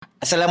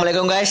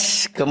Assalamualaikum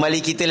guys.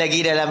 Kembali kita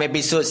lagi dalam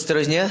episod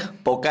seterusnya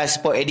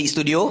Podcast Sport Edit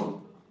Studio.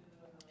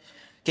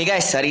 Okay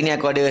guys, hari ni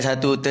aku ada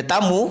satu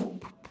tetamu.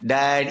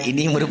 Dan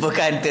ini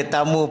merupakan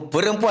tetamu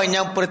perempuan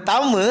yang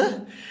pertama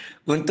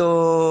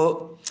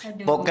untuk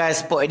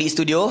Podcast Sport Edit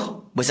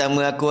Studio.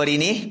 Bersama aku hari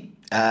ni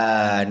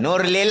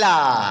Nur Lela,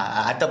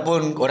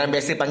 ataupun orang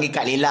biasa panggil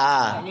Kak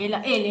Lela.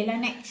 Lela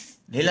Nax.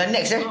 Lela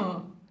Nax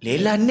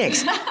Lela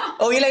Nax.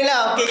 Oh,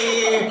 Lela.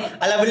 Okey.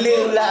 Alah bela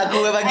pula aku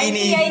bagi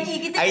ni.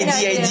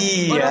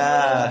 IG.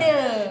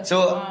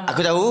 So, aku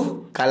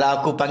tahu kalau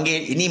aku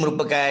panggil ini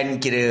merupakan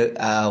kira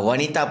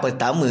wanita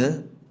pertama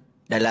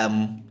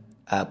dalam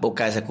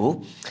podcast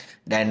aku.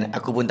 Dan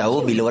aku pun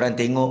tahu bila orang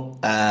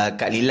tengok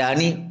Kak Lela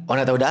ni,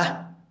 orang tahu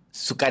dah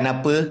sukan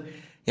apa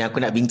yang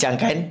aku nak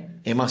bincangkan.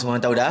 Memang semua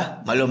orang tahu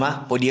dah. Maklum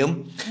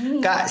Podium.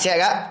 Kak,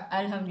 sihat Kak?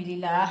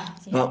 Alhamdulillah,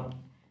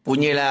 sihat.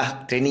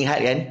 Punyalah training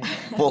hard kan.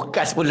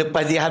 Podcast pun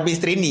lepas dia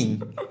habis training.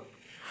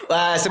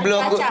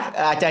 Sebelum aku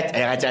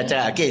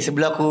acah-acah. Okay,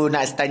 sebelum aku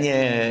nak tanya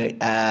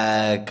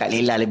Kak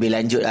Lela lebih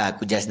lanjut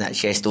aku just nak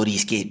share story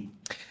sikit.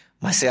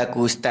 Masa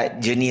aku start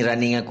journey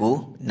running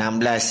aku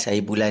 16 hari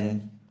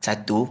bulan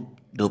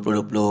 1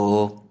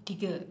 2023.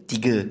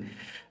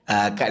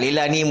 Kak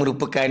Lela ni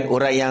merupakan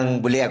orang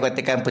yang boleh aku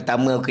katakan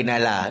pertama aku kenal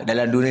lah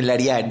dalam dunia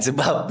larian.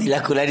 Sebab bila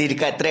aku lari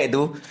dekat track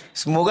tu,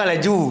 semua orang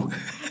laju.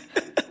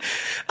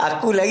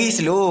 Aku lari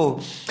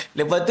slow.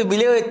 Lepas tu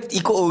bila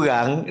ikut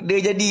orang,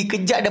 dia jadi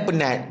kejap dah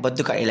penat. Lepas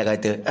tu Kak Lela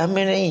kata,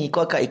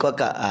 ikut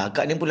akak.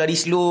 Akak ni pun lari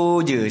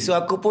slow je. So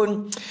aku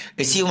pun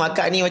assume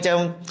akak ni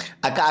macam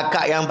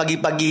akak-akak yang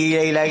pagi-pagi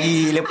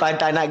lari-lari lepas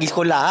tak nak pergi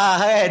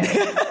sekolah kan.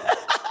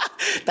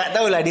 Tak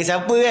tahulah dia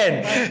siapa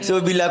kan.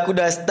 So bila aku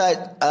dah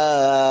start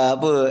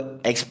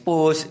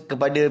expose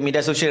kepada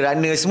media sosial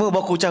runner semua,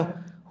 baru aku macam,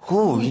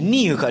 oh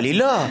ini ke Kak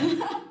Lela.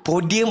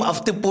 Podium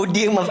after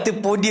podium.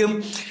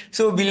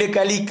 So bila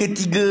kali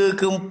ketiga,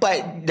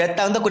 keempat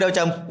datang tu aku dah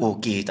macam,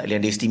 okay, tak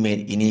boleh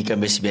underestimate. Ini kan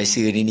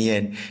biasa-biasa ni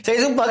kan.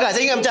 Saya sumpah Kak,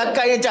 saya ingat macam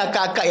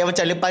akak yang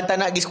macam lepas tak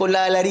nak pergi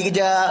sekolah lari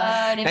kejap.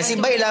 Nasib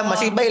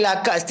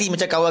baiklah akak mesti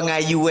macam kawan dengan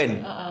Ayu kan.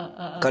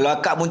 Kalau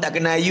akak pun tak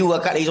kenal Ayu,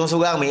 akak lagi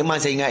seorang-seorang,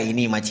 memang saya ingat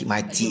ini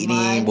makcik-makcik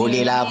ni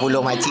boleh lah follow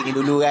makcik ni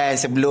dulu kan,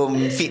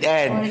 sebelum fit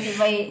kan.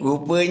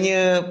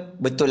 Rupanya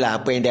betul lah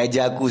apa yang dia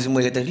ajar aku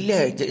semua. Kata,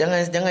 relax,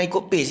 jangan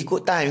ikut pace,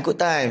 ikut time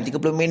 30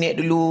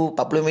 minit dulu,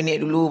 40 minit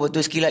dulu, lepas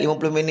tu sekilat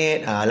 50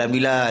 minit.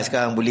 Alhamdulillah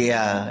sekarang boleh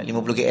lah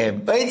 50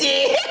 km.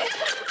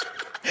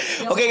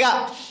 Okey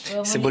Kak,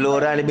 sebelum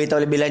orang lebih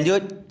tahu lebih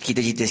lanjut,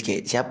 kita cerita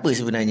sikit siapa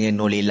sebenarnya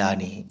Nur Lela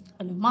ni.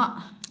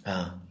 Alamak,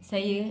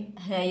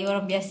 Saya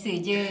orang biasa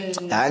je.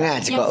 Jangan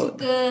cakap.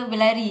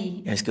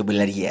 Yang suka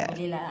berlari. Ya.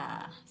 Boleh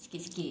lah,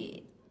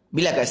 sikit-sikit.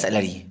 Bila Kak start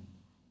lari?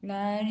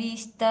 Lari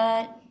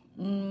start,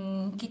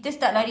 kita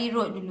start lari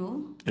road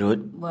dulu. Road?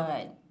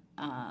 Buat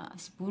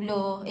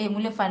 10,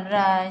 mula fun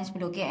run 10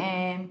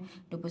 km,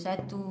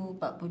 21,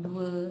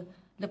 42.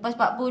 Lepas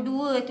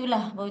 42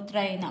 itulah baru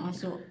try nak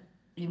masuk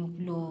 50,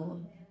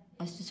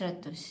 lepas tu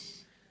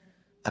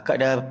 100.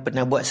 Akak dah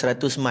pernah buat 100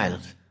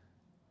 miles?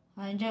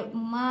 100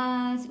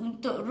 miles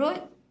untuk road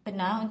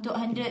pernah, untuk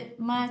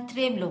 100 miles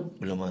trail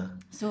belum.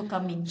 So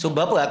coming. So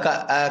berapa akak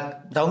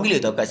tahun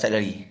bila tu akak start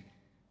lari?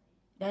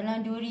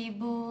 Dalam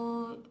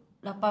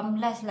 2018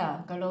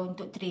 lah kalau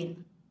untuk trail.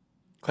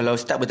 Kalau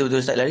start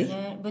betul-betul start lari?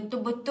 Ya,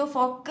 betul-betul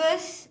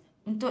fokus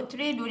untuk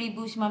trail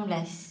 2019.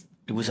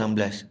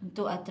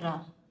 Untuk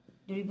Atra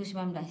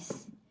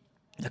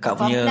 2019. Akak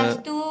punya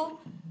 18 tu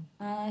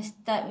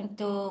start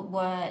untuk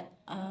buat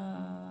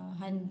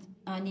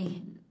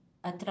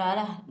Atra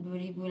lah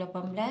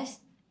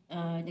 2018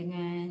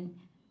 dengan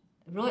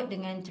road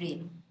dengan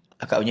trail.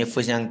 Akak punya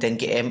first yang 10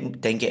 km.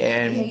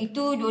 Ya,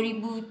 itu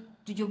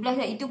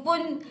 2017 lah. Itu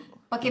pun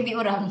pakai beg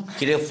orang.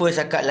 Kira first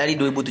akak lari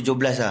 2017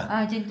 lah.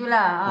 Macam tu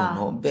lah.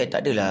 Oh, not bad.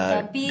 Tak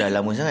adalah. Tapi, dah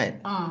lama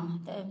sangat.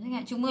 Tak lama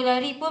sangat. Cuma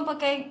lari pun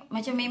pakai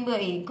macam member.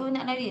 Kau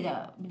nak lari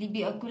tak? Beli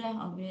beg aku lah.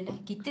 Boleh lah.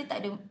 Kita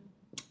tak ada.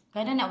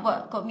 Kadang nak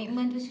buat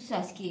komitmen tu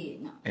susah sikit.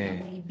 Nak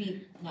beli beg.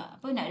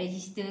 Nak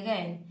register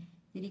kan.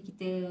 Jadi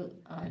kita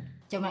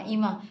macam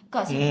Naim lah.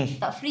 Kak,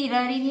 tak free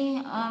lah hari ni.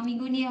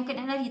 Minggu ni akak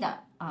nak lari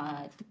tak?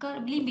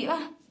 Tukar beli beg lah.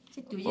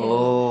 Macam tu je.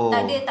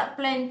 Tak ada, tak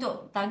plan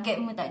untuk target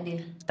pun tak ada.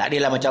 Tak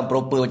adalah macam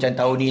proper macam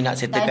tahun ni nak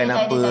settlekan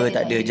apa.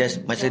 Tak ada.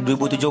 Just masa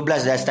 2017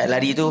 dah start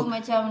lari tu.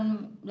 Macam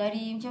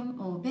lari macam,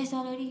 best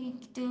lah lari.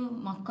 Kita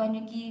makan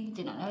lagi.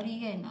 Kita nak lari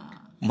kan.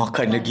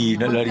 Makan lagi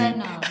nak lari.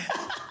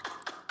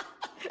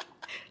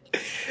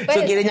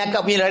 So kiranya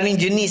akak punya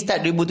running journey start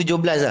 2017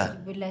 lah?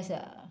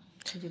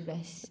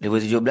 2017.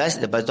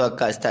 Lepas tu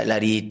akak start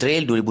lari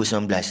trail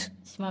 2019 lah.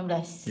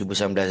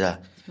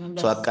 19.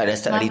 So akak dah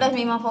start 19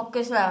 memang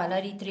fokus lah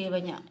lari trail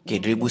banyak. Okay,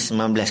 2019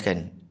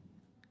 kan,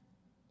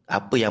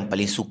 apa yang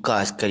paling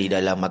suka sekali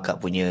dalam akak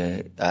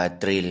punya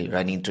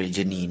running trail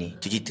journey ni?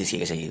 Cerita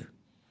sikit kat saya.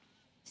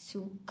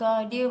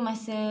 Suka dia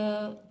masa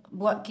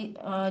buat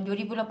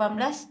 2018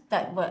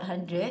 start buat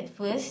 100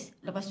 first,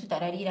 lepas tu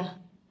tak lari dah.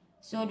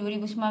 So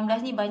 2019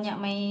 ni banyak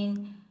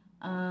main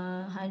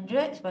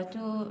 100, lepas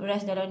tu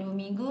rest dalam 2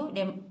 minggu,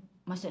 then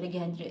masuk lagi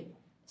 100.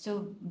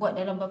 So buat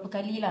dalam berapa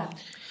kali lah.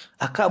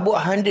 Akak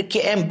buat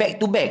 100km back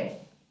to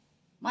back?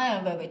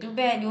 Mana back to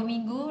back 2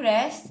 minggu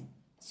rest.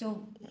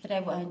 So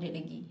try buat 100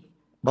 lagi.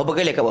 Berapa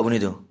kali akak buat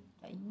benda tu?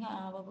 Tak ingat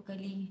lah berapa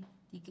kali.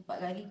 3-4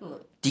 kali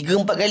kot.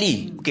 3-4 kali?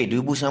 Okay,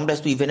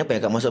 2019 tu event apa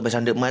yang akak masuk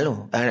sampai 100 mile tu?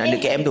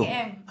 100km tu?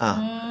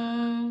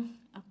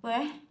 Apa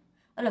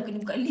Alah,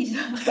 kena buka list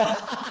lah.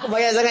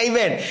 Banyak sangat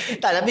event.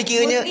 Tak, tapi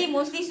kiranya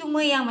Mostly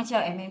semua yang macam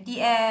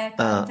MMTF,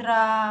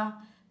 Ultra,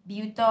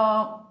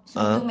 BUTOP.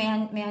 Semua tu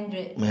main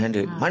 100. Main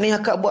 100. Mana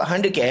yang akak buat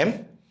 100km,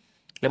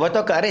 lepas tu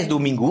akak rest 2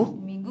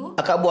 minggu.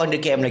 Akak buat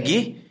 100km lagi.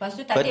 Lepas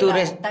tu tak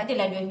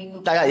adalah 2 minggu.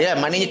 Tak ada,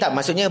 maknanya tak.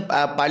 Maksudnya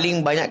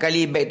paling banyak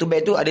kali back to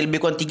back tu ada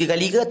lebih kurang 3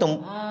 kali ke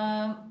atau?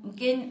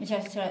 Mungkin macam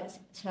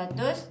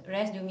 100,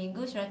 rest 2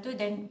 minggu, 100,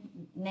 dan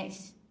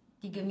next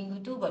 3 minggu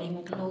tu buat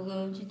 50 ke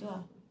macam tu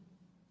lah.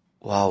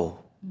 Wow.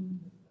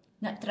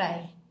 Nak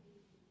try.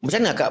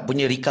 Macam mana akak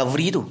punya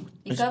recovery tu?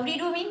 Recovery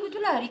 2 minggu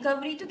tu lah.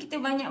 Recovery tu kita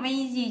banyak main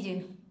easy je.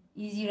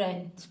 Easy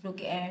run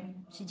 10km,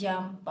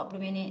 sejam, 40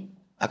 minit.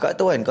 Akak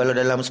tahu kan kalau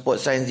dalam sport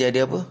science dia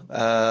ada apa?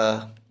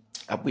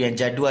 Apa yang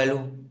jadual tu?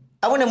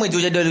 Apa nama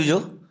jadual tu, Jo?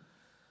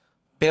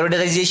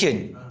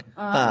 Periodization.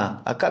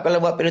 Akak kalau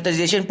buat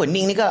periodization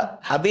pening ni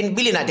kak. Habis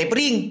bila nak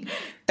tapering?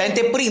 Time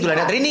tapering tu lah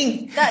nak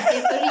training. Tak,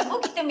 tapering pun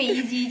kita main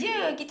easy je.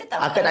 Kita tak.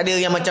 Akak tak ada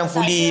yang macam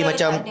fully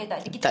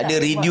tak ada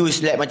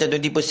reduce like macam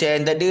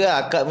 20%, tak ada lah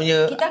akak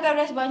punya. Kita akan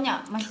rest banyak.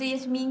 Masa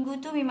yang seminggu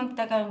tu memang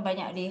kita akan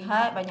banyak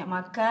rehat, banyak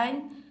makan,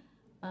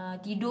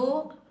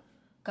 tidur,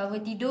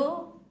 cover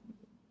tidur.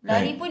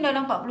 Lari pun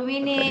dalam 40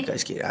 minit. Dekat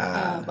sikit.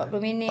 40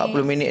 minit.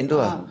 40 minit tu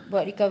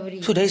buat recovery.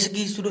 So dari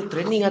segi sudut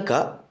training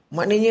akak,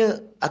 maknanya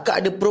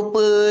akak ada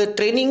proper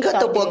training ke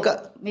ataupun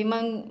akak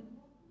memang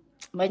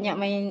banyak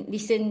main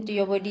listen to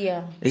your body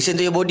lah. Listen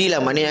to your body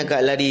lah. Maknanya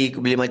akak lari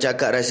bila macam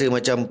akak rasa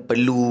macam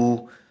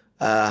perlu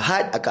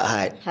hard, akak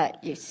hard. Hard,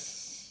 yes.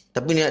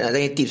 Tapi ni nak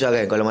tanya tips lah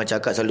kan. Kalau macam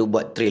akak selalu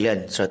buat trail kan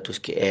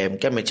 100km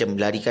kan, macam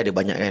lari kan ada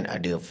banyak kan.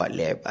 Ada fast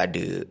lap,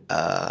 ada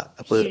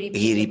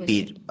heel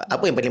repeat.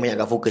 Apa yang paling banyak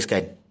akak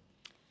fokuskan?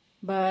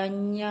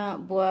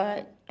 Banyak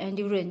buat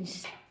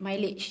endurance,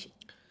 mileage.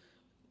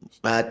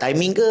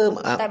 Timing ke?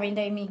 Tak main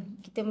timing.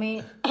 Kita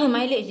main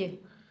mileage je.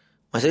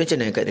 Maksudnya macam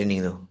mana akak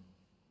training tu?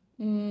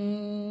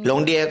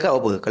 Long day akak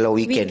apa? Kalau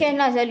weekend? Weekend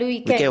lah, selalu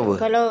weekend. Weekend apa?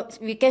 Kalau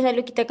weekend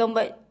selalu kita akan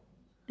buat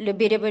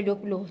lebih daripada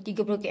 20,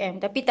 30km.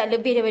 Tapi tak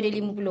lebih daripada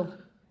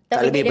 50.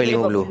 Tak lebih daripada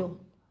 50.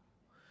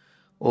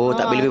 Oh,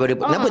 tak lebih daripada.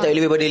 Kenapa tak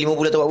lebih daripada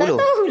 50 atau 40? Tak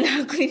tahulah,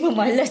 aku memang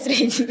malas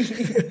training.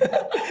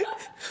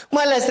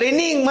 Malas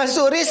training,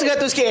 masuk race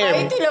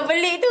 100km. Itulah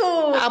pelik tu.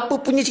 Apa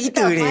punya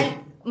cerita ni?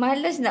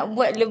 Malas nak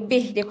buat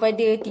lebih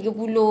daripada 30,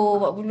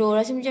 40.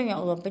 Rasa macam, ya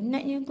Allah,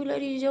 penatnya aku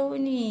lari jauh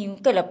ni.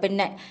 Bukanlah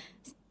penat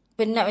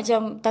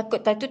macam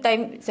takut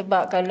time.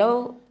 Sebab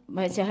kalau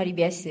macam hari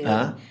biasa,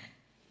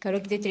 kalau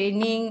kita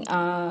training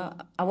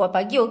awal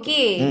pagi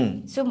okey.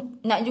 So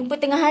nak jumpa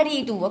tengah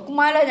hari tu, aku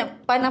malas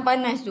nak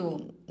panas-panas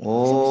tu.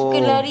 So, suka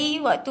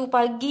lari waktu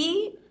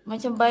pagi,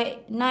 macam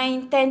by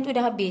 9, 10 tu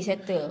dah habis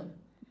settle.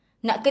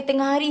 Nak ke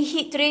tengah hari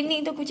hit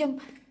training tu aku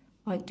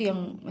macam tu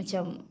yang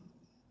macam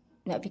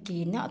nak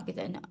fikir nak ke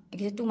tak nak.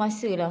 Kita tu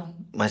masa lah.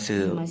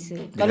 Masa.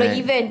 Kalau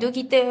event tu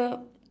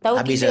kita tahu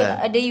habis kita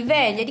ada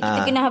event, jadi kita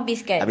kena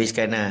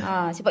habiskan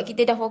lah. Sebab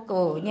kita dah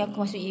fokus, ni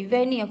aku masuk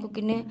event ni, aku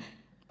kena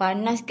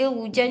panas ke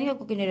hujan ke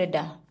aku kena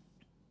redah.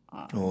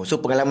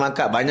 So pengalaman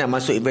akak banyak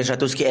masuk event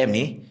 100km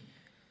ni,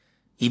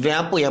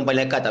 event apa yang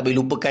paling akak tak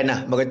boleh lupakan lah?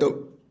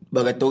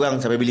 Bagi orang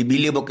sampai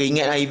bila-bila baru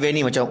ingat lah event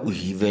ni. Macam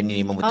event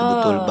ni memang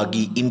betul-betul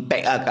bagi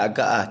impact lah kat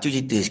akak lah. Cuba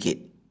cerita sikit.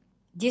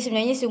 Dia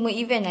sebenarnya semua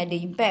event ada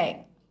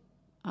impact.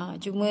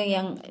 Cuma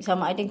yang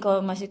sama ada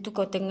kau masa tu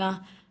kau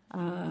tengah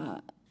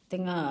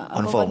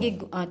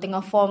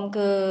tengah form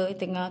ke,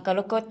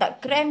 kalau kau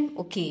tak cramp,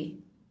 okey.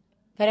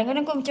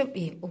 Kadang-kadang kau macam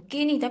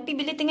okey ni, tapi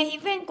bila tengah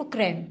event kau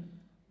cramp.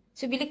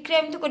 So bila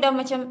cramp tu kau dah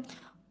macam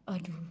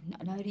aduh,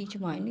 nak lari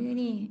macam mana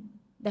ni?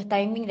 Dah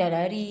timing dah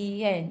lari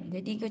kan.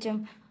 Jadi kau macam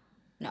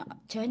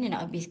macam mana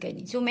nak habiskan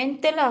ni? So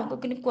mental lah kau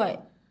kena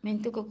kuat.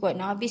 Mental kau kuat.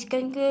 Nak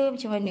habiskan ke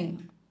macam mana?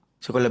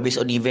 So kalau based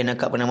on event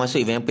akak pernah masuk,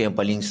 event apa yang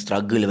paling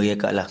struggle bagi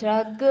akak lah?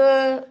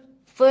 Struggle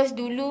first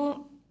dulu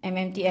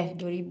MMTF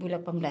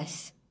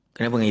 2018.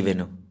 Kenapa dengan event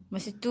tu?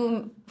 Masa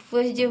tu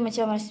first je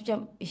macam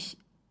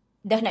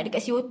dah nak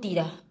dekat COT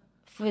dah.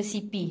 First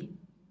CP.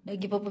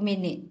 Lagi berapa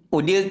minit.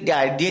 Oh dia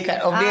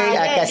cut off dia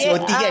kat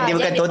COT kan? Dia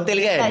bukan total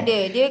kan? Tak ada.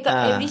 Dia kat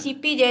every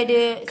CP dia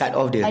ada cut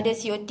off dia. Ada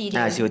COT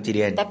dia. COT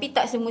dia kan. Tapi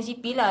tak semua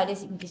CP lah. Ada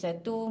CP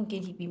 1, mungkin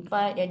CP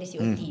 4, dia ada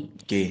COT.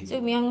 Okay.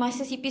 So yang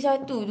masa CP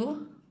 1 tu,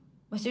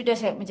 masa tu dah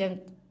macam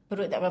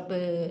perut tak berapa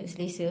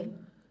selesa.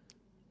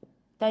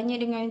 Tanya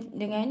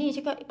dengan ni,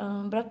 cakap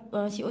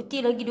berapa COT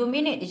lagi 2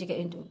 minit. Dia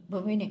cakap tu.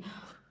 Berapa minit?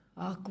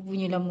 Aku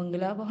punya lama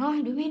gelap.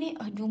 2 minit?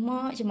 Aduh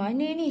mak, macam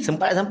mana ni?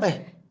 Sempat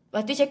sampai?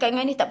 Lepas tu cakap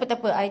dengan ni, tak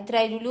apa-apa. I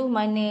try dulu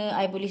mana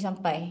I boleh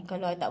sampai.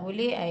 Kalau I tak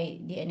boleh, I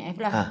DNF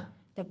lah.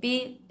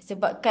 Tapi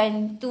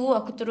sebabkan tu,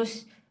 aku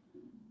terus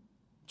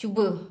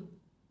cuba.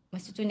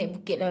 Masa tu naik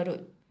Bukit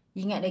Larut.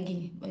 Ingat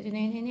lagi. Lepas tu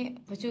nenek.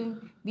 Lepas tu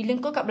bila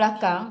kau kat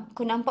belakang,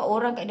 kau nampak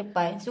orang kat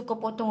depan, so kau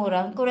potong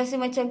orang, kau rasa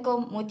macam kau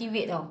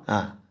motivate tau.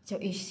 Macam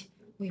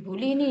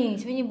boleh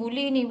ni. Sebenarnya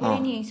boleh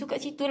ni. So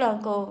kat situ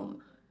lah kau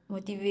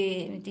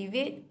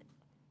motivate.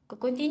 Kau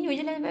continue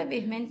je lah sampai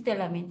habis.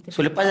 Mental.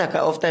 So lepas lah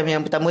cut off time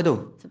yang pertama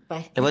tu?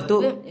 Lepas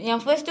tu? Yang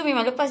first tu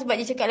memang lepas sebab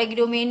dia cakap lagi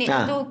 2 minit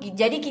tu.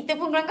 Jadi kita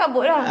pun kelang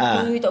kabut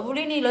lah. Tak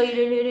boleh ni.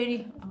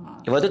 Lari.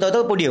 Lepas tu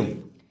tahu-tahu podium?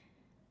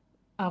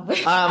 Apa?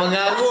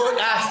 Mengarut.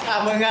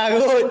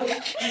 Mengarut.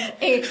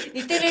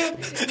 Itu dia.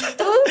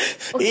 Tu.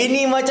 Okay.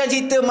 Ini macam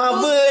cerita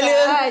Marvel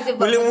je.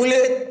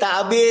 Mula-mula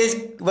tak habis.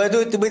 Lepas tu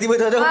tiba-tiba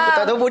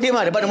tak tahu podium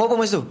lah. Dapat nombor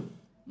apa masa tu?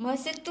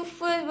 Masa tu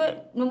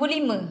first nombor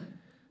 5.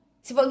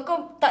 Sebab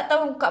kau tak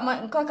tahu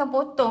kau akan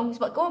potong.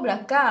 Sebab kau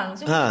belakang.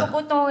 So kau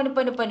potong orang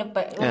depan.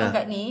 Orang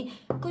kat ni.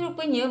 Kau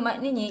rupanya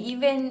maknanya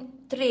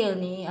event trail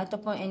ni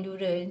ataupun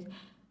endurance,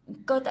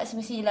 kau tak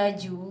semestinya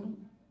laju,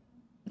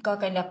 kau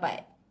akan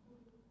dapat.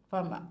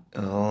 Faham tak?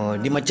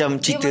 Dia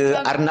macam cerita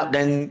Arnab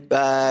dan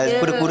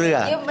kura-kura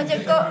lah. Dia macam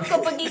kau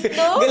pergi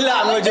tu. Gelak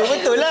kau je.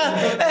 Betul lah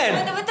kan?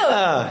 Betul.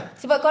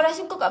 Sebab kau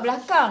rasa kau kat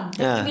belakang.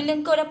 Tapi bila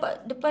kau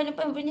dapat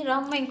depan punya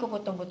ramai kau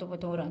potong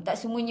orang.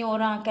 Tak semuanya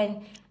orang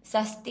akan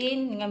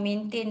sustain dengan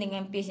maintain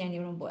dengan pace yang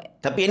diorang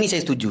buat. Tapi yang ni saya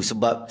setuju.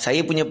 Sebab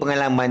saya punya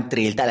pengalaman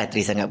trail, taklah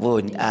trail sangat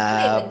pun,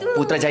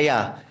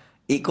 Putrajaya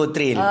Eco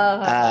Trail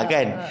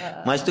kan.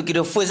 Masa tu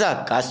kira first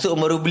lah, kasut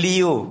baru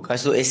beli tu,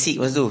 kasut Asics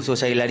masa tu. So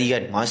saya lari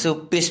kan.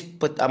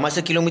 Masa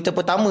kilometer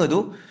pertama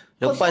tu,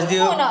 lepas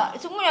semua nak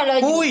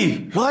laju.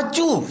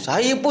 Laju.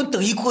 Saya pun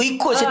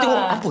terikut-ikut. Saya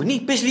tengok apa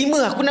ni, pace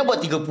 5, aku nak buat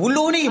 30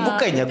 ni.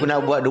 Bukannya aku nak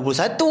buat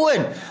 21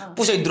 kan.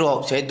 Pun saya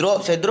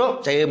drop.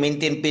 Saya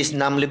maintain pace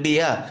 6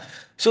 lebih lah.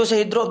 So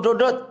saya drop.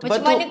 Macam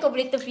mana kau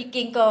boleh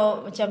terfikir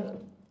kau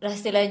macam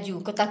rasa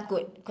laju? Kau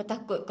takut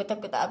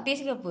tak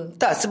habis ke apa?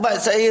 Tak, sebab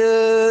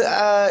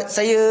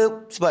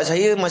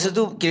saya masa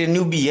tu kira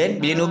newbie kan.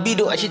 Bila newbie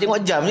duk asyik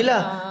tengok jam je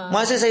lah.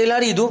 Masa saya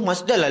lari tu,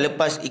 dah lah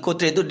lepas eco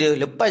trail tu, dia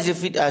lepas dia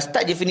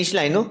start je finish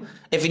line tu,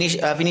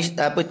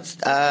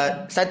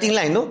 starting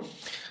line tu,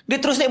 dia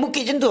terus naik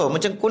bukit macam tu,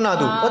 macam kona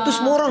tu. Lepas tu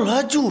semua orang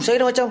laju.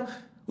 Saya dah macam,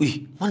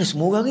 mana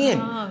semua orang ni kan?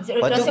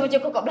 Rasa macam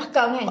kau kat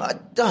belakang kan?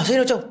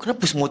 Saya dah macam,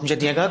 kenapa semua macam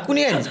tinggalkan aku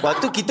ni kan?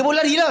 Lepas tu kita pun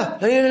lari lah.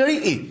 Lari.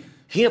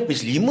 Ini dah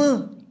pace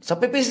 5.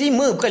 Sampai pace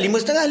 5. Bukan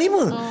 5.5.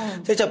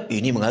 Saya macam,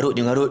 ni mengarut.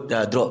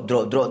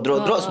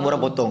 Drop. Semua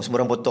orang potong.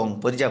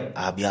 Lepas tu macam,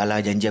 biarlah,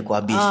 janji aku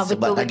habis.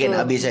 Sebab target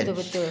nak habis kan.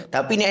 Betul.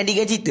 Tapi ni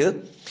adik kan cerita,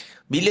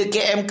 bila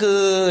KM ke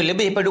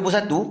lebih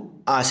daripada 21,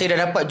 saya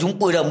dah dapat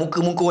jumpa dah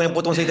muka-muka orang yang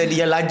potong saya tadi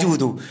yang laju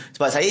tu.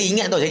 Sebab saya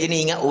ingat tau, saya jenis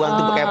ingat orang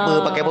tu pakai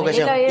apa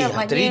macam,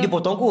 tadi dia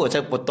potong aku.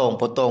 Saya potong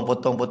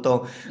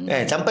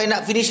kan. Sampai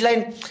nak finish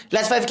line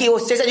last 5k,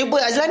 saya tak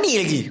jumpa Azlani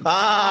lagi.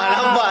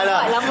 Nampak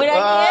lah. Lama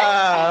lagi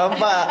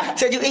nampak.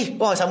 Saya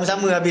jumpa,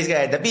 sama-sama habis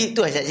kan. Tapi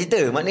tu saya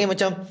cerita, maknanya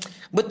macam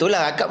betul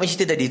lah akak punya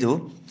cerita tadi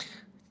tu.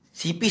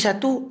 CP1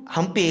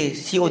 hampir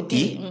COT,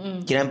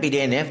 kira hampir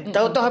DNF,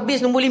 tahu-tahu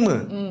habis nombor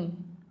 5.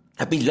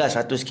 Tapi jelas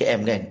 100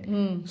 km kan.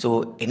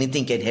 So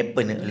anything can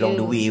happen along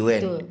the way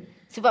kan. Betul.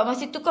 Sebab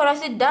masa tu kau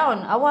rasa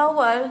down.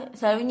 Awal-awal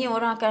selalunya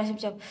orang akan rasa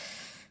macam,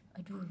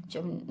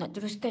 macam nak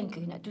teruskan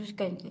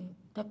ke.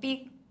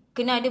 Tapi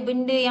kena ada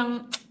benda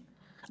yang,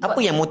 apa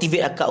yang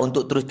motivate akak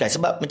untuk teruskan?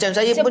 Sebab macam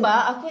saya pun,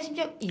 sebab aku rasa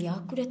macam,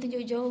 aku datang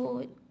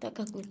jauh-jauh,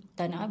 takkan aku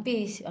tak nak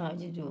habis.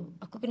 Macam tu.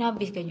 Aku kena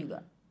habiskan juga.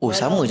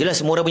 Sama je lah,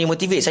 semua orang punya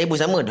motivate. Saya pun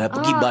sama, dah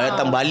pergi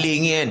datang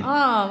baling kan.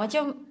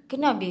 Macam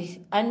kena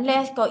habis.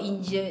 Unless kau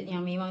injured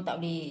yang memang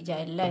tak boleh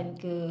jalan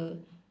ke,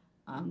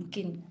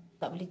 mungkin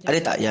tak boleh terus. Ada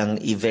tak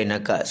yang event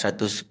akak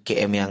 100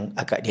 km yang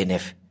akak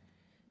DNF?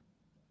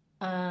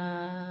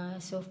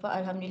 So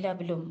far Alhamdulillah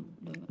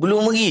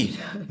Belum lagi.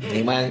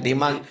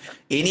 Memang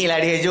inilah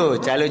dia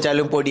Jo,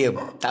 calon-calon podium,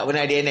 tak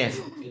pernah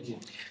DNF.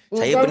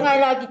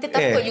 Janganlah, kita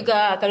takut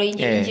juga kalau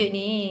injured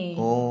ni.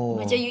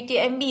 Macam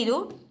UTMB tu,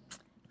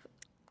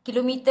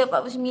 kilometer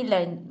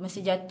 49 masa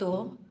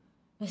jatuh,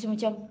 rasa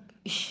macam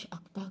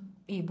aku tak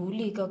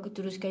boleh ke aku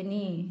teruskan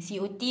ni.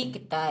 COT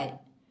ketat,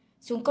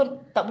 so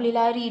kau tak boleh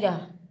lari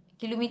dah.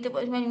 Kilometer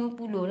 49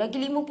 50, lagi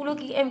 50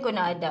 km kau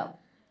nak adapt.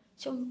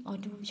 Macam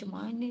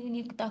mana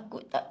ni, aku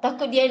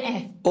takut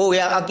DNF.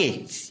 Yang okay,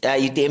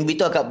 UTMB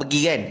tu akak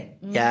pergi kan,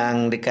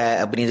 yang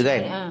dekat apa ni tu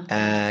kan,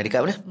 dekat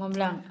mana,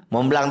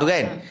 Mont Blanc tu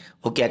kan.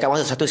 Okay, akak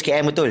masuk 100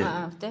 km betul.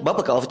 Betul. Berapa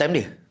kat off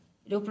time dia?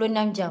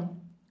 26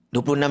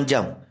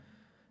 jam.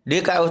 Dia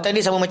kat off time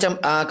dia sama macam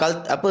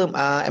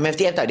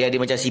MFTF tak? Dia ada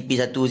macam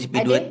CP1,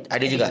 CP2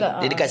 ada juga.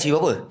 Dia dekat CP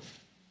berapa?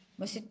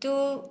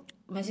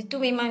 Masa tu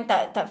memang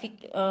tak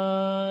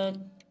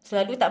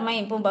selalu tak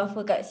main pun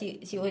buffer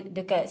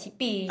dekat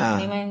CP.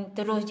 Memang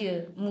terus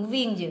je,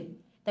 moving je.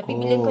 Tapi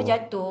bila kau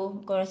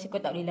jatuh, kau rasa kau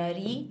tak boleh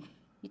lari,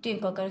 itu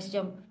yang kau akan rasa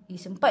macam,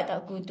 sempat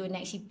tak aku untuk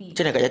naik CP.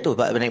 Macam mana kau jatuh?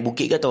 Naik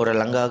bukit ke atau orang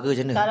langgar ke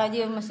macam mana? Tak lah,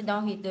 dia masa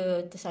downhill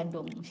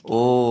tersandung sikit.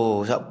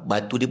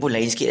 Batu dia pun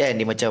lain sikit kan.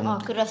 Dia macam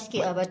keras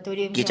sikit lah batu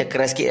dia. Dia macam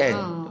keras sikit kan.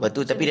 Batu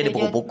tapi dia ada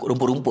pokok-pokok,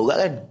 rumput-rumput kat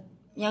kan.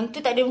 Yang tu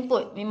tak ada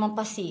rumput, memang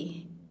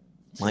pasir.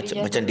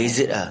 Macam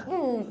desert lah.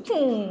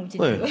 macam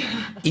tu.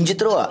 Injet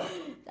teruk tak?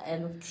 Tak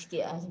ada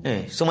sikit lah.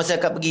 So masa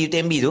akak pergi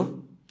UTMB tu,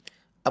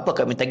 apa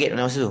akak punya target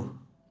pada masa tu?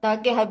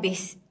 Target habis.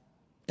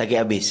 Target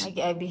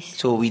habis.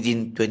 So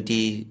within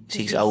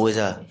 26 hours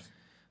lah.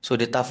 So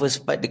the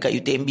toughest part dekat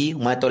UTMB,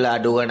 matolah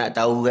ada orang nak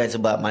tahu kan,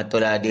 sebab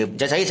matolah dia.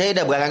 Macam saya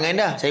dah berangan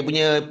dah. Saya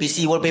punya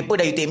PC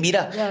wallpaper dah UTMB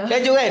dah. Kan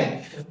Jo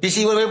kan?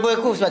 PC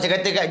wallpaper aku, sebab saya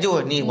kata kat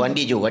Jo, ni one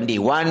day Jo,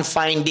 one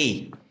fine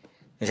day.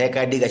 Saya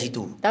akan ada kat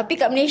situ. Tapi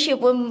kat Malaysia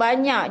pun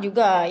banyak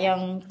juga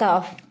yang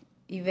tough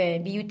event.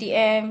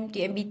 BUTM,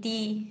 TMBT.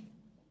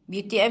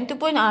 BUTM tu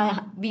pun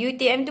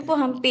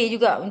hampir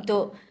juga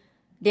untuk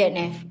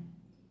DNF.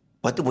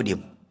 Lepas tu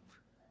podium.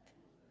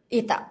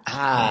 Tak.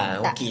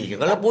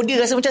 Okey. Kalau podium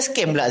rasa macam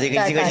scam pula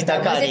saya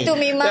cerita akak ni. Masa tu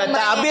memang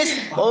tak habis.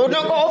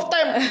 Nak kau off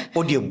time.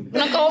 Podium.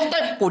 Nak kau off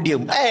time.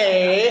 Podium.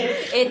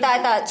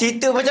 Tak.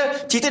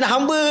 Cerita nak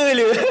humble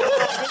le.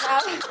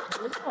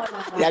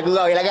 Ya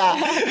gurau je lah kak.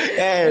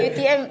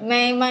 UTM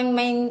memang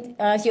main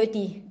COT.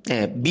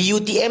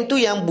 BUTM tu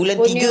yang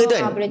bulan 3 tu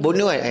kan.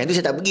 Borneo kan. Yang tu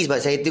saya tak pergi sebab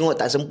saya tengok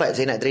tak sempat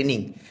saya nak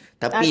training.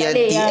 Tapi yang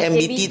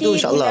TMBT tu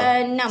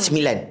insyaAllah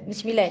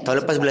 9. Tahun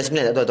lepas bulan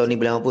 9 tak tahu tahun ni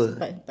bulan apa.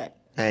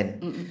 4.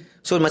 Kan?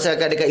 So masa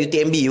akak dekat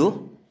UTMB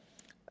tu,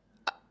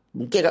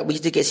 mungkin akak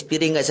bercerita ke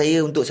experience kat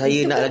saya untuk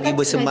saya nak lagi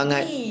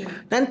bersemangat.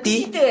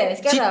 Nanti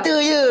cerita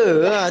je.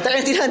 Tak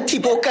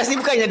nanti podcast ni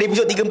bukannya ada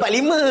episod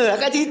 345.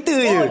 Akak cerita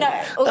je.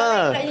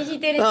 Nak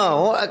cerita dia.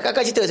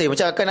 Akak cerita saya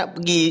macam akak nak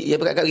pergi,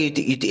 akak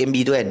pergi UTMB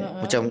tu kan.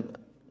 Macam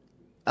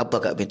apa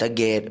akak punya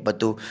target, lepas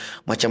tu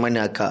macam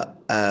mana akak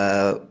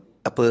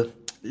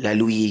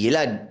lalui.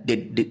 Yelah,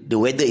 the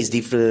weather is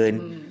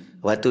different.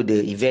 Lepas tu the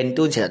event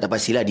tu saya tak tahu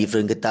pastilah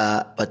different ke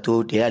tak. Lepas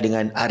tu dia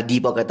dengan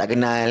RD pun kau tak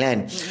kenal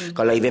kan.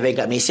 Kalau event-event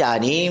kat Malaysia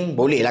ni,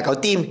 boleh lah kau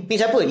team.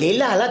 Ni siapa?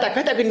 Lela lah,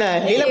 takkan tak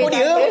kenal. Lela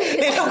podium.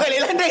 Lela bukan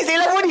Lela Nax,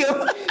 Lela podium.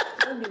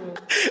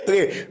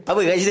 Okey, apa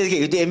kau cerita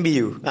sikit UTMB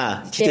tu?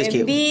 Cerita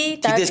sikit.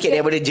 Cerita sikit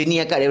daripada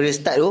journey akak daripada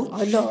start tu.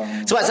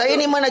 Sebab saya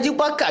ni memang nak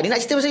jumpa akak. Dia nak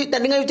cerita pasal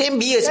dengan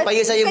UTMB je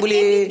supaya saya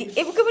boleh.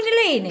 Bukan benda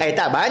lain.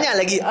 Tak banyak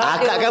lagi.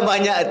 Akak kan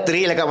banyak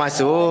trail akak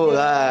masuk.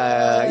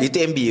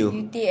 UTMB tu.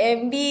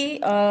 UTMB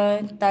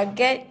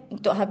target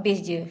untuk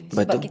habis je.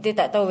 Sebab kita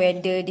tak tahu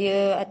weather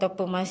dia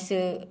ataupun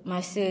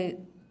masa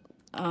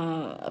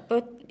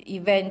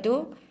event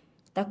tu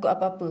takut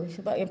apa-apa.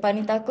 Sebab yang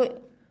paling takut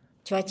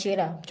cuaca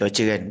lah.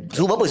 Cuaca kan.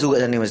 Suhu berapa suhu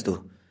kat sana masa tu?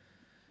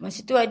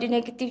 Masa tu ada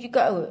negatif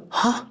juga kot.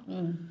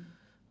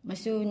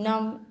 Masa tu 6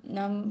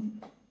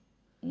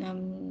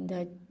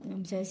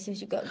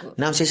 Celsius juga kot.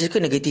 6 Celsius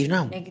ke negatif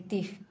 6?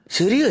 Negatif.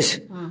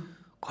 Serius?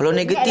 Kalau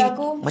negatif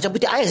macam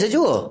putih ais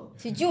saja.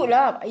 Sejuk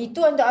lah.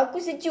 Itu untuk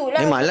aku sejuk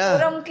lah. Memanglah.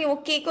 Orang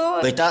mungkin okey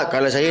kot. Tak,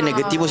 kalau saya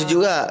negatif pun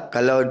sejuk tak.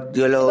 Kalau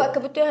sebab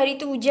kebetulan hari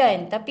tu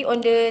hujan. Tapi on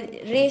the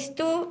race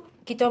tu,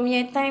 kita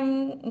punya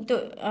time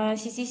untuk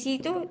CCC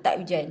tu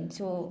tak hujan.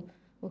 So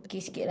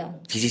okey sikit lah.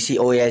 CCC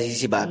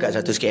CCC bakat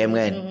 100 km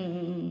kan.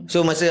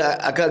 So masa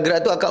akak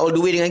gerak tu akak all the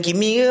way dengan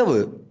Kimi ke apa?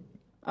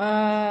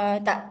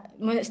 Tak,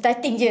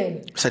 starting je.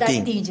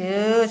 Starting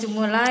je.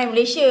 Semua line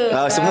Malaysia.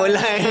 Semua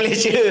line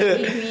Malaysia.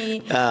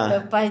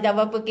 Lepas dah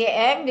berapa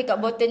km dekat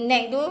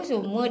bottleneck tu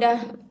semua dah.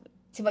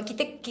 Sebab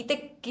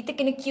kita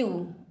kena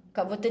queue.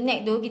 Kat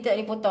bottleneck tu kita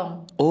tak boleh potong.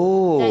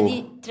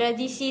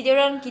 Tradisi dia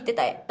orang kita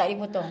tak boleh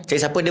potong. Cari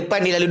siapa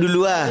depan dia lalu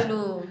dulu lah.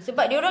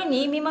 Sebab dia orang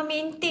ni memang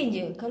maintain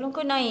je. Kalau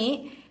kau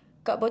naik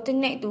kat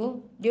bottleneck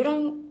tu, dia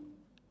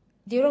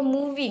orang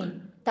moving.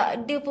 Tak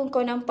ada pun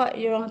kau nampak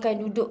dia orang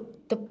akan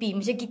duduk tepi.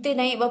 Macam kita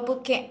naik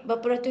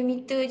berapa ratus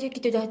meter je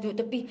kita dah duduk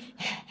tepi.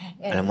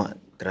 Alamak,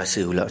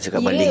 terasa pula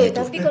cakap balik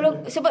tu. Tapi kalau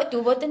sebab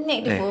tu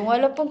bottleneck tu pun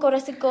walaupun kau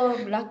rasa kau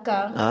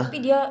belakang,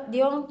 tapi dia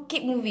orang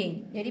keep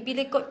moving. Jadi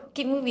bila kau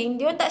keep moving,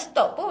 dia orang tak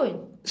stop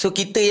pun. So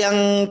kita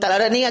yang tak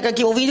larat ni akan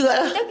keep moving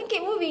jugalah. Kita akan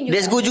keep moving juga.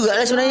 Let's go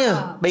jugalah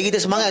sebenarnya. Bagi kita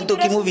semangat untuk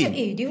keep moving.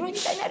 Dia orang ni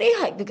tak nak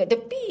rehat ke kat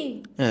tepi.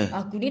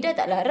 Aku ni dah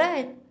tak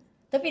larat.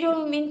 Tapi dia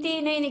orang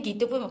maintain naik ni,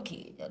 kita pun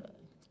okey.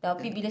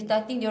 Tapi bila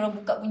starting dia orang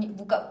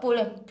buka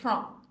pole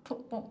kan.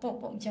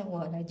 Macam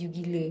wah laju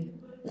gila.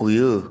 Oh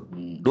ya.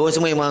 Diorang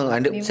semua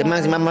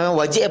memang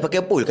wajib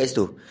pakai pole kat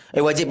situ.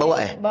 Wajib bawa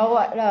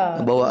Bawa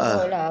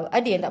lah.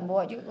 Ada yang tak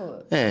bawa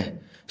juga.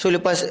 So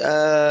lepas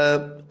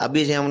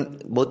habis yang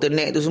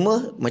bottleneck tu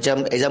semua,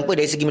 macam example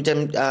dari segi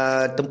macam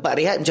tempat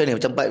rehat macam mana?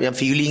 Tempat yang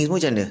fueling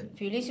semua macam mana?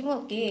 Fueling semua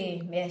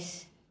okey,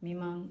 best.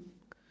 Memang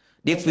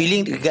dia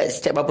fueling dekat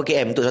setiap berapa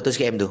km untuk 100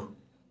 km tu?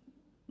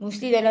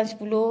 Mostly dalam 10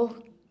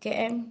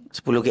 km.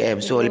 10 km.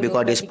 So lebih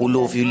kurang ada 10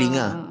 fueling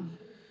lah.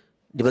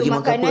 Dia bagi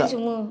makan apa?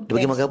 Dia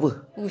bagi makan apa?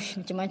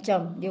 Macam-macam.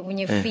 Dia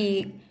punya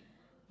fig,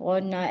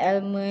 warna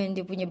almond,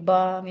 dia punya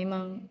bar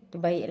memang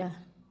terbaik lah.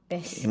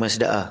 Best. Memang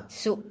sedap lah.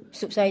 Sup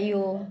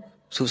sayur.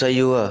 Sup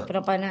sayur lah.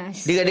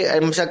 Panas. Dia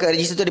ada masyarakat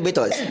register tu ada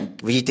betul tak?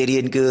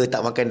 Vegetarian ke,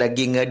 tak makan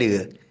daging ke ada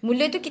ke?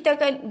 Mula tu kita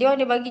akan, dia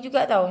orang ada bagi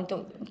juga tau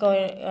untuk kau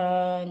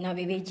nak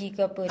ambil veggie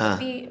ke apa.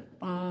 Tapi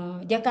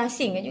dia akan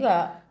asingkan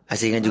juga.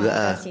 Asingkan juga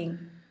lah. Asing.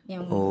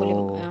 Yang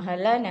boleh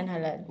halal dan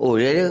halal.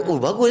 Dia ada.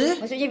 Bagus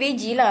Maksudnya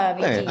veggie lah.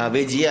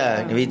 Veggie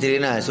lah.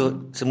 Vegetarian lah.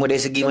 So semua dari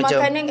segi macam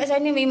makanan kat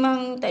sana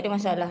memang tak ada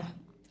masalah.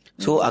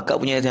 So akak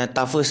punya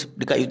toughest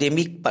dekat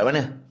UTMB part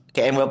mana?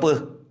 KM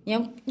berapa?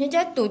 Yang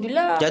jatuh tu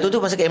lah. Jatuh tu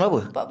masa KM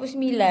berapa?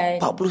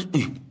 49.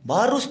 40.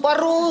 Baru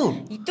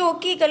separuh. Itu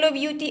okey kalau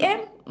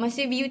BUTM.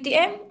 Masa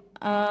BUTM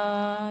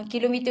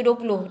kilometer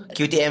 20.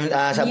 QTM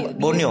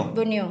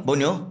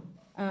Borneo.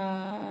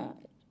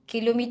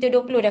 Kilometer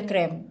 20 dah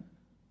krem.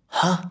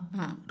 Ha?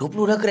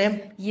 20 dah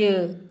krem?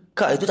 Ya.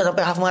 Kak, itu tak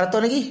sampai half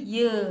marathon lagi?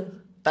 Ya.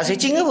 Tak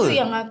stretching ke apa? Itu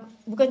yang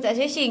bukan tak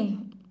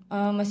stretching.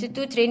 Masa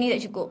tu training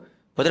tak cukup.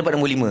 Lepas tu dapat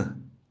nombor 5?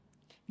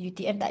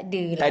 UTM tak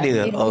ada lah. Tak ada?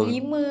 Nombor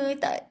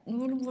 5 tak.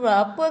 Nombor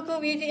berapa aku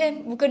UTM?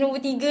 Bukan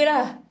nombor 3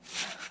 lah.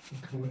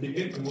 Nombor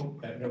 3 nombor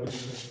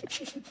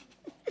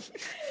 4.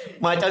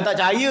 Macam tak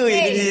percaya je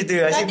cerita.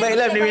 Asyik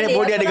baiklah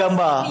dia ada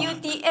gambar.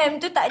 UTM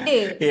tu tak ada.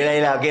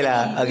 Yelah,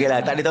 okey lah.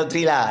 Tak ada top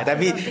 3 lah.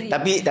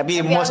 Tapi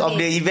most of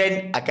the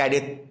event akan ada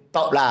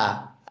top lah.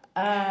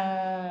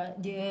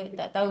 Dia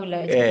tak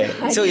tahulah.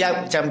 So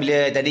yang macam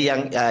bila tadi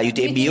yang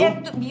UTMB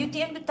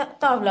UTM tu tak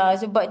tahu lah.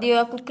 Sebab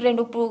dia aku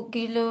krem 20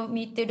 km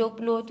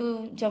 20 tu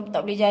macam tak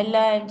boleh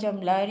jalan. Macam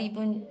lari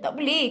pun tak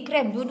boleh.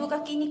 Krem. Dua-dua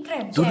kaki ni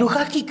krem. Dua-dua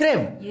kaki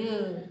krem?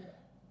 Ya.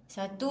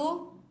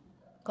 Satu,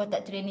 kau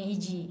tak training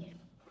EG.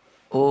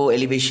 Oh,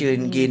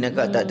 elevation gain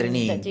akak tak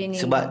training.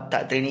 Sebab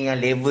tak training yang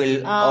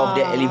level of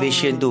the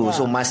elevation tu.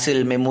 So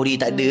muscle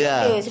memory tak ada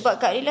lah. Ya, sebab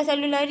Kak Lela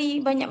selalu lari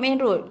banyak main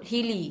road,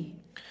 hilly.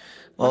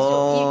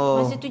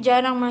 Masa tu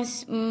jarang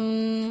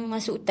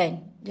masuk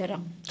hutan.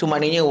 Jarang. So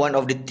maknanya one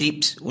of the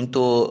tips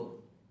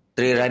untuk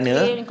trail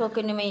runner, kau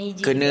kena main EG.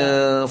 Kena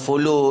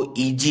follow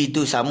EG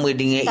tu sama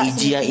dengan tak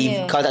EG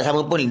yang kalau tak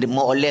sama pun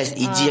more or less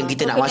EG yang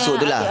kita nak masuk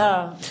tu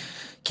lah.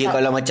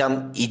 Kalau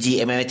macam EG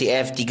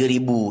MMTF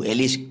 3,000, at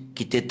least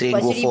kita train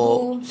go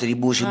for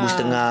 1,000,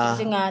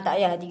 1,500. Tak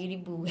payah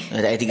 3,000.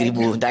 Tak payah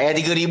 3,000. Tak payah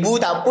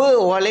 3,000 tak apa.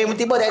 Orang lain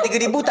mesti buat tak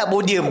payah 3,000 tak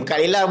podium. Kak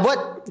Lela buat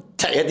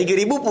tak payah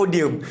 3,000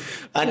 podium.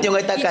 Nanti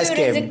orang kata kat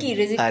scam.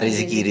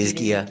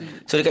 Rezeki lah.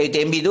 So dekat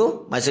UTMB tu,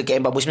 masa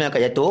KM49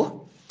 akak jatuh.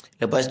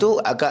 Lepas tu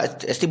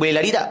akak still boleh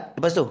lari tak?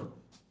 Lepas tu?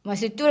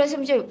 Masa tu rasa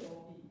macam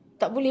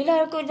tak boleh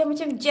lah. Aku dah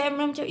macam jam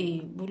lah. Macam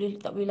boleh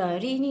tak boleh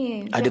lari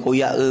ni. Macam, ada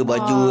koyak ke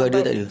baju ada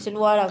tak ada?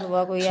 Seluar lah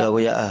koyak. Seluar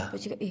koyak lah.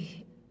 Lepas cakap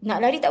nak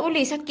lari tak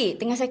boleh.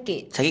 Sakit. Tengah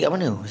sakit. Sakit kat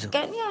mana?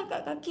 Kat ni lah.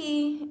 Kat kaki.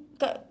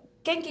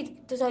 Kan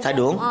kita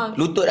sadung?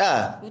 Lutut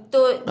lah?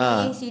 Lutut.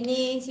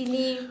 Ni,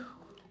 sini.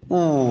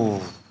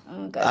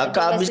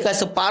 Akak habiskan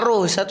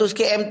separuh 100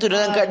 km tu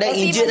dalam keadaan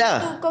injured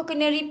lah. Kau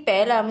kena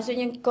repair lah.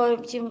 Maksudnya kau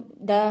macam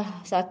dah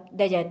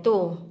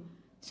jatuh.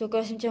 So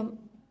kau rasa macam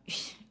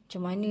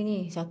macam mana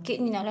ni? Sakit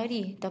ni nak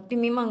lari. Tapi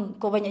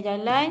memang kau banyak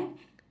jalan.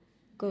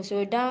 Kau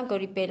slow down. Kau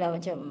repair lah.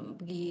 Macam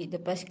pergi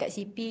lepas kat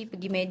CP.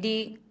 Pergi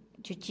medik.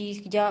 Cuci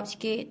sekejap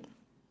sikit.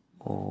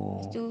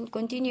 Lepas tu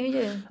continue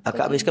je.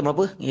 Akak habiskan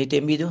berapa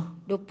UTMB tu?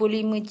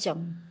 25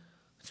 jam.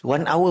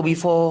 1 hour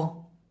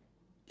before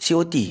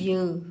COT?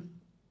 Ya.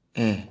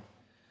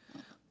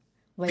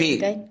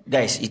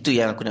 Guys, itu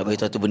yang aku nak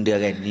beritahu tu benda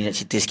kan. Ni nak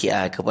cerita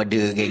sikit kepada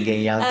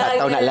geng-geng yang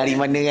tak tahu nak lari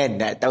mana kan.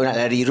 Tak tahu nak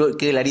lari road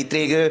ke, lari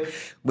trail ke.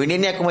 Benda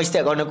ni aku masih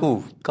cakap kawan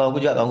aku. Kawan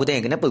aku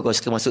tanya, kenapa kau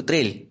suka masuk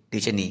trail? Dia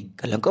macam ni,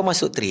 kalau kau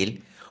masuk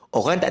trail,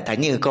 orang tak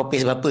tanya kau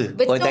pace berapa.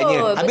 Orang tanya,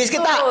 habis ke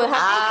tak?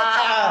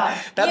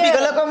 Tapi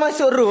kalau kau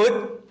masuk road,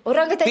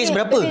 orang kata pace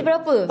berapa?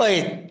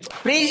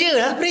 Pressure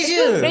lah,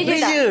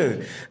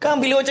 pressure.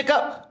 Kan bila orang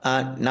cakap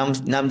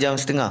 6 jam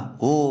setengah.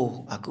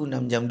 Aku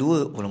 6 jam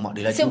 2. Mak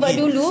dia laju. Sebab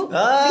dulu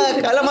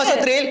kalau masuk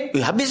trail,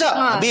 habis tak?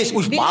 Habis.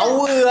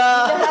 Power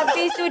lah. Dah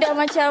habis tu dah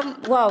macam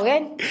wow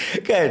kan?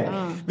 Kan?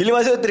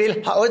 Bila masuk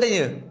trail, orang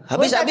tanya,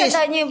 habis. Orang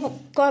tanya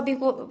kau habis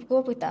kau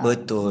apa tak?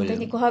 Betul.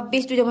 Tanya kau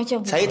habis tu dah macam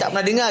saya tak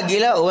pernah dengar lagi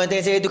lah orang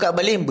tanya saya tu kat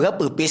Balim,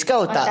 berapa pace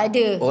kau? Tak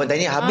ada. Orang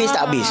tanya habis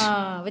tak habis.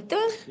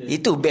 Betul.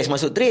 Itu best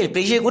masuk trail,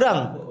 pressure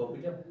kurang.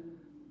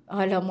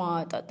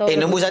 Alamak, tak tahu.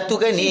 Nombor 1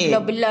 kan ni.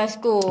 Belas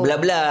kot.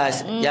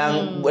 Belas.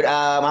 Yang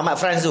Muhammad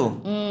Franz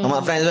tu.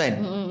 Muhammad Franz tu kan?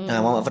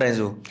 Muhammad Franz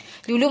tu.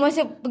 Dulu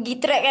masa pergi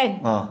track kan,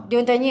 dia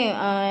orang tanya,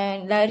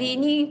 lari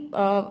ni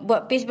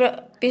buat pace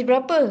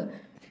berapa?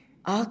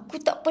 Aku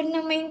tak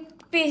pernah main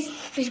pace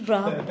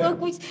berapa.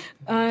 Aku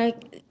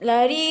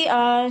lari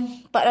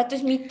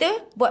 400 meter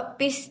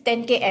buat pace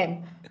 10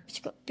 km. Aku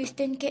cakap pace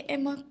 10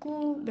 km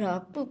aku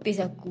berapa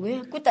pace aku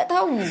Aku tak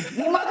tahu.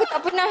 Memang aku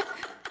tak pernah.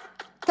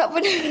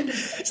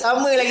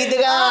 Sama lah kita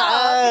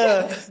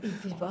kan.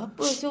 Pace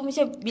berapa? So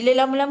macam bila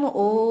lama-lama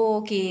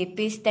okay,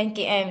 pace 10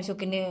 km. So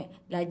kena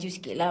laju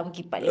sikit lah.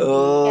 Mungkin 4 lebih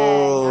kan.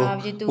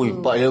 Macam tu.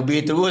 4 lebih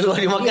terus orang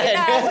dia makan.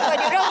 Yelah, sebab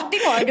dia orang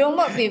tengok dia orang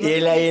buat pace.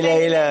 Yelah.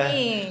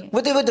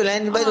 Betul lah.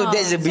 Sebab tu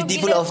that's the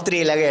beautiful of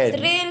trail lah kan.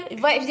 Trail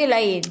vibes dia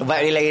lain.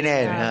 Vibe dia lain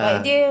kan.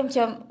 Vibe dia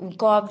macam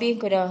kau habis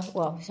kau dah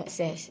wow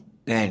sukses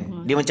kan.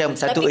 Dia macam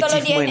satu tapi achievement.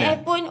 Tapi kalau DNF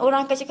pun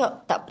orang akan cakap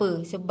tak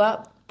apa. Sebab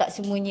tak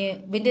semuanya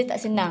benda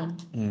tak senang.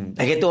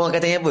 Lagi tu orang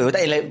katanya apa?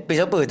 Tak like pace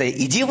apa? Tak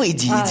EG apa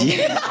EG?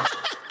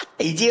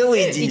 EJ apa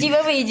EJ? EJ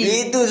berapa EJ?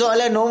 Itu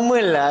soalan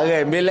normal lah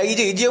kan. Bila lagi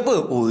je EJ apa?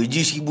 Oh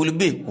EJ 1,000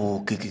 lebih.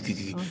 Oh okey.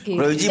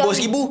 Kalau EJ bawah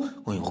 1,000,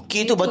 oh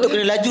okey tu patut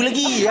kena laju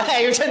lagi.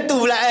 Macam tu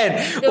pula kan.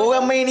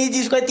 Orang main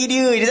EJ suka hati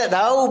dia. Dia tak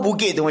tahu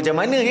bukit tu macam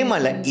mana.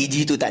 Memanglah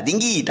EJ tu tak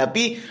tinggi,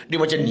 tapi dia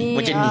macam ni.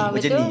 Macam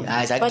ni.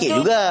 Sakit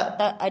juga.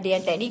 Ada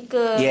yang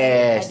teknikal.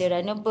 Yes. Ada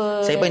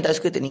runnable. Saya paling tak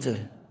suka teknikal.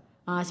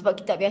 Sebab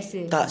kita tak biasa.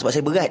 Tak, sebab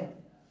saya berat.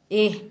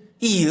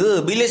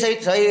 Iya, bila saya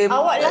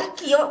awak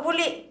lelaki, awak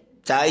boleh.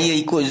 Saya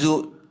ikut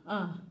Zouk.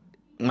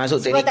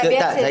 Masuk Sebab teknikal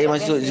tak, saya tak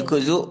masuk biasa. ikut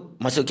Zouk,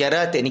 masuk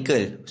Kiara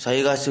teknikal.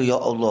 Saya rasa ya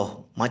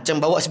Allah, macam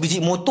bawa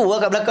sebiji motor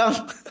lah kat belakang.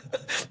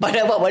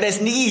 Padahal bawa badan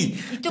sendiri.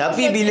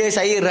 Tapi bila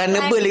saya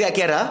runnable dekat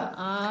Kiara,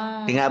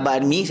 dengan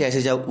Abang Admi, saya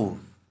rasa jauh.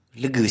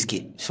 Lega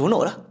sikit.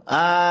 Seronok lah.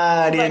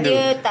 Sebab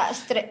dia tak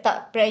stress,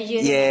 tak pressure.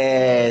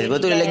 Yes.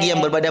 Lepas tu lagi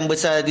yang berbadan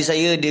besar di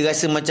saya, dia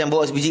rasa macam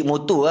bawa sebiji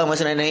motor lah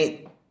masa nak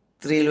naik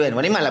trail kan.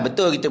 Memanglah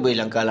betul kita boleh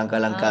langkah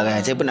kan.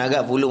 Saya pernah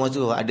agak follow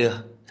masa tu.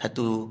 Ada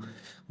satu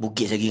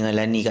bukit lagi dengan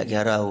Lani kat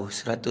Kiarau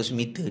 100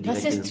 meter dia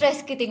Rasa kata.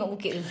 stres ke tengok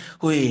bukit tu?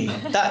 Hui,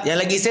 tak, yang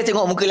lagi stres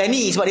tengok muka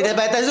Lani sebab dia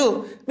sampai atas tu.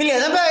 Bila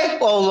sampai,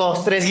 oh Allah,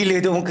 stres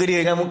gila tu muka dia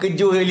dengan muka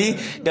Joe sekali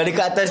dah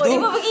dekat atas tu. Dia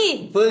pun pergi?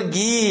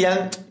 Pergi yang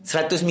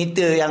 100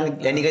 meter yang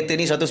Lani kata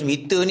ni 100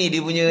 meter ni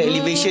dia punya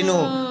elevation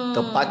tu.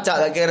 Terpacak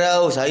kat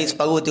Kiarau. Saya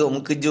separuh tengok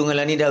muka Joe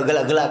dengan Lani dah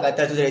gelak-gelak kat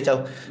atas tu. Saya macam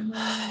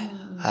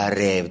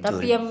hareh betul.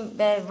 Tapi yang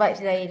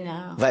vibes lain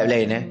lah. Vibe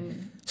lain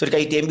So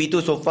dekat UTMB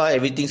tu so far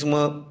everything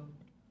semua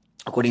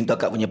according to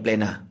akak punya plan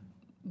lah.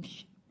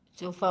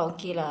 So far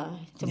okey lah.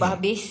 Cepat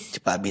habis.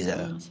 Cepat habis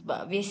lah. Sebab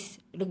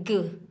habis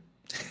lega.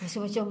 Rasa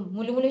macam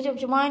mula-mula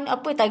macam mana,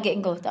 apa target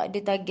kau? Tak ada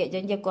target,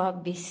 janji aku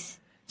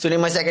habis. So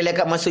ni masa kali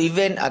akak masuk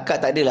event,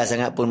 akak tak adalah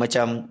sangat pun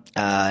macam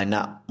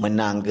nak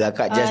menang ke,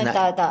 akak just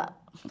nak. Tak.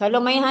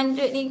 Kalau main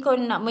 100 ni kau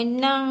nak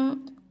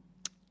menang,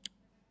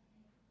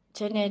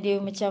 macam mana dia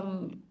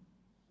macam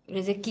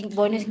rezeki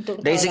bonus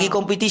untuk dari kau segi lah.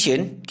 competition,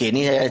 okay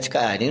ni saya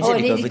cakap ni dari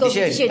segi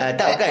competition. competition.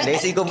 Tak kan, dari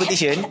segi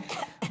competition,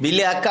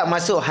 bila akak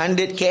masuk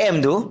 100km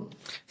tu,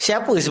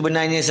 siapa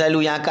sebenarnya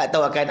selalu yang akak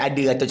tahu akan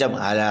ada atau macam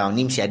alah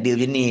ni mesti ada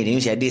macam ni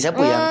mesti ada,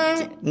 siapa yang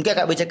mungkin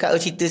akak bercakap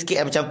cerita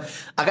sikit macam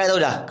akak tahu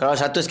dah kalau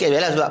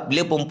 100km lah, sebab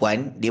bila perempuan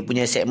dia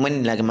punya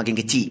segmen lagi makin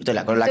kecil, betul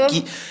tak? Kalau lelaki,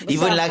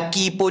 even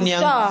lelaki pun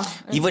yang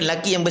even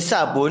lelaki yang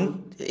besar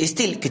pun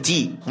still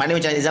kecil. Mana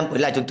macam example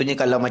lah, contohnya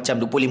kalau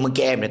macam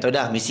 25km dah tahu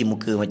dah mesti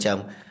muka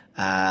macam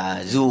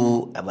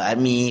Zu, Abang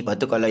Army. Lepas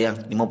tu kalau yang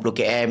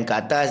 50km ke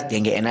atas,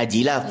 dia yang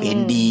energy lah,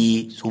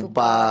 Fendi,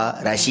 Supa,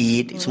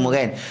 Rashid, semua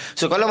kan.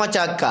 So kalau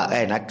macam akak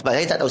kan, sebab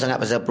saya tak tahu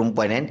sangat pasal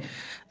perempuan kan,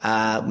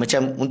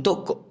 macam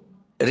untuk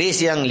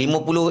race yang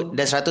 50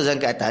 dan 100 dan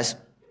ke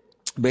atas,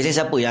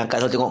 biasanya siapa yang akak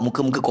selalu tengok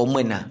muka-muka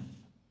common lah?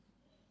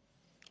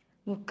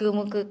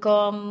 Muka-muka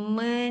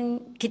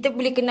common, kita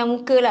boleh kenal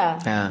muka lah.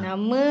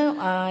 Nama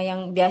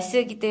yang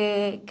biasa kita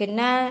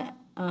kenal,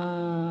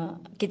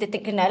 kita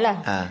terkenal lah.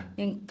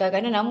 Yang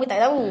kadang-kadang nama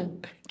tak tahu.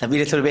 Tapi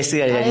dia selalu biasa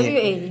lah.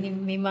 Ini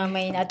memang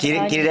main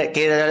aturan.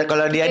 Kira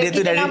kalau dia ada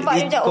tu dari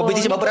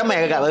competition berapa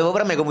ramai kakak? Berapa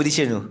ramai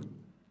competition tu?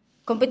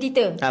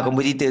 Kompetitor.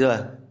 Kompetitor tu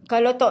lah.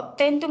 Kalau top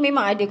 10 tu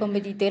memang ada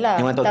kompetitor lah.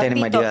 Memang top 10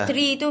 memang ada lah. Tapi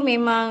top 3 tu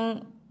memang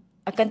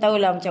akan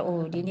tahulah macam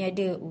dia ni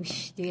ada,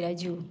 dia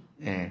laju.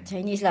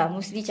 Chinese lah,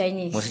 mostly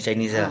Chinese.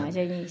 lah.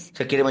 Chinese.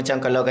 So kira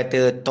macam kalau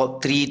kata top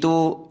 3 tu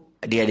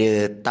dia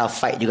ada tough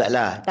fight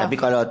jugalah. Tapi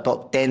kalau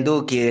top 10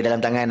 tu kira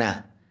dalam tangan lah.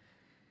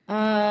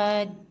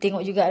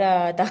 Tengok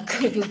jugalah.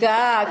 Takut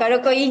juga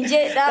kalau kau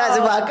injet tau. Tak,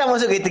 sebab akak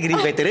masuk kategori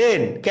veteran.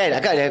 Kan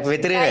akak dah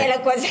veteran kan? Tak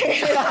payahlah kuat sangat.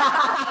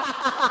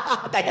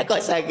 Tak payah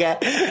kuat sangat.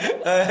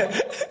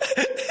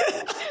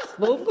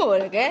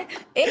 Bongol kan?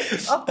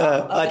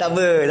 Tak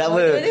apa.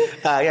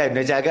 Kan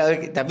macam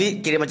agak, tapi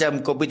kira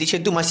macam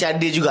competition tu masih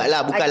ada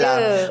jugalah,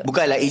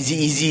 bukanlah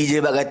easy je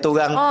bab kata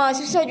orang.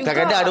 Susah juga.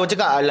 Kadang-kadang ada orang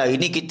cakap alah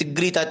ini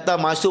kategori tata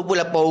masuk pun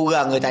 8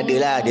 orang ke, tak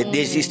adalah.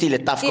 Dia still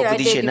a tough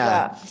competition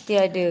lah.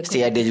 Mesti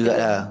ada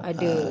jugalah.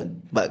 Ada.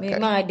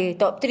 Memang ada.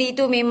 Top 3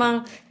 tu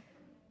memang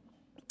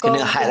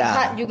kena hard lah.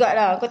 Hard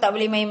jugalah. Kau tak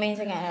boleh main-main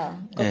sangat lah.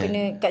 Kau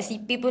kena kat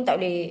CP pun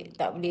tak boleh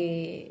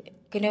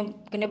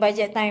kena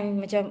budget time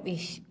macam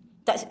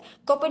tak,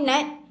 kau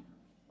penat,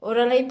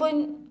 orang lain pun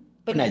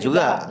penat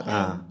juga.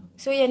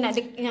 So yang nak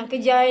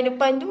kejar yang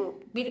depan tu,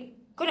 bila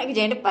kau nak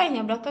kejar yang depan,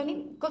 yang belakang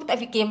ni kau tak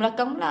fikir yang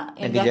belakang pula.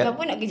 Yang belakang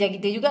pun nak kejar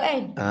kita juga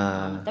kan.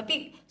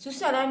 Tapi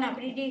susah lah nak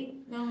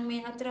predict yang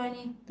main Atra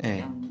ni.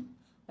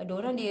 Ada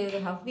orang dia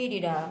halfway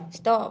dia dah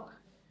stop.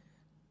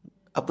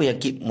 Apa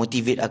yang keep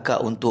motivate akak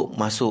untuk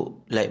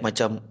masuk like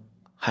macam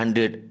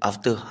 100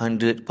 after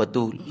 100, lepas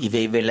tu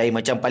event-event lain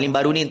macam paling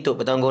baru ni untuk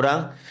pertama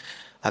korang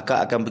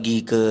akak akan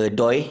pergi ke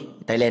Doi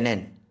Thailand kan.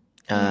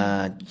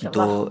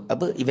 Untuk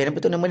apa event apa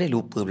tu nama dia,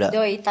 lupa pula.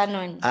 Doi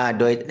Itanon.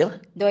 Doi apa?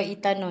 Doi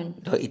Itanon.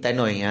 Doi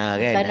Itanoi kan.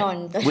 Itanon.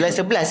 Bulan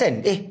 11 kan?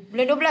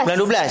 Bulan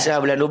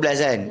 12. Bulan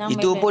 12 kan. Nama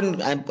itu event pun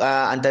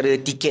antara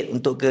tiket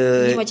untuk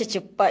ke ni macam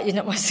cepat je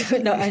nak masuk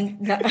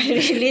nak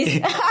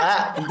release.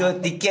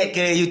 Untuk tiket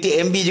ke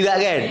UTMB juga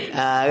kan.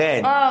 Kan.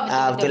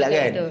 Betul lah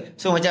kan. Betul.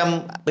 So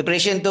macam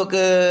preparation untuk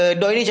ke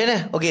Doi ni macam mana?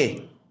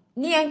 Okey.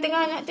 Ni yang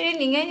tengah nak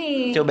training kan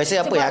ni. So,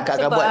 biasa apa yang akak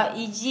akan buat? Sebab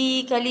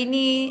EG kali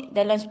ni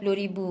dalam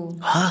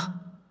 10,000.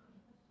 Ha?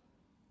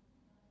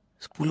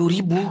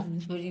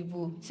 10,000?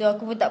 10,000. So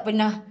aku pun tak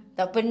pernah.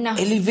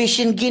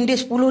 Elevation gain dia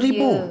 10,000?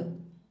 Ya.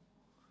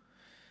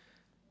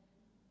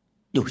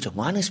 Joh, macam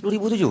mana 10,000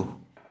 tu, Joh?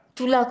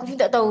 Itulah aku pun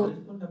tak tahu.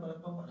 Pun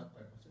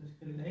 8848. Maksudnya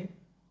sekali naik,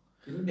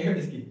 kita naik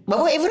ada sikit.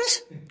 Berapa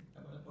Everest?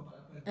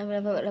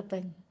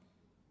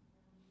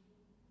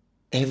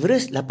 8848.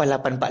 Everest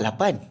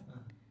 8848.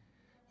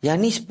 Yang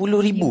ni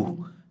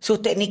 10,000. So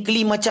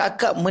technically macam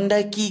akak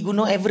mendaki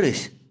Gunung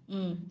Everest.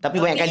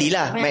 Tapi banyak kali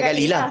lah.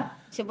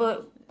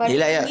 Sebab paling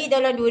tinggi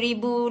dalam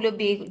 2,000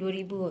 lebih.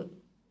 2,000 kot.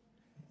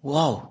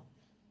 Wow.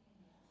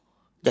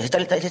 Dah,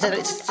 saya tak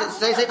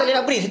boleh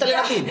nak print.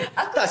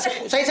 Tak,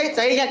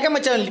 saya ingatkan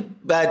macam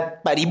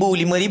 4,000,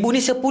 5,000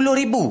 ni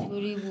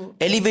 10,000. 10,000.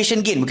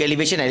 Elevation gain. Bukan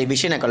elevation lah.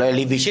 Kalau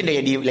elevation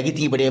dia lagi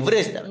tinggi pada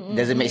Everest,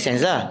 doesn't make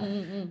sense lah.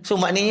 So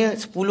maknanya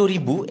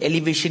 10,000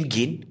 elevation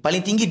gain,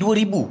 paling tinggi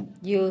 2,000.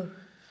 Ya.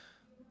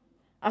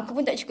 Aku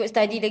pun tak cukup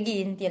study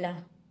lagi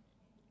nantilah.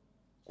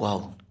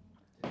 Wow.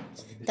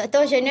 Tak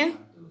tahu macam mana.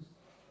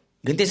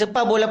 Genting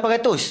Sepah bawah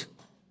 800.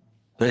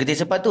 Genting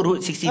Sepah tu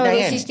route 69 kan?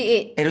 Route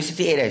 68. Route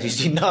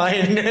 68 dah.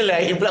 69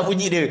 lain pula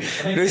bunyi dia.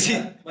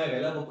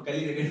 Lah berapa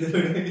kali dia kata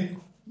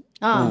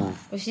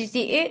Route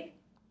 68.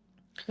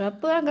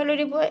 Berapa lah kalau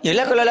dia buat?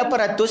 Yelah kalau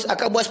 800,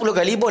 akak buat 10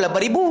 kali, bawa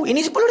 8,000.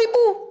 Ini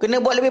 10,000.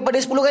 Kena buat lebih pada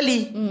 10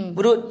 kali.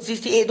 Route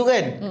 68 tu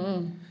kan?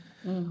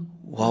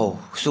 Wow.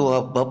 So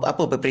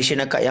apa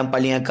preparation akak yang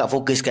paling akak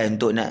fokuskan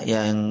untuk nak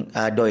yang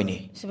DOI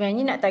ni?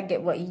 Sebenarnya nak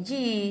target buat EG.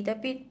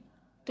 Tapi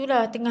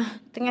itulah tengah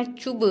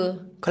cuba.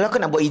 Kalau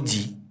akak nak buat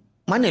EG,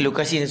 mana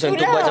lokasi yang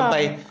sesuai untuk buat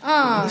sampai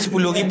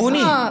 10,000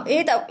 ni?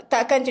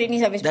 Takkan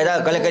training sampai 10,000.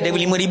 Dah kalau ada 5,000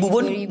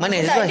 pun, mana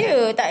yang sesuai?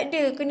 Tak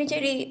ada. Kena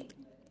cari.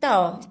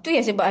 Tahu. Tu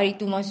yang sebab hari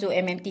tu masuk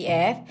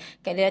MMTF.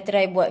 Kak Lela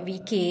try buat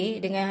VK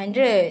dengan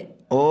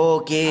 100.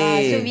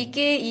 Okay. So VK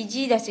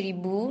EG dah 1,000.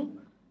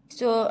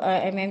 So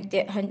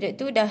MMTF 100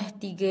 tu dah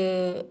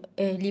 5,000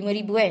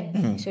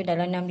 kan. So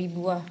dalam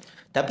 6,000 lah.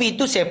 Tapi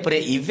itu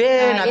separate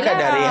event. Akak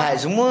dah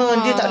rehat semua.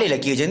 Dia tak boleh lah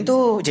kira macam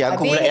tu.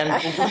 Aku pula yang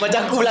macam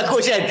aku pula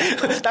coach kan.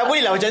 Tak boleh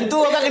lah macam tu.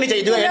 Akak kena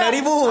cari juga yang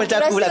 6,000. Macam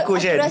aku pula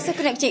coach kan. Aku rasa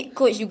aku nak cek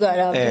coach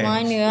jugalah.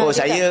 Bagaimana lah.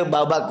 Saya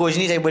bab coach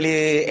ni saya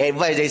boleh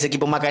advise dari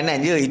segi pemakanan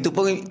je. Itu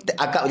pun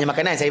akak punya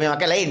makanan. Saya punya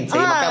makan lain.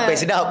 Saya makan apa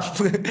yang sedap.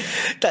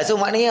 Tak, so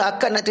maknanya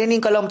akak nak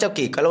training kalau macam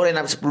kalau orang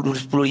nak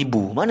 10,000.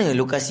 Mana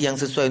lokasi yang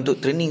sesuai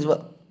untuk training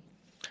sebab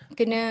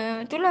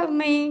kena itulah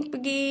main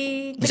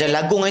pergi macam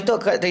Lagung itu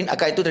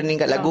akak itu training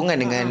kat Lagung kan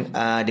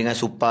dengan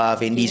Supa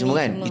Fendi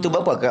semua kan. Itu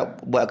berapa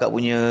akak buat akak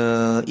punya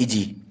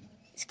EG?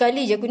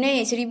 Sekali je aku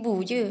naik 1,000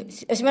 je.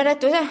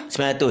 900 lah.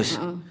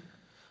 900.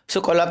 So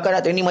kalau akak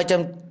nak training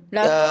macam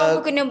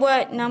aku kena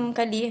buat 6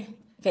 kali.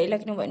 Kak Ella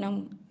kena buat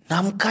 6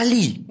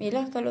 kali.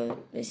 Yelah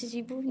kalau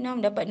 1,000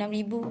 6 dapat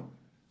 6,000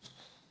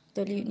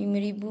 atau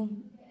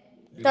 5,000.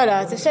 Tak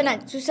lah, susah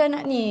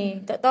nak ni.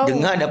 Tak tahu.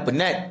 Dengar dah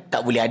penat,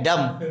 tak boleh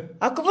adam.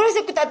 Aku pun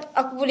rasa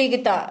aku boleh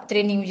ke tak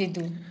training macam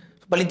tu.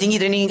 Paling tinggi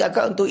training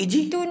akak untuk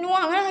EG? Tu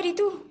Nuang lah hari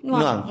tu.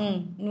 Nuang.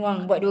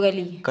 Nuang buat 2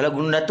 kali. Kalau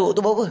Gunung Datuk tu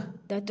berapa?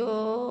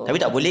 Datuk.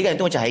 Tapi tak boleh kan,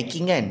 tu macam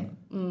hiking kan.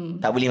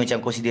 Tak boleh macam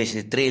consider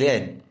trail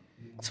kan.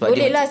 Sebab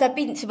boleh lah,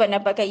 tapi sebab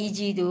dapatkan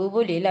EG tu,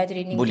 boleh lah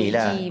training boleh EG.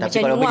 lah.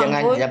 Tapi kalau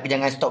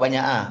jangan stop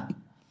banyak ah.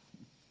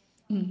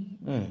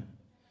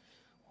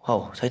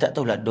 Wow, saya tak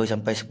tahu lah doi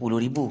sampai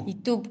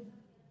 10,000.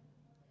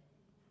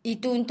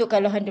 Itu untuk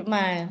kalau 100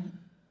 mile.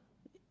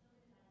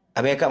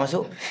 Habis akak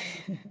masuk?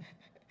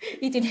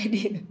 Itu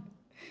dia.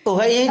 Oh,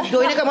 doi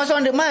ni akak masuk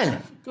 100 mile?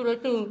 Itulah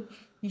tu.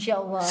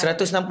 InsyaAllah.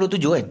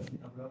 167 kan?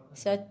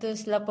 180.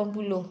 180.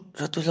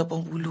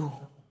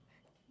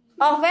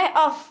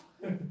 Off.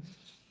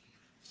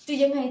 Tu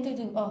jangan itu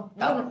tu.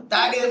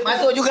 Tak ada,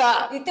 masuk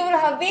juga. Itu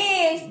dah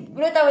habis.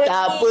 Belum tahu lagi.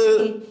 Tak apa.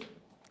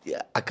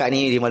 Akak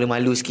ni dia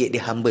malu-malu sikit,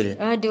 dia humble.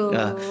 Aduh.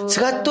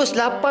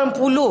 180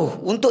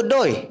 untuk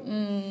doi.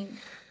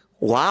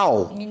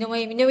 Wow. Minum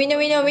air.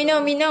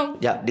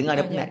 Sekejap, dengar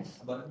dah penat.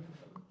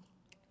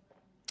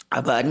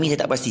 Abang Anmi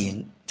saya tak pasti.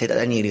 Saya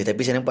tak tanya dia.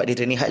 Tapi saya nampak dia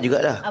training hard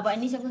jugalah. Abang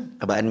ni siapa?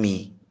 Abang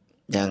Anmi.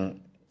 Yang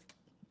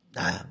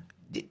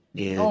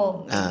dia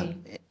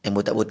yang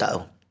botak-botak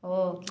tu.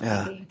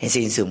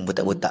 Handsome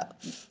botak-botak.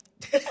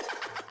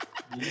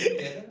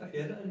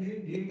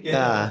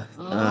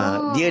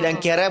 Dia dan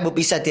Kiara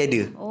berpisah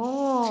tiada.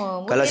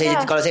 Kalau saya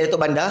Datuk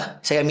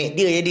Bandar, saya ambil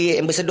dia jadi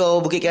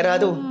ambassador Bukit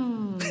Kiara tu.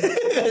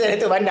 Saya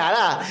Datuk Bandar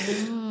lah.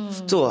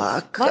 So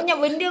banyak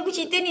benda aku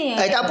cerita ni.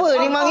 Tak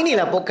apa, memang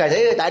inilah podcast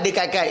saya. Tak ada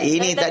kad-kad.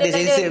 Ini tak ada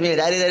sensor punya.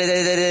 Tak ada.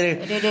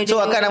 So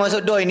akak nak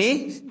masuk DOI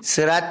ni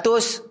 100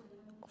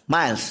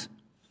 miles.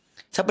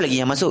 Siapa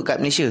lagi yang masuk kat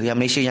Malaysia? Yang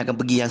Malaysia yang akan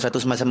pergi yang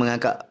 100 miles sama dengan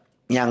akak,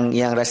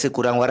 yang rasa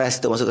kurang waras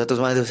untuk masuk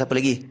 100 miles tu? Siapa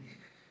lagi?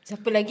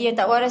 Siapa lagi yang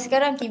tak waras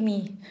sekarang?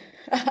 Kimi.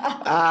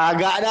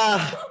 Agak dah.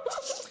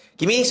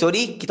 Kimi,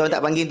 sorry, kita orang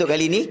tak panggil untuk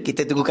kali ni.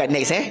 Kita tunggu kat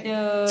next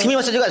Kimi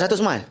masuk juga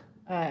 100 miles.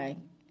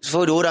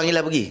 So 2 orang je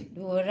lah pergi.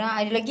 2 orang.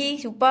 Ada lagi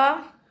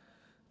Supa.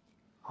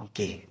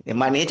 Okey.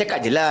 Maknanya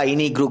cakap je lah,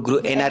 ini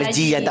grup-grup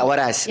NRG yang tak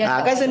waras.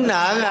 Kan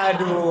senang.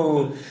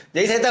 Aduh.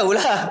 Jadi saya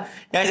tahulah.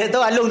 Yang saya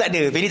tahu Along tak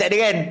ada. Fendi tak ada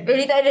kan?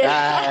 Fendi tak ada.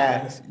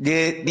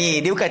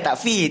 Dia bukan tak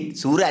fit.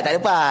 Surat tak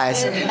lepas.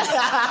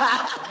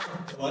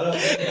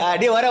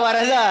 Dia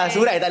waras lah.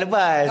 Surat tak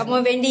lepas.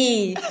 Kamu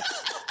Fendi.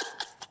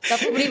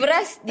 Siapa beli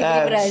beras, dia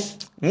beli beras.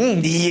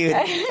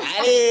 Dia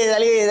tak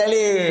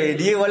boleh.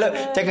 Dia walau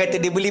jangan kata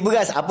dia beli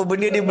beras, apa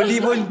benda dia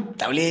beli pun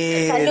tak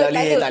boleh.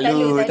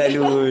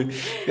 Talut.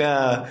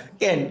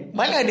 Kan?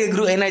 Mana ada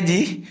grup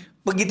energy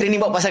pergi training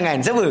buat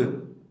pasangan? Siapa?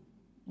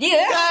 Dia.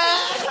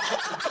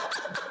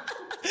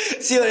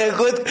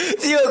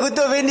 Siut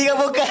kutu Fendi kan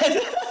bukan.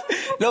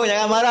 Long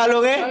jangan marah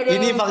Long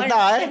Ini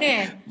fakta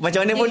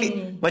Macam mana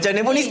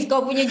pun ni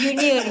kau punya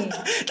junior ni.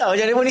 Tak,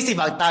 macam mana pun ni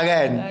fakta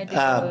kan.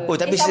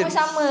 Tapi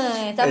sama-sama.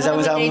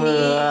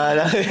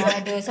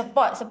 Aduh,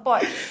 support.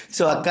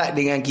 So Akak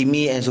dengan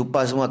Kimi and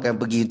Supa semua akan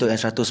pergi untuk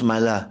yang 100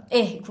 mile lah.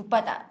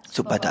 Supa tak.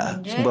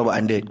 Supa buat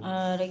 100.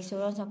 Lagi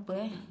seorang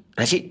siapa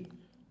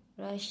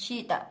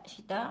Rashid tak.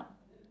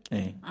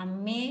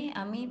 Amir.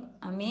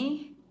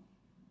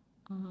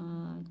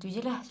 Tu je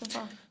lah so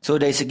far. So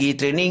dari segi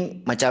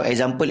training, macam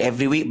example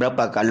every week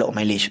berapa Kak lock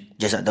mileage?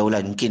 Just nak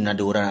tahulah, mungkin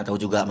ada orang nak tahu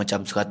juga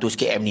macam 100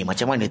 km ni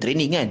macam mana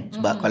training kan.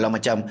 Sebab kalau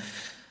macam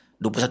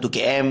 21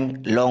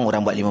 km long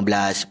orang buat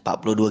 15,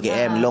 42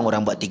 km long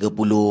orang buat 30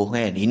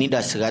 kan. Ini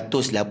dah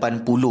 180.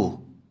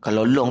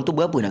 Kalau long tu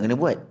berapa nak kena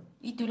buat?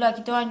 Itulah,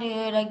 kita orang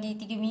ada lagi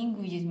 3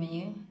 minggu je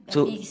sebenarnya.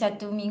 Tapi 1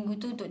 minggu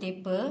tu untuk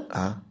taper.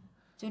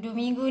 So 2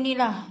 minggu ni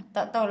lah,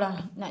 tak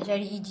tahulah nak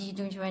cari EG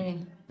tu macam mana.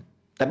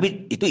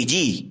 Tapi itu EG.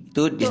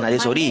 Itu another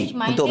story.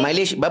 Untuk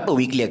mileage berapa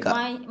weekly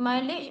Kak?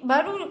 Mileage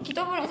baru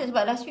kita pun nak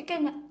sebab last week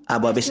kan.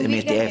 Buat base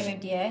MFTF.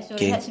 So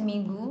rehat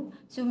seminggu.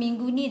 So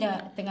minggu ni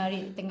dah tengah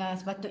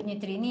sepatutnya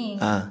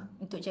training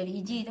untuk cari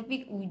EG.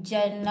 Tapi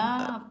hujan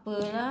lah,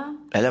 apalah.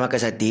 Dalam makan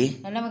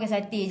sate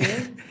je.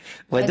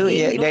 Lepas tu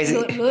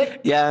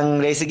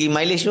yang dari segi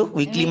mileage tu,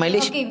 weekly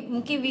mileage. Okay,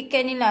 mungkin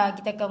weekend ni lah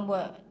kita akan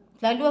buat.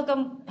 Lalu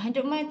akan 100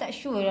 mile, tak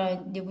sure lah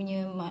dia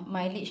punya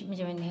mileage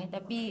macam mana.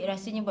 Tapi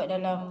rasanya buat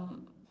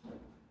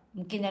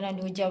mungkin dalam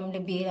 2 jam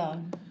lebih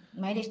lah.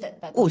 Mileage tak.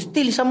 Oh,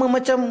 still sama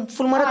macam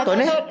full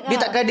marathon Dia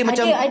takkan ada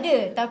macam.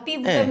 Ada. Tapi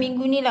bukan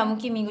minggu ni lah.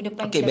 Mungkin minggu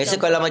depan. Okay, biasa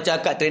kalau macam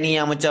Akak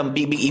training yang macam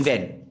big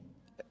event,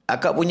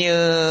 Akak punya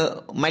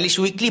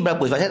mileage weekly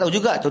berapa? Sebab saya tahu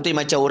juga,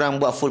 contohnya macam orang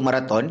buat full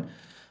marathon,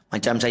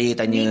 macam saya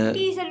tanya.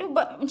 Weekly selalu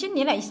buat macam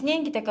ni lah.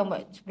 Isnin kita akan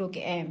buat 10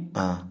 km.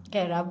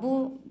 Kan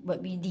Rabu buat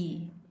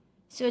BD.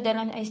 So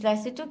dalam hari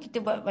Selasa tu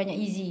kita buat banyak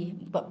easy,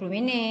 40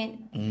 minit.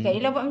 Kak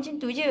Lela buat macam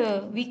tu je.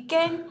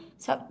 Weekend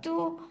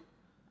Sabtu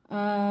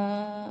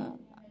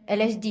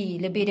LSD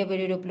lebih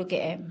daripada 20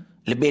 km.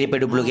 Lebih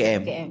daripada 20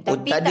 km.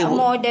 Tapi tak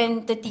more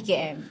than 30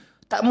 km.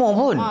 Tak more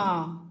pun?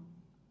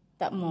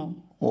 Tak more.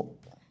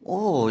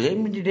 Jadi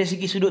dari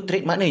segi sudut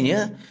trail,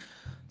 maknanya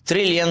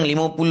trail yang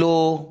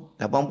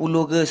 50,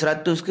 80 ke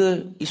 100 ke,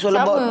 it's all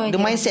about the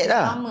mindset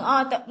lah.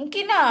 Sama. Tak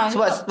mungkin lah.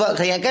 Sebab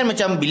saya ingatkan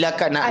macam bila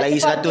Kak nak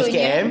lari 100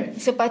 km,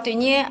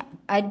 sepatutnya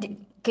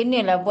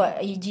kenalah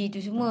buat EG tu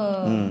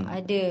semua.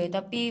 Ada.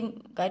 Tapi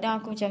kadang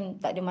aku macam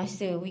tak ada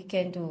masa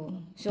weekend tu.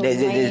 So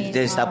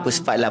there's apa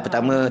sifat lah.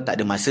 Pertama, tak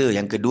ada masa.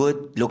 Yang kedua,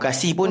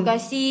 lokasi pun.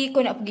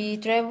 Kau nak pergi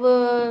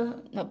travel,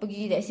 nak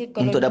pergi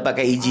untuk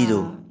dapatkan EG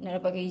tu.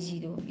 Nak dapatkan EG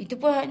tu. Itu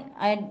pun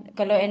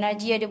kalau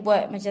energy ada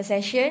buat macam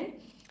session,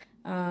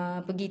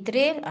 pergi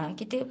trail,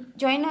 kita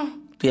join lah.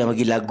 Tu yang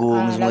bagi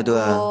Lagong semua tu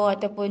lah.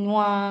 Ataupun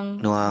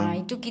Nuang.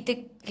 Itu kita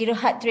kira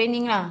hard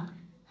training lah.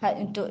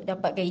 Hard untuk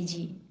dapatkan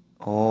EG.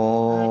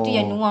 Itu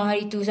yang Nuang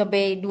hari tu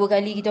sampai 2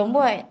 kali kita orang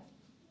buat.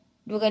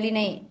 2 kali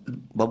naik.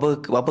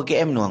 Berapa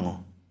km Nuang tu?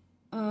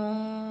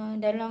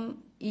 Dalam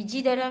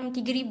EG dalam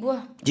 3,000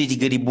 lah. EG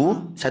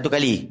 3,000 satu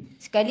kali?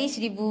 Sekali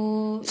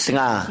 1,500.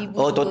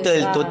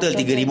 Total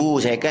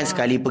 3,000. Saya kan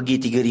sekali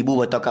pergi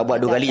 3,000, atau Kak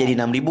buat 2 kali jadi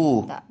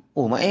 6,000.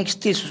 Maknanya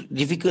still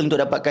difficult untuk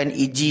dapatkan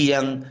EG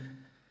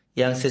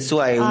yang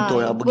sesuai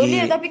untuk nak pergi.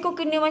 Boleh, tapi kau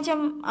kena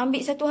macam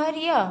ambil 1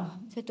 hari lah.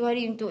 1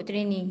 hari untuk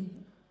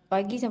training.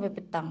 Pagi sampai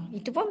petang.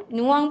 Itu pun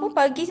Nuang pun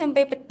pagi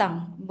sampai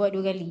petang. Buat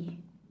 2 kali.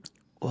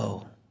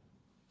 Wow.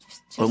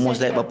 Almost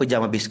like berapa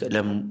jam habis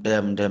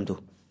dalam tu?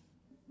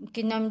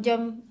 Mungkin 6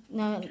 jam,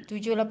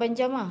 7-8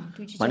 jam lah.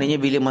 7 jam. Maknanya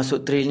bila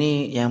masuk trail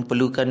ni, yang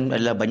perlukan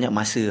adalah banyak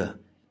masa lah.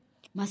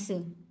 Masa.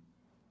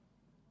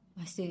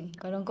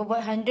 Kalau kau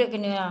buat 100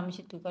 kena lah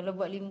macam tu. Kalau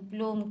buat 50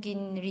 mungkin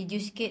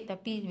reduce sikit,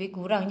 tapi lebih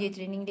kurang je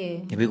training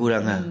dia. Lebih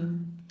kurang lah.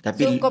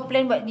 Tapi, so kau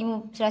plan buat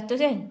 100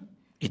 kan?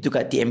 Itu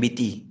kat TMBT.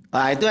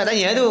 Itu nak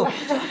tanya tu.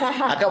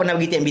 Akak pernah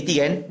pergi TMBT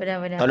kan?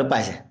 Pernah. Tahun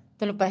lepas?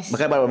 Tahun lepas.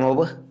 Bakal nombor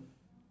berapa?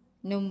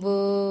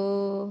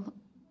 Nombor...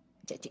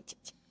 Cek.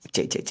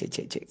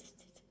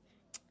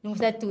 Nombor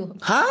 1.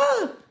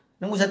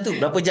 Nombor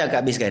 1. Berapa jam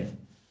Kak habiskan?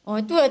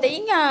 Tu lah, tak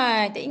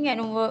ingat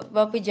nombor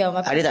berapa jam.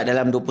 Ada tak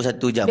dalam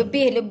 21 jam?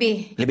 Lebih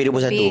 21?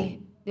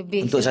 Lebih.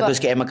 Untuk 100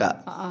 km Kak?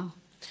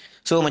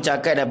 So macam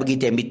Akak dah pergi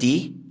TMBT,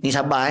 ni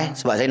sabar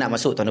sebab saya nak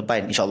masuk tahun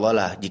depan, InsyaAllah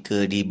lah.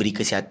 Jika diberi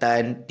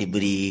kesihatan,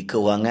 diberi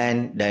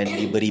keuangan dan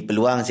diberi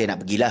peluang, saya nak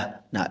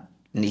pergilah. Nak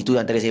Itu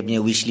antara saya punya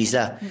wish list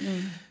lah.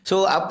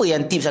 So apa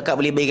yang tips akak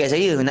boleh bagi kat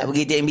saya nak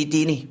pergi TMBT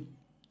ni?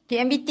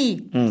 TMBT.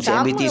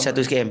 TMBT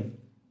 100km.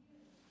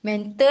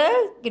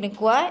 Mental kena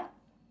kuat.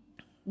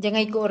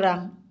 Jangan ikut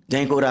orang.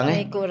 Jangan ikut orang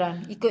Jangan ikut orang.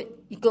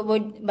 Ikut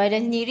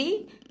badan sendiri.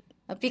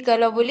 Tapi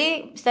kalau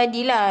boleh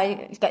study lah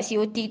kat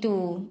COT tu.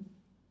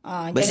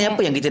 Biasanya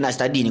apa yang kita nak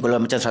study ni? Kalau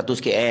macam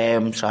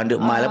 100km, 100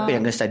 mile, apa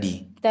yang kena study?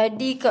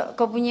 Tadi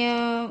kau punya,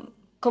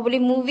 kau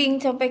boleh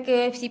moving sampai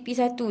ke FCP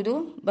 1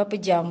 tu berapa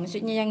jam?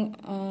 Maksudnya yang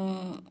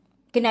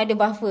kena ada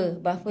buffer.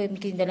 Buffer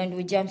mungkin dalam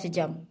 2 jam,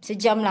 sejam.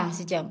 Sejam.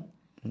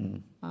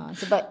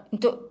 Sebab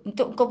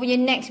untuk kau punya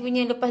next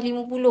punya lepas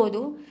 50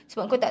 tu,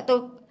 sebab kau tak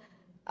tahu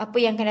apa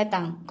yang akan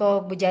datang.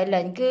 Kau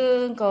berjalan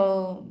ke,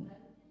 kau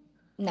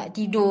nak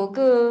tidur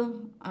ke.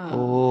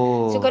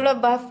 So kalau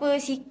buffer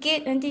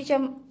sikit nanti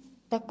macam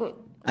takut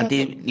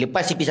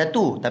lepas CP1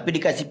 tapi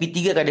dekat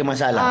CP3 kan ada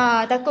masalah.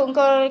 Takut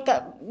kau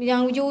kat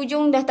yang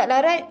ujung-ujung dah tak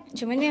larat,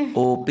 macam mana?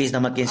 Pace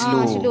dah makin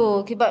slow. Slow.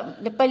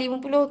 Sebab lepas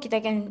 50 kita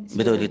akan slow.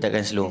 Betul, kita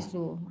akan slow.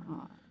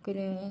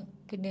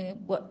 Kena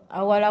buat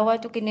awal-awal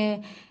tu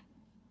kena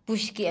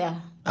push sikit lah.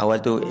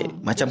 Awal tu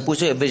macam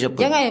push tu average apa?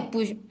 Jangan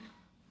push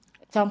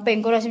sampai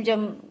kau rasa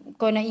macam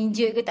kau nak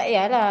injure ke, tak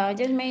payahlah.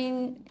 Just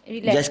main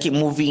relax. Just keep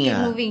moving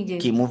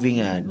Keep moving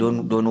lah.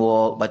 Don't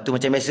walk. Lepas tu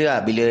macam biasa lah.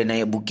 Bila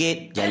naik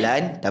bukit,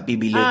 jalan. Tapi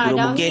bila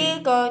turun bukit,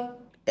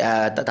 kau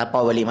tak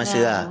tapau balik masa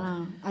lah.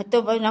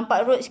 Atau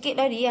nampak road sikit,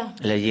 lari lah.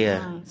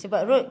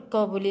 Sebab road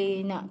kau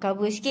boleh nak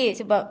cover sikit.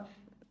 Sebab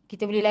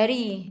kita boleh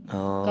lari.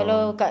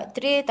 Kalau kat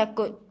trail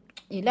takut,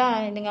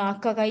 yelah dengan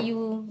akar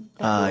kayu.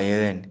 Ya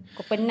kan.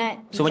 Kau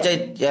penat. So macam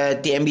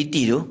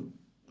TMBT tu,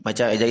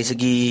 macam dari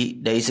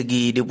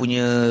segi dia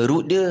punya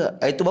route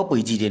dia, itu berapa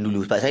ijin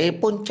dulu? Sebab saya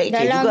pun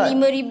cek-cek juga. Dalam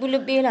 5,000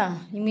 lebih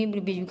lah. 5,000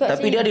 lebih juga.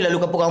 Tapi dia ada lalu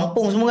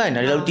kampung-kampung semua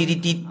kan? Ada lalu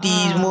titi-titi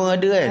semua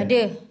ada kan?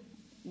 Ada.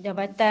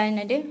 Jabatan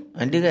ada.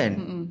 Ada kan?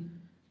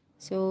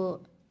 So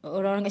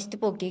orang-orang kat situ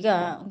pun okey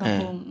kak.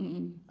 Kampung.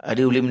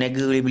 Ada boleh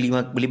meniaga, boleh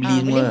beli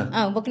semua.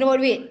 Kena bawa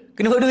duit.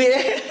 Kena bawa duit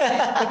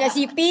Dekat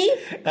CP,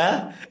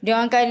 dia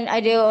orang kan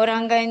ada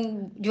orang kan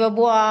jual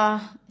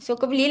buah. So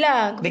kau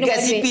belilah.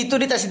 Dekat CP tu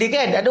dia tak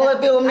sediakan. Ada orang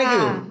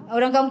meniaga.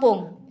 Orang kampung.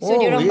 So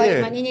dia orang bagi,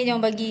 maknanya dia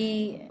orang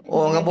bagi.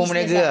 Orang kampung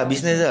meniaga lah,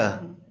 bisnes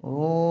lah.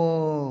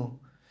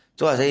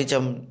 So saya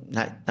macam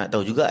nak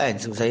tahu juga kan.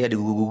 So saya ada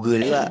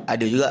Google juga.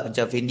 Ada juga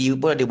macam Fendi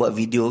pun ada buat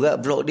video juga,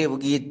 vlog dia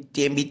pergi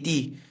TMBT.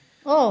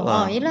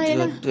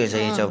 Yelah. Tu yang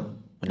saya macam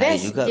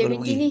menarik juga kalau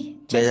pergi. Ni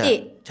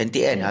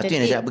Cantik kan? Itu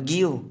yang nak pergi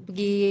tu.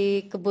 Pergi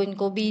kebun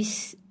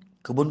kobis.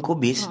 Kebun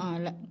kobis?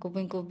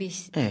 Kebun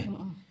kobis.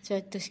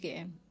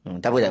 100km.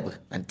 Tak apa.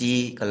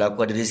 Nanti kalau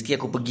aku ada rezeki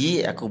aku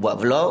pergi, aku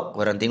buat vlog,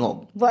 korang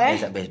tengok.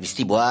 Buat best.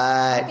 Mesti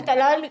buat. Aku tak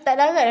larat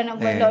lah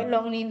nak buat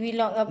vlog ni,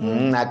 vlog apa.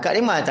 Akak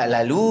ni mah tak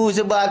lalu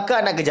sebab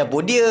akak nak kejar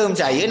podium.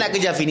 Saya nak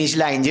kejar finish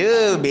line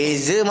je.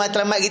 Beza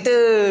matlamat kita.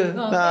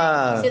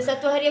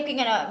 Satu hari aku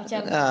ingat nak macam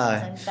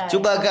santai.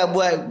 Cuba akak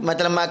buat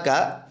matlamat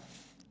akak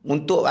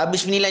untuk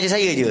habis finish line je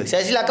saya je.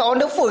 Saya sila akak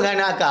on the phone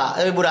dengan anak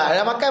akak. Budak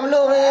dah makan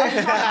belum?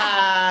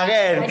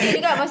 Kan? Ada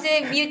juga masa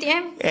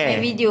UTM main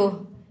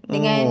video.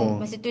 Dengan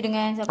masa tu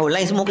dengan siapa?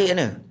 Line semua okey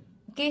kan?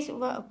 Okey,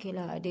 sebab okey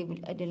lah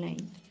ada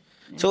line.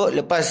 So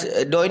lepas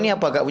doi ni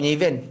apa akak punya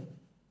event?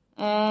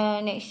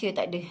 Next year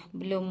tak ada.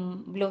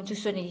 Belum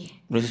susun lagi.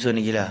 Belum susun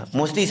lagi lah.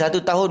 Mostly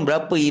satu tahun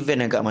berapa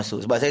event akak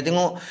masuk? Sebab saya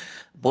tengok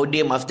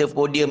podium after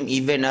podium,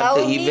 event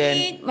after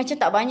event. Tahun ni macam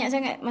tak banyak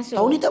sangat masuk.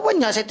 Tahun ni tak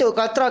banyak. Saya tengok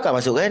Kaltra akak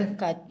masuk kan?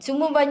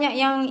 Semua banyak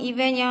yang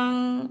event yang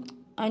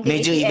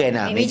major event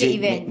lah.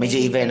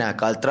 Major event lah.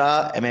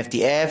 Kaltra,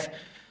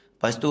 MFTF.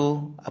 Lepas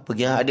tu apa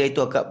lagi ada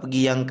itu akak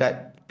pergi yang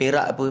kat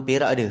Perak apa?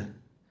 Perak ada.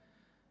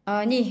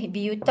 Ni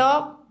BU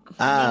Top,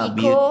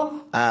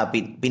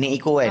 Penang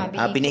Eco kan.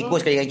 Penang Eco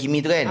sekali dengan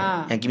Kimi tu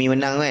kan. Yang Kimi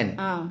menang kan.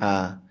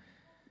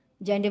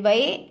 Janda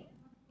baik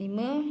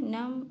 5,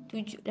 6,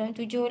 7 dalam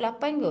 7,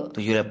 8 ke?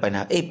 7, 8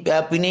 lah.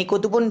 Penang Eco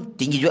tu pun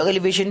tinggi juga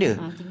elevation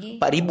dia. Tinggi.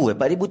 4,000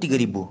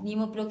 3,000.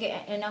 50 km,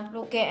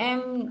 60 km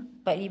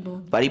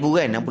 4,000. 4,000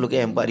 kan? 60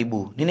 km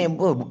 4,000. Ni naik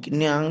apa? Bukit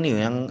yang ni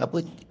yang apa?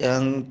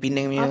 Yang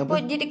Penang punya apa?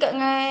 Dia dekat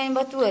dengan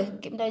Batu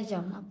Bukit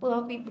Mentajam.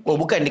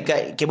 Bukan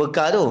dekat kabel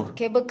car tu.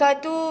 Kabel car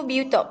tu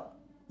BU Top.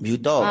 BU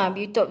Top.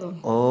 BU Top tu.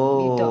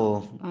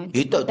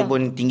 BU Top tu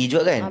pun tinggi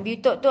juga kan? BU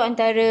Top tu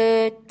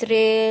antara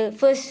trail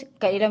first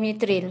kat dalam punya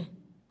trail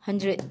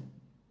 100.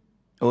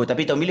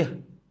 Tapi tahun bila?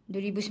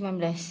 2019.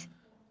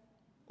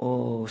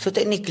 So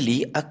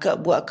technically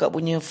akak buat akak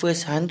punya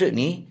first 100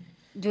 ni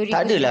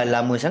tak adalah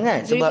lama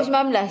sangat. Sebab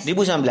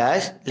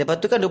 2019. Lepas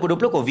tu kan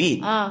 2020 COVID.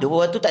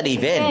 2021 tu tak ada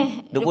event.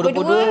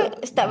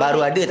 2022 baru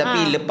ada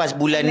tapi lepas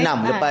bulan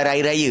 6, lepas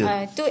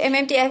raya-raya. Tu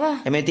MMTF lah.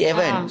 MMTF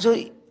kan. So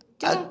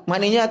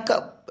maknanya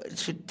akak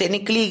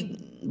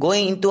technically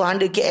going into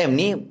 100km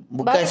ni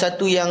bukan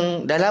satu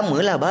yang dah lama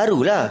lah,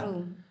 barulah.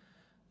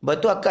 Lepas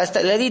tu akak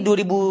start lari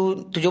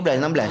 2017,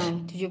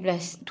 16?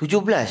 17.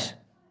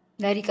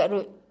 Lari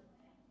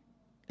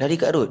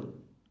kat road.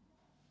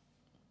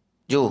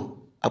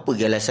 Jo, apa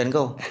alasan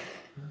kau?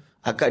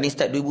 Akak ni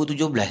start 2017.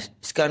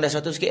 Sekarang dah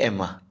 100km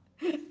lah.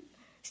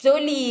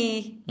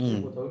 Slowly.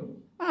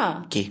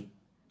 Okay.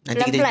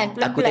 Nanti Pelan-pelan.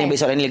 aku tanya balik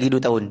soalan ni lagi 2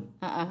 tahun.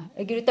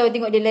 Lagi 2 tahun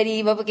tengok dia lari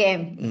berapa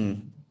km.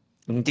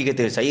 Nanti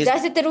kata saya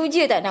Rasa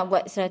teruja tak nak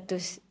buat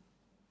 100?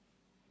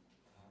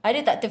 Ada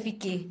tak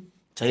terfikir?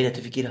 Saya dah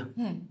terfikir dah.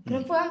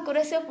 Kenapa kau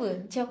rasa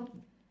apa? Macam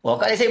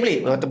Kat saya balik.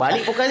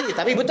 Terbalik fokus ni.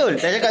 Tapi betul.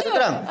 Saya cakap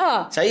terang.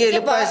 Saya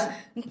lepas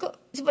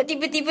sebab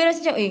tiba-tiba rasa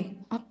macam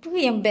apa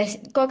yang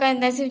best? Kau akan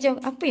rasa macam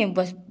apa yang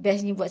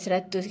best ni buat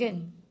 100 kan?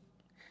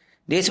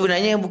 Dia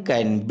sebenarnya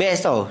bukan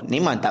best tau.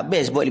 Memang tak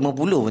best. Buat 50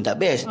 pun tak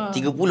best.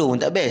 30 pun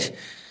tak best.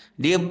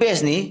 Dia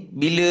best ni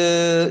bila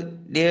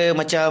dia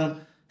macam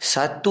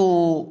satu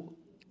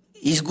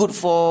is good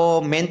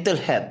for mental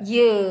health.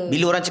 Ya.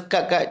 Bila orang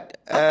cakap kat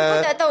aku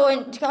pun tak tahu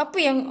orang cakap apa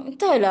yang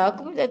entahlah,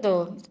 aku pun tak tahu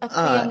apa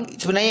yang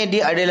sebenarnya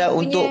dia adalah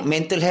untuk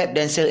mental health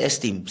dan self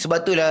esteem.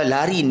 Sebab itulah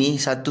lari ni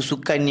satu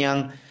sukan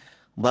yang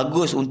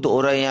bagus untuk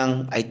orang yang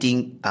I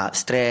think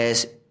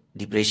stress,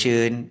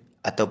 depression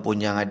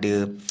ataupun yang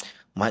ada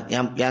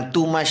yang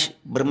too much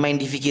bermain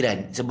di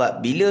fikiran.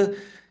 Sebab bila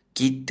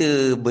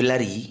kita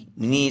berlari,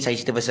 ni saya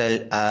cerita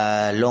pasal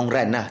long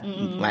run lah.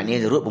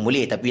 Maknanya road pun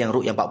boleh, tapi yang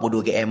road yang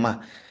 42 km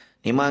lah.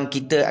 Memang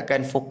kita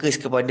akan fokus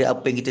kepada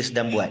apa yang kita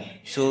sedang buat.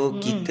 So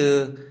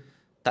kita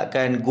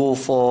takkan go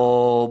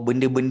for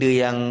benda-benda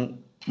yang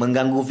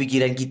mengganggu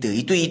fikiran kita.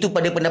 Itu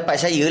pada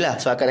pendapat saya lah,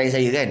 soal kat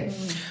saya kan.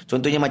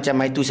 Contohnya macam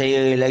itu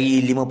saya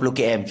lari 50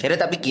 km. Saya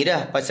dah tak fikir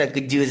dah pasal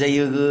kerja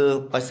saya ke,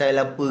 pasal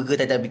apa ke,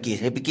 tak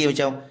fikir. Saya fikir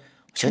macam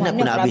mana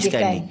aku nak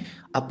habiskan ni?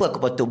 Apa aku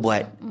patut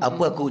buat?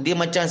 Dia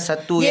macam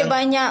satu dia yang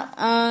banyak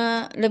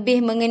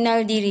lebih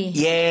mengenal diri.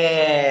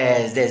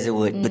 Yes, that's the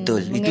word.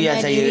 Betul. Mengenal Itu yang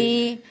saya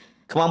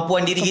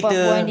kemampuan diri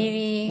kita.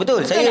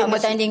 Betul. Saya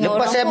lepas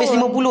saya habis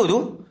 50 tu,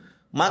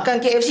 makan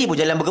KFC pun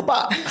jalan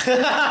bergepak.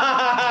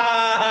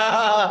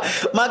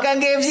 Makan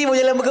KFC pun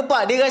jalan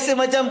bergepak. Dia rasa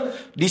macam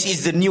this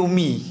is the new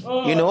me.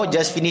 You know,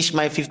 just finish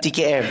my 50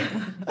 km.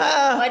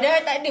 Padahal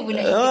tak ada pun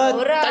nak cerita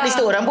orang. Tak ada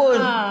cerita orang pun.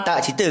 Tak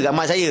cerita kat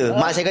mak saya.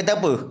 Mak saya kata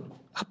apa?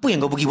 Apa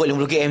yang kau pergi buat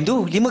 50 km tu?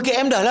 5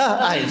 km dah lah.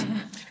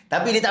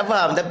 Tapi dia tak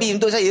faham. Tapi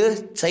untuk saya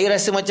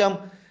rasa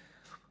macam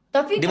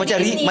dia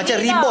macam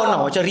reborn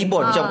tau. Macam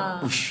reborn. Macam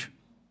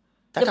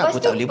takkan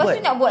aku tak boleh buat. Lepas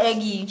tu nak buat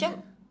lagi. Macam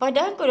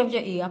padahal kau dah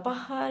macam apa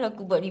hal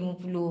aku buat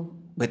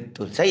 50.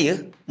 Betul.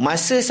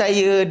 Masa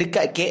saya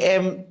dekat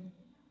KM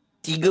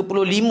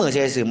 35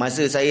 saya rasa.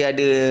 Masa saya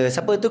ada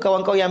siapa tu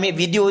kawan kau yang ambil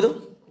video tu?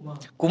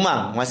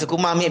 Kumang. Masa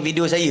Kumang ambil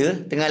video saya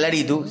tengah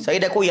lari tu,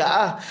 saya dah koyak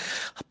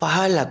apa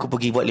hal aku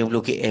pergi buat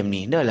 50 km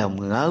ni? Dah lama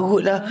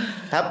mengarut lah.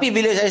 Tapi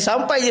bila saya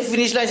sampai je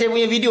finish line saya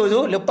punya video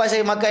tu, lepas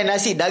saya makan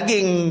nasi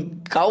daging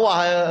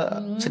kawah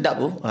sedap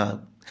tu,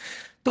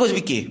 terus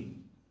fikir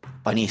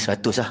apa ni 100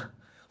 lah.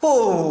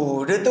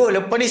 Dia tu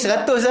lepas ni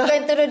 100 lah.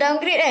 Bukan terus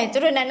downgrade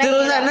terus nak naik.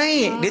 Terus nak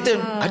naik. Dia tu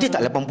ada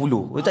tak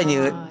 80? Dia tanya.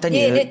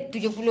 Dia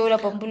 70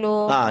 80.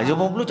 70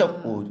 macam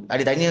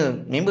ada tanya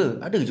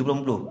member, ada 70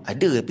 80?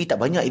 Ada, tapi tak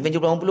banyak event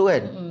 70 80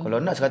 kan. Kalau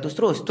nak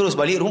 100 terus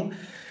balik room.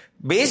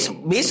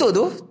 Besok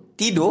tu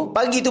tidur,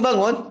 pagi tu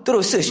bangun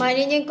terus search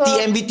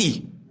TMBT.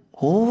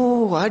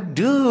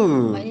 Ada.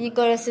 Maknanya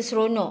kau rasa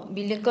seronok.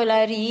 Bila kau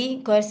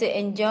lari, kau rasa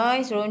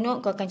enjoy,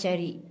 seronok, kau akan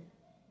cari.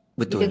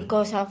 Betul. Bila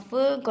kau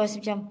suffer, kau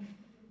rasa macam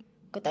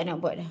kau tak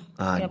nak buat dah.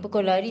 Kenapa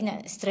kau lari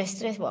nak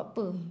stress buat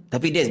apa?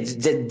 Tapi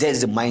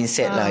that's the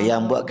mindset lah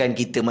yang buatkan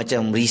kita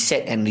macam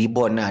reset and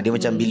reborn lah. Dia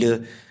macam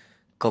bila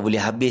kau boleh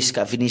habis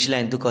kat finish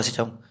line tu, kau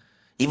macam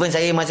even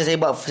saya masa saya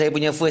buat saya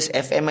punya first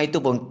FMI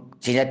tu pun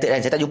saya nyatakan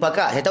saya tak jumpa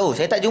Kak. Saya tahu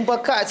saya tak jumpa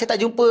Kak, saya tak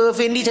jumpa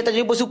Fendi, saya tak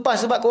jumpa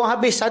Supas sebab korang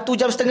habis 1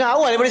 jam setengah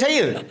awal daripada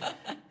saya.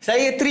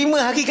 Saya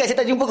terima hakikat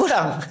saya tak jumpa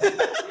korang.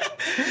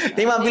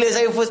 Memang bila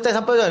saya first time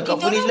sampai kan kat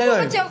finish line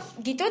kan. Macam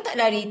kita tak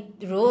lari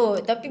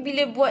road, tapi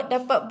bila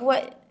dapat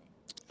buat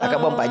Akak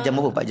buat 4 jam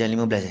apa? 4 jam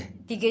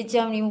 15 3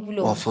 jam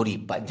 50.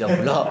 Sorry 4 jam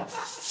pula.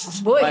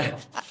 Boy,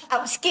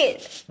 up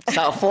sikit.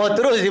 Sub 4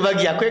 terus dia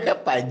bagi. Aku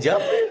cakap 4 jam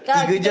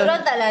 3 jam.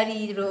 Orang tak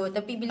lari road,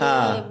 tapi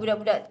bila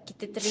budak-budak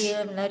kita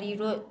trail lari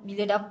road,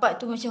 bila dapat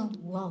tu macam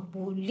wow,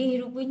 boleh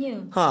rupanya.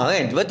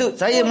 Kan. Lepas tu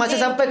saya masa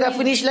sampai kat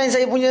finish line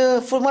saya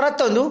punya full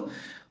marathon tu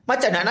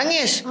macam nak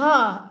nangis.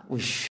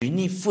 Uish,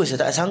 ini first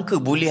saya tak sangka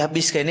boleh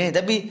habiskan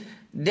Tapi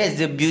that's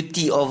the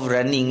beauty of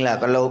running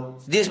lah. Kalau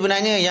dia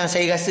sebenarnya yang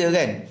saya rasa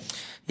kan,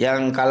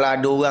 yang kalau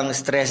ada orang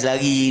stres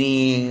lari ni,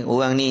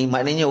 orang ni,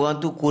 maknanya orang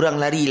tu kurang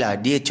lari lah.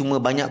 Dia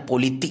cuma banyak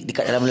politik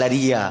dekat dalam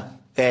lari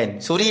lah.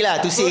 Kan? Sorry lah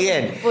to say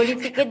kan.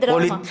 Politik ke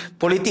drama?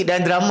 Politik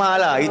dan drama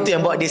lah. Itu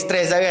yang buat dia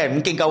stres lah kan.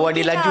 Mungkin kawan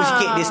dia laju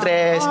sikit dia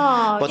stres.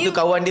 Lepas tu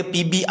kawan dia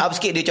PB up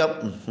sikit dia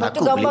macam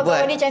aku boleh buat.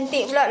 Kawan dia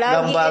cantik pula lagi.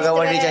 Gambar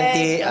kawan dia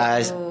cantik.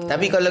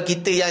 Tapi kalau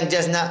kita yang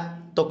just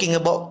nak talking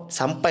about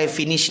sampai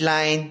finish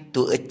line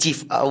to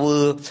achieve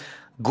our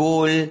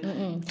goal,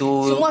 to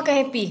semua akan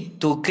happy,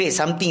 to create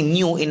something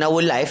new in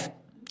our life,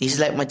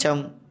 is like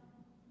macam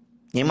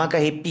memang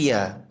akan happy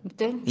lah.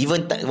 Betul.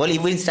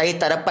 Even saya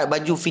tak dapat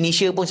baju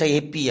finisher pun saya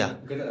happy lah.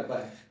 Bukan tak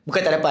dapat.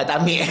 Bukan tak dapat,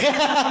 tak ambil.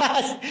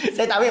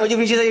 Saya tak ambil baju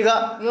Malaysia saya,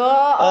 Kak. Ya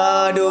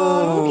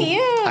Aduh.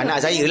 rugi ya. Anak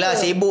saya lah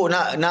sibuk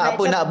nak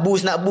nak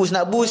boost.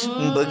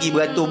 Pergi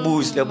beratur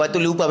boost. Lepas tu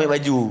lupa ambil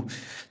baju.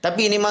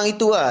 Tapi memang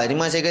itu lah.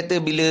 Memang saya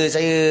kata bila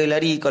saya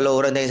lari, kalau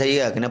orang tanya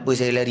saya lah, kenapa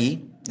saya lari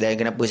dan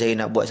kenapa saya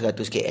nak buat 100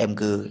 km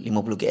ke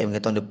 50 km ke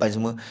tahun depan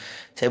semua,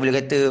 saya boleh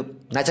kata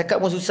nak cakap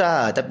pun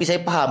susah. Tapi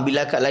saya faham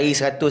bila akak lari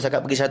 100,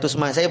 akak pergi 100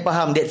 mile, saya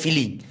faham that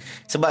feeling.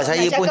 Sebab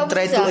saya pun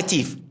try to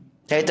achieve.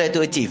 Saya try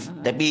to achieve.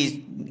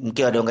 Tapi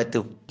mungkin ada orang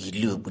kata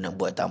gila pun nak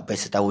buat sampai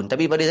setahun.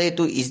 Tapi pada saya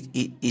tu is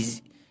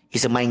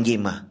a mind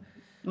game lah.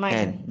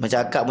 Kan?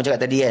 Macam akak pun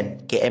cakap tadi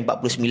kan,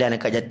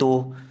 KM49 akak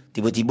jatuh.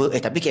 Tiba-tiba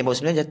tapi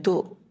KM49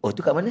 jatuh. Oh tu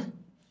kat mana?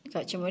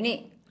 Kat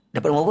Cemonik.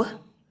 Dapat nombor apa?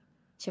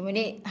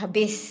 Cemonik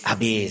habis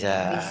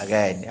lah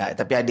kan.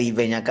 Tapi ada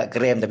event yang akak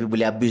krem tapi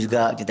boleh habis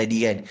juga macam tadi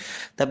kan.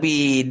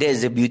 Tapi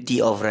that's the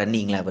beauty of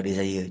running lah pada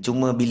saya.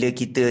 Cuma bila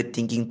kita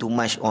thinking too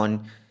much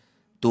on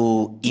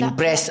to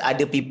impress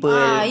other people,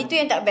 itu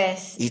yang tak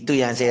best. Itu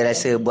yang saya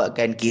rasa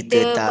buatkan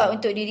kita tak buat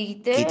untuk diri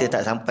kita. Kita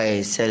tak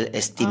sampai self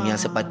esteem yang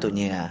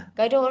sepatutnya.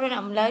 Kadang orang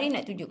nak melari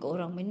nak tunjuk ke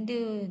orang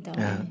benda tahu.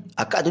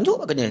 Akak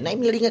tunjuk akaknya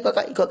naik melari dengan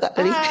akak, ikut akak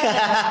lari.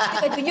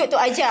 Kita tunjuk tu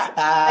ajak.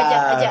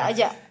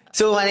 Ajak.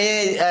 So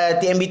maknanya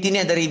TMBT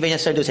ni antara event yang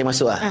selalu saya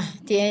masuk lah.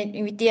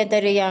 TMBT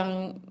antara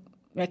yang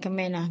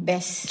recommend lah,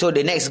 best. So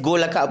the next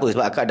goal akak apa?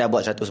 Sebab akak dah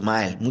buat 100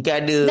 mile. Mungkin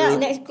ada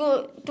next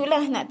goal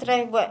itulah nak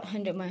try buat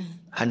 100 mile.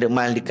 100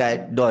 mile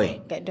dekat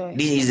Doi.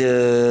 This is the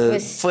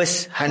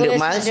first 100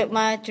 miles 100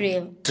 mile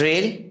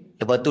trail.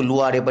 Lepas tu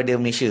luar daripada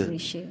Malaysia.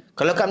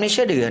 Kalau kat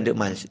Malaysia ada 100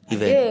 miles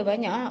event? Ada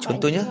banyak.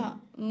 Contohnya?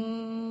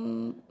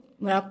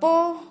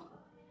 Merapu.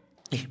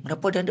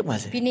 Merapu ada 100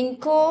 miles?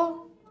 Piningko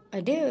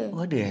ada.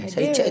 Oh ada.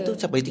 Saya check tu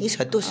sampai tinggi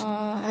 100.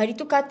 Hari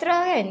tu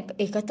Katra kan.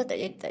 Katra tak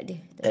ada.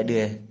 Tak ada.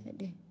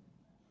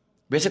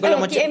 Biasa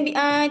kalau macam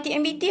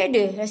TMBT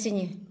ada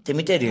rasanya.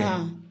 TMBT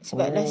ada?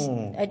 Sebab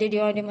ada dia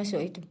orang ada masuk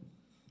itu.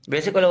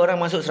 Biasa kalau orang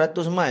masuk 100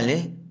 mile ni,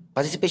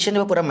 participation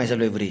dia berapa ramai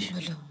selalu average?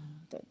 Alah,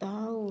 tak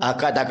tahu.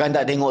 Akak takkan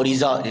tak tengok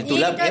result.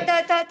 Itulah.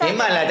 Tak.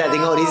 Memanglah tak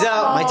tengok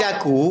result. Macam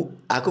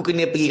aku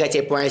kena pergi kat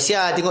checkpoint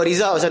Asia tengok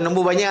result pasal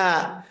nombor banyak.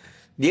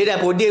 Dia dah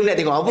podium nak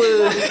tengok apa?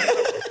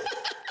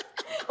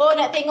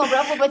 Nak tengok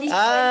berapa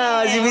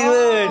partisipan.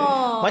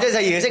 Macam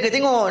saya kena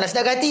tengok nak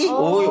sedap hati.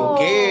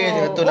 Okey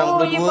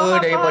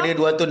 162 daripada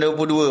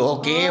 222.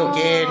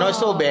 Okey not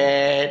so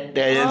bad.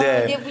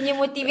 Dia punya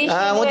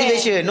motivation.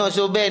 Motivation not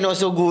so bad, not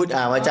so good.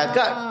 Macam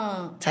akak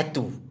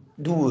 1,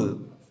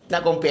 2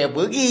 nak compare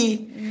apa lagi?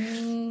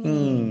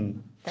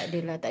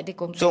 Tak ada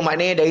compare. So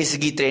maknanya dari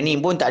segi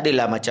training pun tak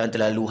adalah macam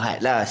terlalu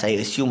hard lah.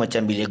 Saya assume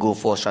macam bila go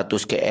for 100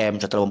 km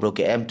 180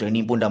 km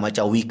training pun dah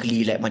macam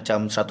weekly, like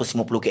macam 150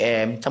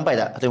 km. Sampai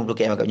tak 150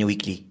 km agak punya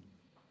weekly?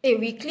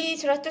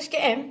 Weekly 100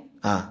 km?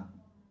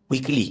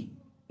 Weekly?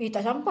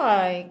 Tak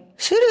sampai.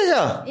 Serius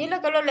lah? Yelah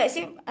kalau let's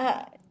say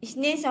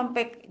Isnin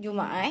sampai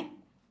Jumaat,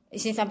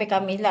 Isnin sampai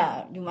Khamis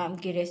lah, Jumaat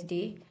mungkin rest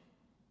day.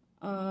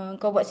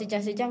 Kau buat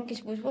sejam-sejam mungkin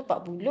 10-10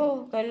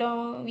 40.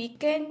 Kalau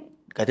weekend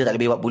kata tak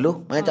lebih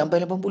 40, mana tak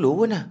sampai 80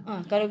 pun lah.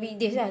 Kalau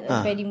weekdays lah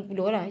sampai 50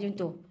 lah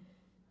contoh.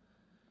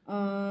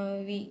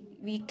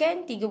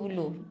 Weekend 30,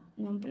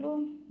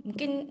 60,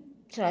 mungkin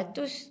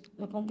 180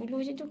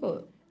 macam tu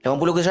kot.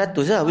 80 ke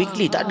 100 lah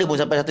weekly. Tak ada pun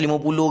sampai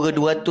 150 ke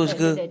 200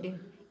 ke. Tak ada.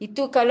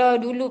 Itu kalau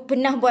dulu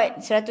pernah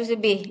buat 100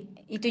 lebih.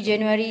 Itu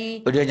Januari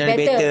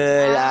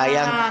battle.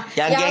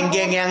 Yang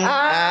geng-geng yang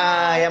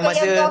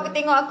masa yang aku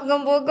tengok aku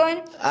dengan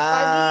Bogon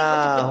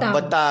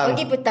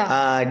pagi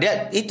petang.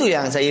 Itu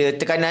yang saya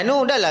tekanan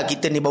dah lah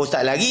kita ni baru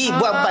start lagi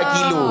buat 4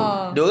 kilo.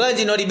 Diorang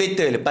Januari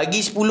battle pagi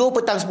 10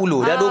 petang 10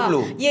 dah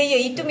 20. Ya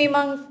itu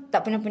memang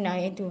tak pernah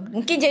yang tu.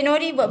 Mungkin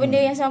Januari buat benda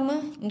yang sama.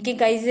 Mungkin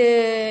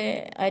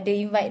Kaiser ada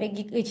invite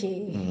lagi ke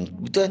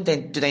Betul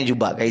kan tu tanya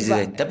jubak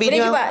Kaiser kan. Tapi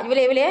boleh jubak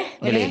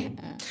boleh.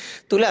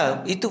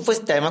 Itulah, itu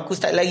first time aku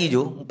start lagi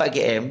 4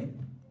 km.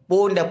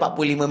 Pun dah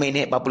 45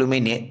 minit, 40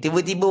 minit.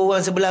 Tiba-tiba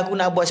orang sebelah aku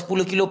nak buat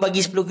 10 kilo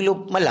pagi, 10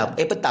 kilo malam.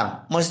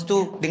 Petang. Masa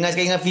tu, dengar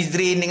sekali dengan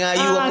Fizrin, dengan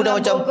Ayu, aku dah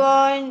macam,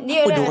 apa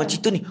dia orang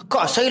cerita ni?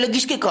 Kak, saya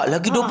lagi sikit kak.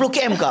 Lagi 20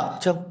 km kak.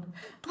 Macam,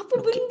 apa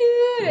benda?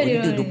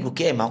 Benda 20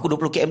 km. Aku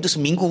 20 km tu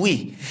seminggu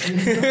weh.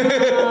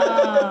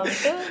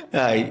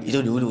 Betul.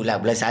 Itu dulu lah,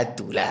 bulan 1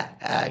 lah.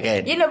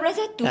 Kan? Yelah bulan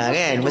 1.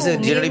 Kan? Masa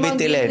Januari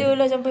battle kan. Memang gila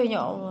lah sampai,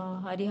 ya Allah.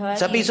 Hari-hari.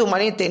 Tapi so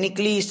maknanya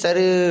technically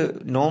secara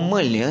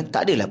normalnya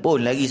tak adalah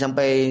pun lagi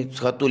sampai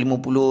 150.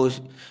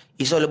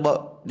 It's all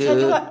about the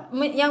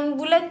yang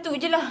bulan tu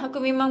je lah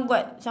aku memang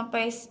buat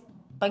sampai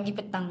pagi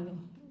petang tu.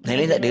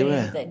 Lain tak ada pun.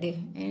 Tak ada.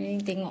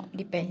 Tengok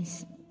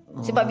depends.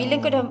 Sebab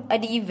bila kau dah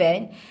ada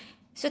event,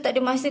 so tak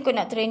ada masa kau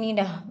nak training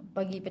dah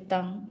pagi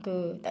petang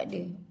ke, tak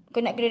ada.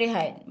 Kau nak kena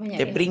rehat banyak.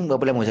 Tapering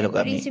berapa lama selalu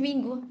kau ambil?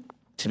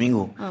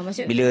 Seminggu.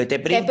 Bila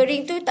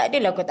tapering tu tak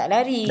adalah kau tak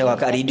lari. Dah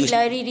akak reduce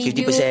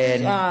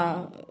 50%.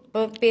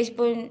 Pace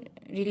pun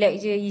relax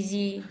je,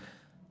 easy.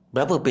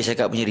 Berapa pace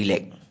akak punya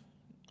relax?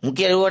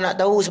 Mungkin ada orang nak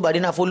tahu sebab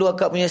dia nak follow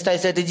akak punya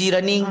style strategi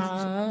running.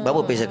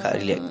 Berapa pace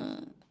akak relax?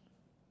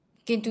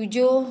 Mungkin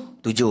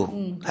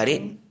 7.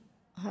 Harit?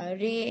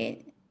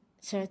 Harit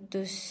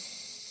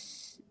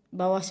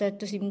bawah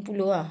 150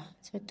 lah.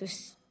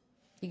 130,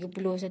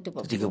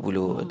 140.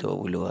 30 atau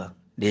 40 lah.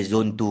 Dia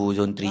zone 2,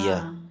 zone 3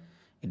 lah.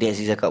 Dia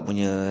actually akak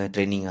punya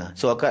training lah.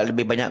 So akak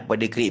lebih banyak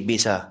pada create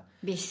base lah.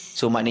 Base.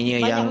 So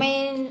maknanya banyak yang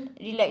main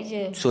relax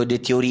je. So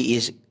the theory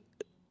is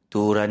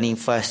to running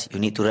fast, you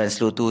need to run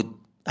slow tu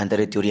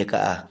antara teori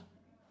akak lah.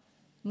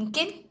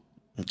 Mungkin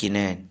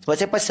kan. Sebab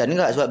saya perasan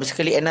juga, sebab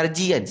sekali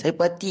energy kan, saya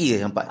perhati je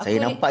nampak. Saya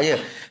nampak je.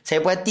 Saya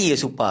perhati je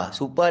Supa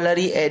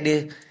lari at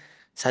dia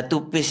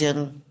satu pace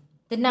yang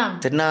tenang,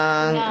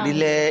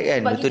 relax kan.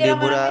 Sebab betul kita dia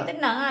ramai borak.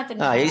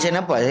 tenang. Jadi saya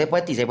nampak, saya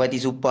perhati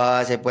Supa,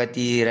 saya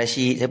perhati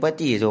Rashid, saya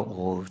perhati. So,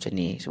 macam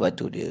ni. Sebab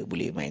tu dia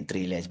boleh main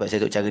trail lah. Sebab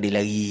saya tengok cara dia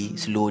lari,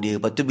 slow dia.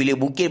 Lepas tu bila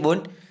bukit pun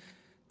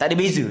tak ada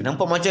beza.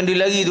 Nampak macam dia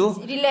lari tu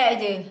relax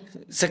je.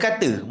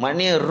 sekata.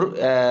 Maknanya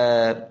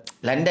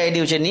landai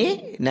dia macam ni,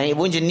 naik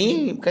pun macam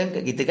ni. Kan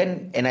kita kan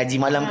energi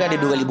malam kan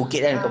ada 2 kali bukit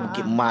kan. Kat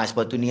Bukit Emas,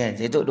 lepas tu ni kan.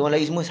 Saya tengok diorang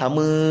lari semua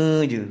sama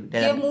je.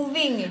 Dia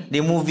moving je.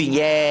 Dia moving,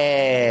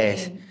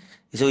 yes.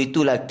 So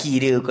itulah key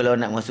dia kalau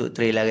nak masuk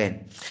trail lah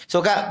kan. So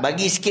Kak,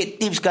 bagi sikit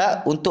tips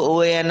Kak untuk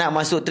orang yang nak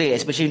masuk trail,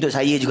 especially untuk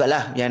saya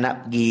jugalah yang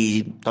nak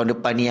pergi tahun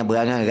depan ni, yang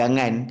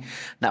berangan-angan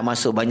nak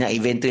masuk banyak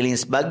event trailing.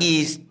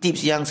 Bagi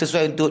tips yang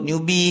sesuai untuk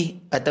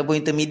newbie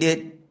ataupun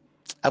intermediate.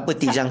 Apa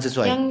tips yang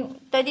sesuai? Yang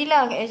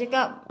tadilah saya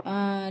cakap,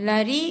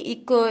 lari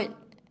ikut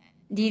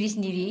diri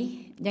sendiri,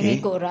 jangan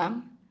ikut orang.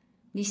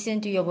 Listen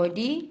to your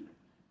body.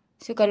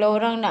 So kalau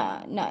orang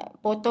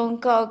nak potong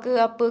kau ke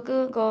apa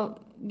ke, kau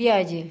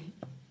biar je.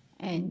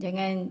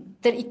 Jangan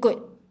terikut.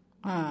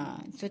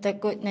 So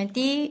takut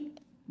nanti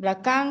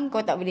belakang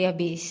kau tak boleh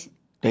habis.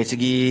 Dari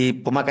segi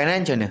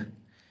pemakanan macam mana?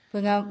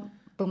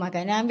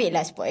 Pemakanan ambil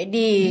lah sport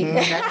edit.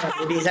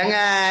 Edit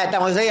sangat. Tak,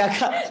 maksud saya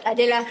akak Tak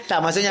adalah. Tak,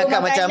 maksudnya akak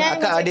macam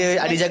akak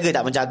ada jaga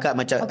tak? Macam akak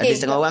macam okay, ada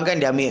setengah orang kan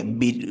dia ambil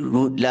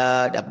beetroot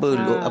lah, apa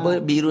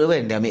beetroot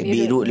kan? Dia ambil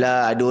beetroot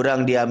lah, ada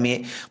orang dia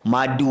ambil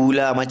madu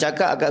lah. Macam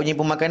akak punya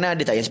pemakanan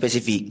ada tak yang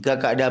spesifik?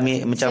 Ke akak ada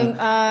ambil macam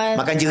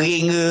makan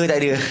jering ke? Tak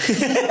ada.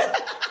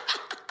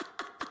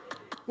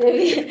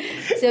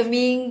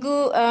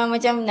 Seminggu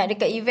macam nak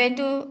dekat event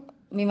tu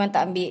memang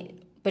tak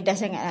ambil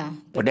pedas sangat lah.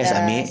 Pedas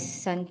ambil?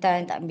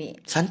 Santan tak ambil.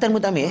 Santan pun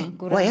tak ambil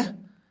Why ya?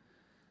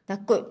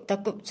 Takut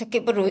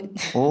sakit perut.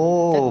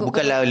 Takut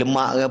bukanlah perut.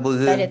 Lemak ke apa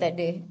ke? Tak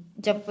ada.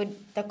 Macam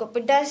takut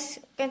pedas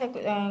kan,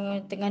 takut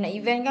tengah nak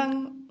event kan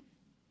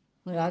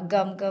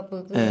meragam ke apa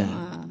ke.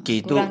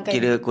 Itu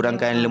kira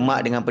kurangkan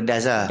lemak dengan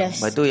pedas lah.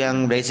 Lepas tu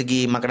yang dari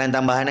segi makanan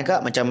tambahan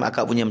akak, macam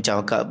akak punya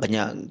macam akak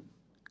banyak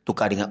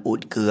tukar dengan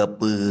oat ke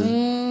apa.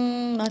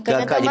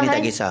 Makanan akak jenis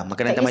tak kisah.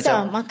 Makanan tak macam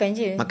makan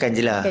je. Makan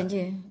je lah.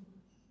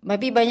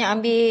 Tapi banyak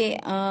ambil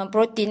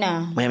protein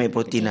lah. Banyak ambil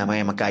protein lah.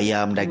 Banyak makan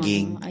ayam,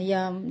 daging.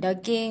 Ayam,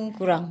 daging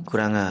kurang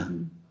lah.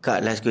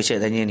 Kak, last question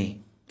tanya ni.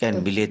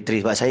 Kan bila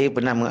trail, sebab saya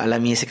pernah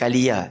mengalami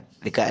sekali lah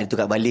dekat itu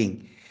kat Baling.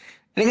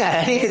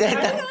 Dengar ni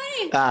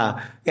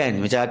kan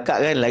macam akak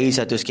kan lari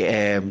 100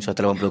 km,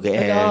 180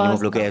 km,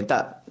 50 km.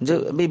 Tak.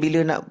 Habis bila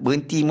nak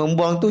berhenti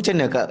membuang tu, macam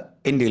mana kak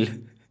handle?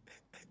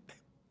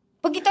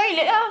 Pergi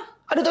toilet lah.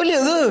 Ada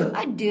toilet ke?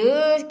 Ada.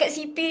 Kat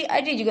CP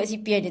ada juga,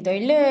 CP ada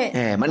toilet.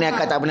 Mana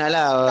akak tak pernah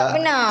lah.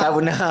 Tak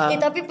pernah.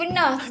 Tapi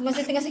pernah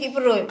masa tengah sakit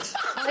perut.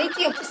 Itu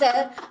yang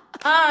pasal.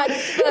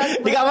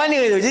 Dekat mana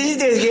tu?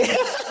 Cerita sikit.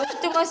 Waktu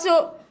tu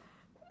masuk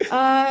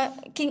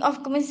King of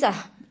Kemensah.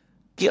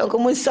 King of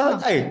Kemensah?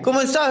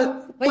 Kemensah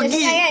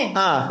pergi. Kan?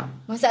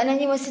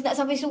 Masalahnya masa nak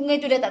sampai sungai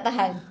tu dah tak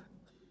tahan.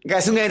 Kat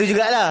sungai tu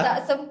jugalah?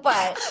 Tak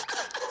sempat.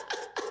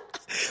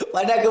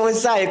 Padahal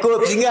Kemensah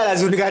kot singgah lah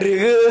Zon Negara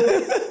ke?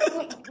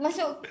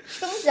 Masuk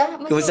Kemensah.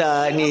 Kemensah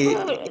ni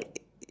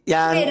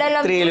yang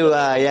trail tu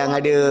lah, yang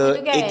ada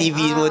kan? ATV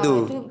semua tu.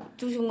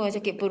 Tu semua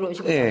sakit perut,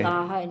 cuma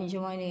tahan ni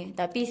macam mana.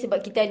 Tapi sebab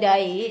kita ada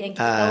air yang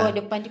kita tahu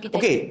depan tu kita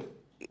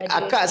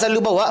akak selalu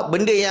bawa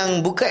benda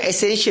yang bukan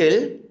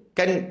essential.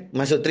 Kan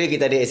masuk trail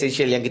kita ada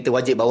essential yang kita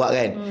wajib bawa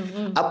kan.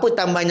 Apa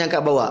tambahan yang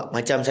akak bawa?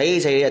 Macam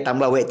saya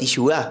tambah wet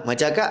tissue lah.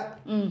 Macam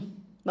akak?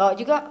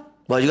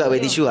 Bawa juga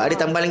wet tissue lah.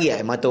 Ada tambahan lagi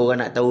tak? Mata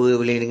orang nak tahu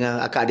boleh dengar.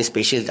 Akak ada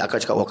special.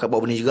 Akak cakap akak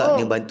bawa benda juga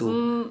ni bantu.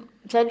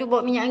 Selalu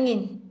bawa minyak angin.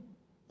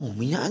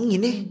 Minyak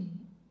angin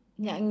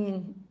Minyak angin.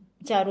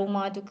 Macam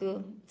aroma tu ke.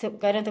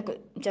 Kadang takut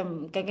macam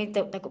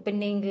kadang-kadang takut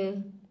pening ke.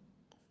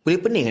 Boleh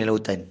pening kan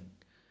lautan?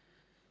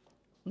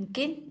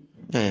 Mungkin.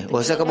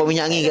 Rasa kau bawa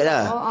minyak angin kat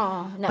lah.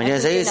 Macam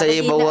saya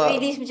bawa. Nak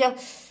release macam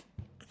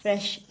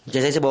fresh. Macam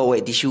saya bawa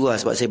wet tissue lah.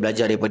 Sebab saya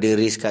belajar daripada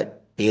race kat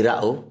Perak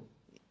tu.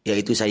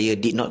 Iaitu saya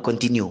did not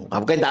continue.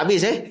 Bukan tak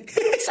habis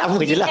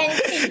sama je lah.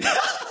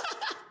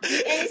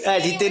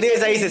 Cerita dia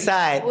saya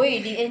sesat.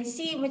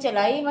 DNC macam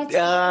lain macam.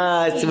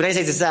 Sebenarnya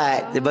saya sesat.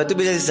 Lepas tu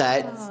bila saya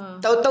sesat,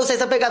 tahu-tahu saya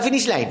sampai kat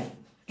finish line.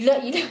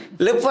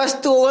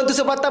 Lepas tu orang tu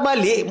sepatah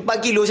balik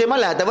 4 kilo, saya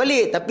malas tak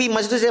balik. Tapi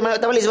masa tu saya malas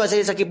tak balik sebab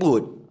saya sakit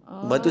perut.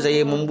 Lepas tu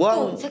saya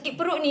membuang. Sakit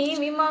perut ni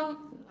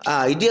memang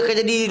dia akan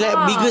jadi like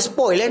bigger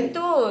spoil kan.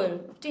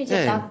 Betul. Tu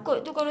yang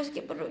takut tu kalau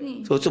sakit perut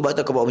ni. So sebab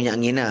tu aku bawa minyak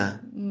angin lah.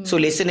 So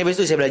lesson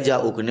daripada tu saya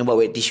belajar kena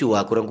bawa wet tissue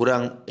lah.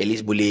 Kurang-kurang at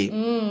least boleh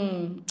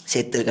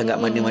settlekan kat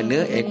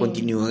mana-mana and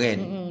continue kan.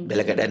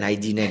 dalam keadaan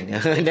hygiene kan.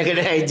 Dalam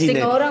keadaan hygiene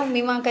Setengah kan. orang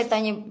memang akan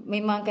tanya,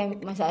 memang akan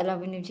masalah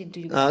benda macam tu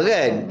juga.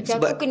 Kan? Macam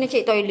aku kena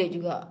check toilet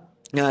juga.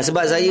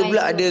 Sebab saya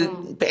pula ada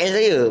PN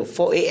saya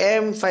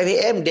 4am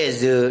 5am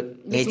that's the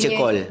nature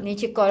call.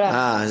 Nature call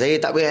lah.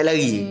 Saya tak payah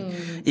lari.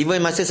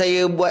 Even masa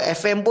saya buat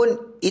FM pun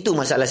itu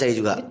masalah saya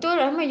juga. Betul,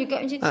 ramai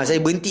juga macam tu.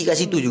 Saya berhenti kat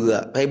situ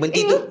juga. Saya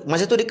berhenti tu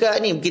masa tu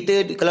dekat ni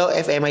kita kalau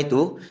FM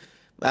itu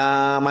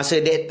masa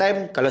that time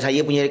kalau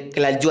saya punya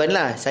kelajuan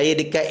lah, saya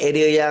dekat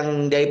area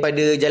yang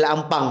daripada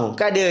Jalan Ampang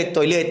tu kan ada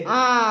toilet.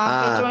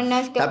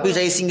 Petronas ke tapi apa?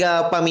 saya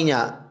singgah pam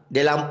minyak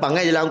Jalan Ampang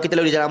kan, kita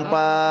lalu di Jalan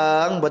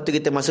Ampang, lepas tu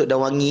kita masuk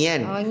Danwangi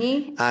kan. Danwangi.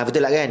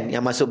 Betul lah kan,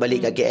 yang masuk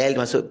balik kat KL,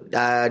 masuk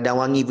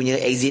Danwangi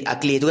punya exit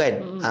Akleh tu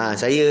kan.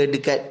 Saya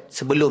dekat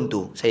sebelum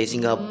tu saya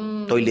singgah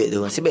toilet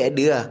tu. Sebab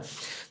ada lah.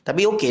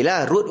 Tapi okey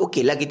lah, road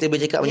okey lah kita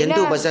bercakap macam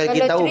tu, pasal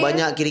kita tahu trail,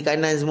 banyak kiri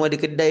kanan semua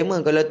ada kedai mah.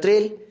 Kalau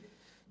trail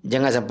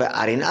jangan sampai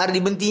R&R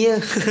diberhentinya.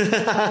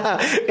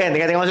 Kan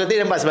tengah-tengah masuk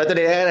trail nampak sebab tu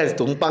dia kan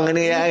tumpang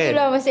kena kan.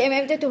 Itulah masa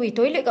MF tu,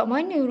 toilet kat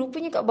mana?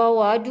 Rupanya kat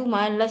bawah. Aduh,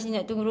 malas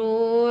nak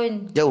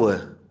turun. Jauh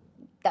lah?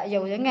 Tak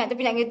jauh sangat,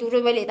 tapi nak kena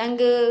turun balik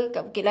tangga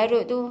kat Bukit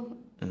Larut tu.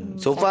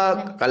 So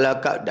far kalau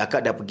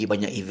akak dah pergi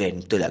banyak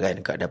event, betul lah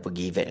kan? Akak dah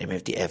pergi event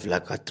MFTF lah,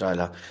 Katra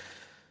lah.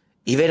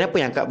 Event apa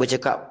yang akak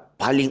bercakap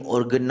paling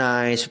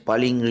organized,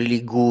 paling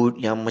really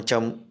good, yang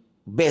macam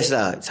best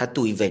lah,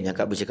 satu event yang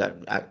akak bercakap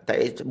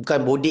bukan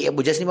bodek apa,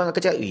 just ni memang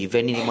akak cakap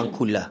event ni memang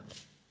cool lah.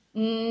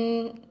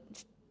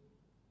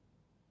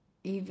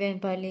 Event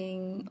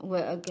paling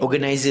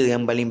organizer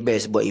yang paling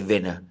best buat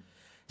event lah.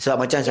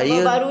 Sebab macam saya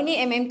baru ni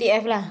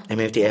MMTF lah.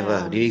 MFTF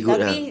lah, really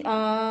good tapi,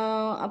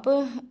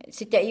 lah.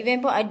 setiap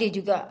event pun ada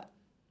juga.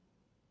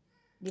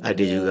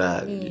 Ada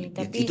juga.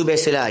 Tapi, itu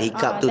biasalah,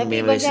 hikap tu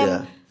memang biasa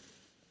lah.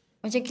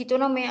 Macam kita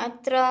orang main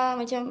Atra,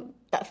 macam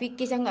tak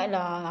fikir sangat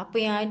lah. Apa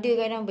yang ada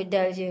kadang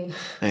bedal je.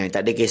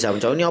 Tak ada kisah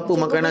macam ni apa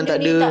macam makanan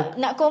tak ada.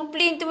 Nak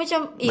complain tu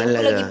macam aku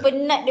lagi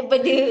penat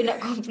daripada nak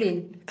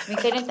complain.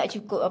 Kadang tak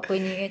cukup apa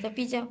ni.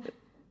 Tapi macam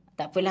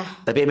tak apalah.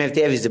 Tapi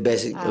MFTF is the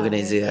best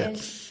organizer lah.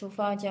 So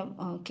far macam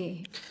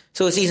okay.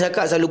 So since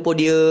akak selalu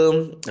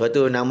podium, lepas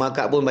tu nama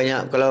akak pun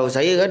banyak. Kalau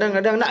saya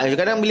kadang-kadang nak,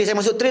 kadang bila saya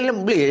masuk trail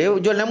boleh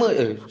jual nama.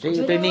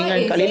 Saya training dengan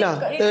Kak Lela.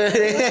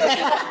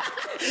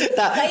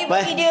 Tak, saya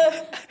bagi dia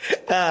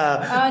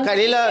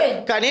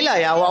Kak Lela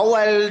yang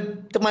awal-awal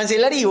teman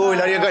saya lari.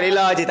 Lari Kak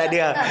Lela je, tak ada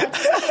lah.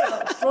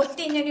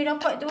 Protein yang dia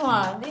dapat tu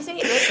jadi saya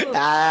betul.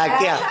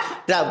 Okay lah.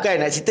 Tak, bukan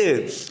nak cerita.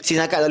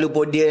 Since akak lalu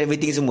podium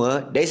everything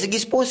semua, dari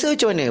segi sponsor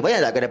macam mana? Banyak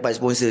tak akak dapat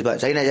sponsor? Sebab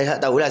saya nak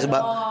tahulah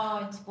sebab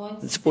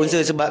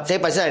sponsor sebab saya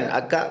pasal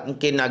akak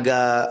mungkin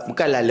agak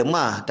bukanlah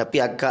lemah,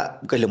 tapi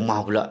akak bukan lemah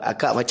pula.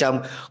 Akak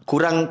macam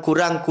kurang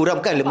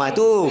bukan lemah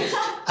tu.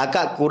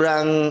 Akak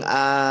kurang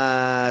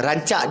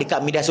rancak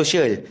dekat media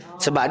sosial.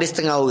 Sebab ada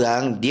setengah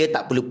orang dia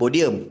tak perlu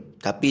podium,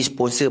 tapi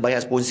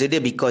banyak sponsor dia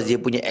because dia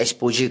punya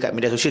exposure kat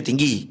media sosial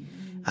tinggi.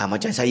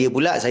 Macam saya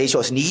pula, saya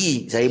shot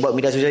sendiri. Saya buat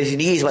media sosial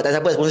sendiri sebab tak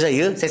siapa sponsor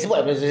saya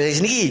buat media sosial saya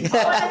sendiri.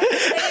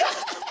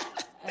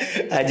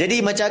 Jadi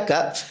macam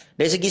akak,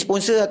 dari segi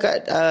sponsor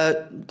akak,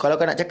 kalau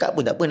akak nak cakap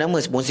pun tak apa nama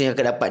sponsor yang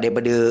akak dapat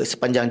daripada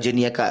sepanjang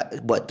journey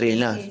akak buat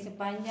trail lah.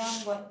 Sepanjang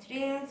buat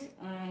trail,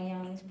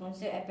 yang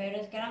sponsor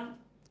apparel sekarang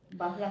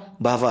Buff lah.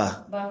 Buff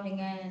lah. Buff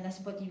dengan La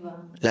Sportiva.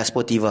 La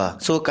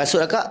Sportiva. So kasut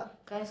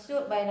akak?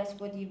 Kasut by La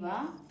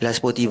Sportiva. La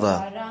Sportiva.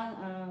 So, barang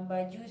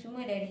baju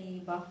semua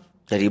dari Buff.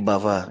 Dari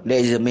Buff lah. That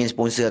is the main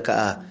sponsor akak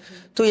lah.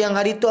 Tu yang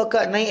hari tu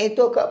akak naik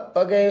itu akak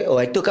pakai,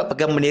 itu akak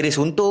pakai bendera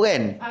Sunto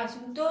kan?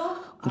 Sunto.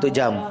 Untuk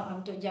jam?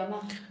 Untuk jam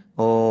lah.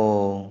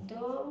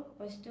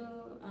 Lepas tu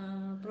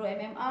Pro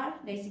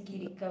MMR dari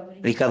segi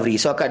recovery.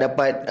 So akak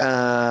dapat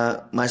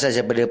massage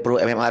daripada Pro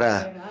MMR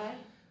lah.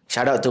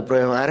 Shout out to Pro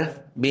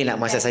MMR. Bila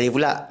nak massage saya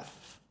pula.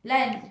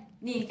 Lan,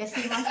 ni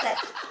kasih massage.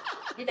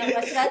 Dia dah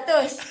buat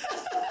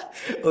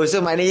 100.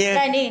 So maknanya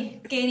Lan ni,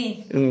 K ni.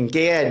 K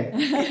kan.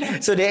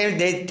 So dia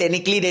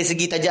technically dari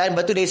segi tajaan.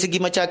 Lepas tu dari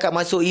segi macam akak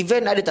masuk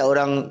event, ada tak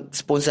orang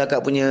sponsor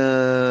akak punya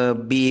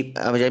bib,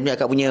 macam ni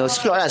akak punya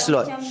slot lah,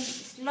 slot. Macam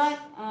slot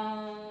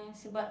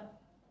sebab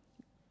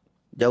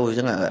jauh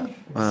sangat tak?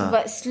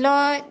 Sebab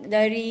slot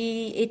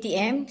dari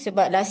ATM.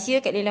 Sebab last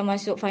year Kak Lela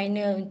masuk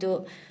final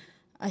untuk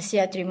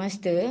Asia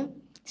Trimaster.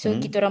 So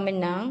kita orang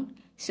menang.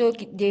 So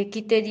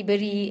kita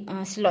diberi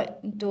slot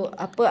untuk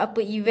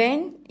apa-apa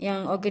event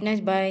yang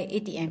organised by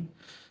ATM.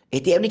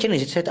 ATM ni macam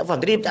mana? Saya tak faham.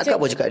 Tadi akak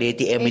pun cakap dia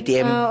ATM.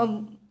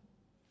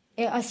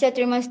 Asia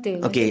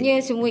Trimaster. Okay. Maksudnya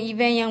semua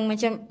event yang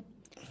macam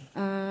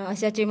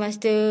Asia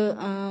Trimaster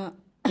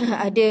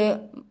ada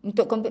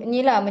untuk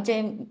ni lah,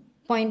 macam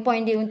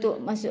point-point dia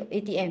untuk masuk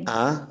ATM.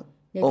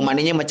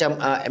 Maknanya macam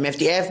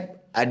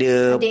MFTF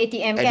ada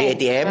ATM kan? Ada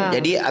ATM.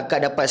 Jadi akak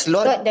dapat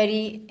slot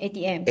dari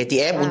ATM.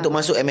 ATM untuk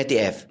masuk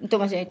MFTF.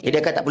 Untuk masuk ATM. Jadi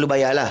akak tak perlu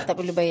bayar lah. Tak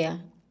perlu bayar.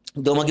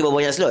 Dia bagi berapa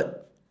banyak slot?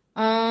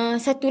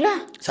 Satu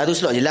lah. Satu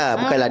slot je lah.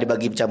 Bukanlah dia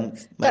bagi macam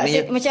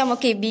maknanya macam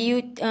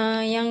BU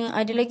yang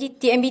ada lagi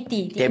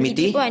TMBT.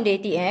 TMBT pun ada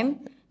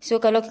ATM.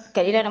 So kalau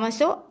Kak Lela nak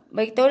masuk,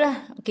 bagi tahu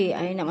lah.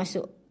 I nak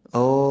masuk.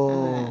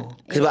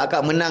 Sebab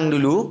akak menang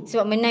dulu.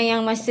 Sebab menang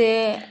yang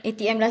masa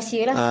ATM last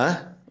year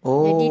lah.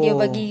 Jadi dia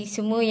bagi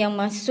semua yang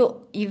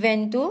masuk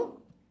event tu,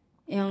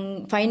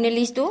 yang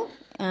finalis tu,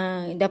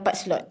 dapat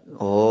slot.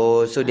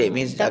 So that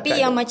means tapi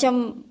yang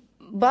macam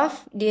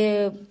buff,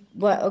 dia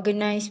buat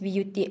organize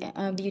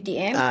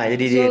BUTM.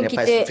 Jadi dia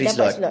dapat free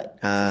slot.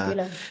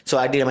 So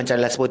ada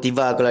macam La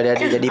Sportiva, kalau dia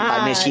ada jadi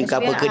partnership ke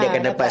apa ke, dia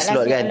akan dapat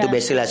slot kan. Tu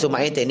biasalah. So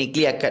maknanya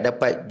technically akak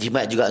dapat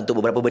jimat juga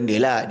untuk beberapa benda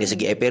lah. Dari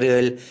segi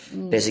apparel,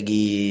 dari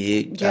segi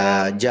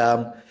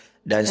jam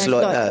dan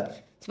slot lah.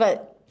 Sebab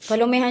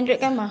kalau main 100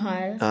 kan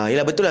mahal.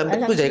 Yelah betul lah.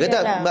 Betul saya kata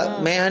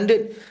main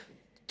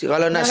 100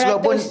 kalau nak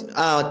slot pun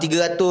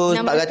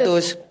 300,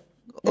 400.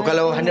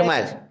 Kalau 100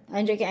 miles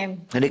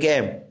 100km.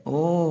 100km.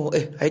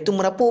 Hari tu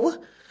merapu apa?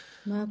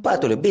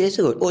 400 lebih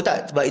rasa kot.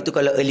 Tak, sebab itu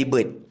kalau early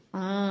bird.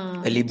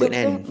 Early bird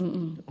kan.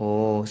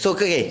 So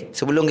okay,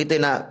 sebelum kita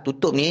nak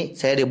tutup ni,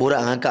 saya ada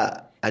borak dengan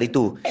akak hari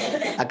tu.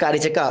 Akak ada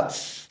cakap,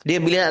 dia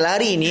bila nak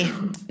lari ni,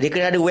 dia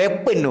kena ada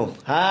weapon tu.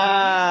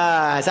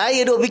 Saya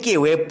duk fikir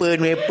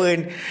weapon.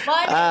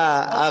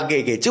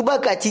 Okay. Cuba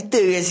akak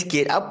ceritakan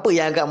sikit apa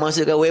yang akak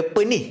maksudkan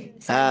weapon ni.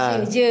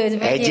 Saja je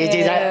Je.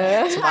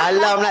 sebenarnya.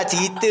 Semalam nak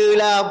cerita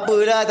lah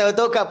apalah,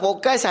 tahu-tahu kat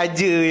podcast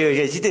saja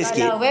je. Cerita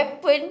sikit. Kalau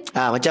weapon,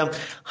 macam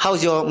how's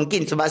your,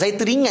 mungkin sebab saya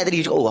teringat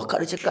tadi,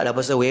 akak dah cakap lah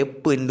pasal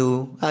weapon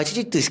tu.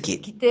 Cerita sikit.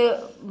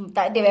 Kita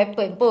tak ada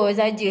weapon pun,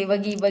 saja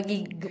bagi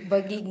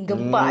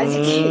gempak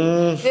sikit.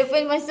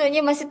 Weapon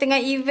maksudnya masa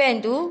tengah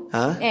event tu,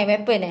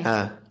 weapon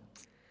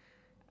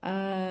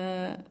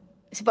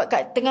sebab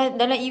kat tengah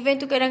dalam event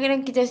tu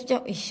kadang-kadang kita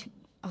macam,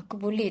 aku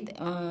boleh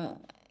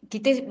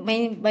kita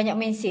banyak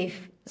main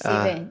safe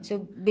kan.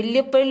 So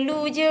bila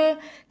perlu je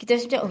kita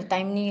macam,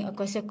 time ni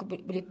aku rasa aku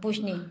boleh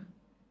push ni.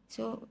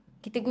 So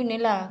kita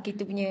gunalah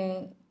kita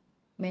punya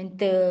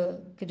mental,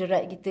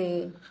 kederat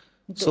kita.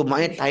 So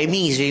maknanya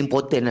timing is very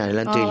important lah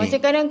dalam training.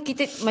 Macam kadang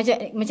kita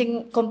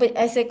macam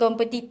as a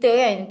competitor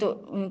kan,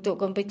 untuk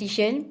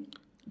competition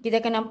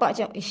kita akan nampak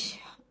macam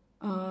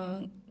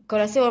kau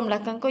rasa orang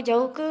belakang kau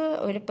jauh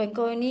ke, orang depan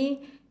kau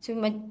ni, so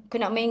kau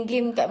nak main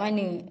game kat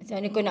mana?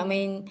 Sana kau nak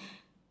main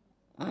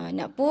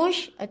nak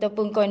push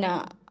ataupun kau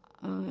nak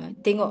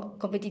tengok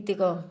kompetitor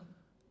kau.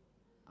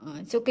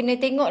 So kena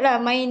tengok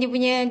lah main dia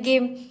punya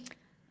game.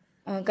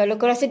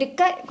 Kalau kau rasa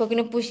dekat, kau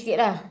kena push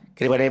sikit lah.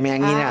 Kena pandai main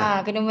angin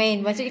lah. Kena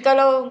main. Maksudnya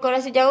kalau kau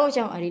rasa jauh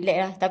macam relax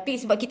lah.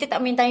 Tapi sebab kita tak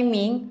main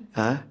timing,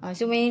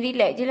 so main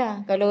relax je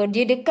lah. Kalau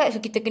dia dekat,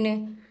 so kita kena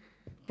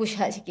push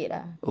hard sikit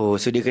lah.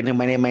 So dia kena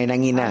pandai main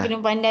angin lah.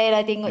 Kena pandai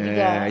lah tengok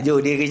juga. Dia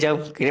macam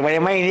kena pandai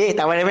main ni,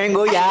 tak pandai main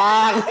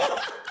goyang.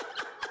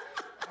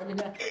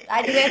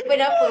 Ada weapon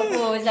apa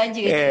pun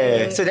saja.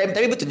 So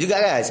tapi betul juga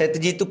kan,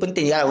 strategi tu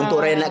penting lah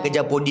untuk orang yang nak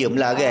kejar podium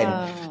lah kan.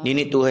 You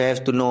need to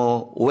have to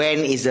know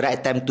when is the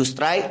right time to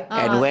strike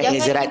and when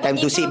is the right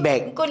time to sit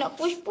back. Kau nak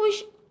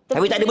push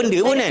tapi tak ada benda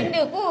pun kan.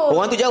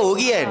 Orang tu jauh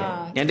lagi kan.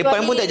 Yang depan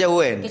pun tak jauh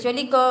kan.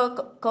 Kecuali kau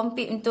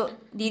compete untuk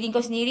diri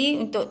kau sendiri,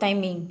 untuk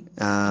timing.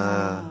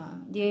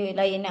 Dia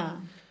lain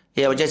lah.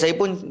 Ya, macam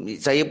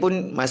saya pun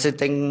masa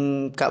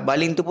kat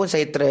baling tu pun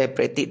saya try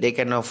practice that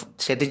kind of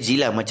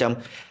strategy lah. Macam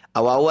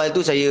awal-awal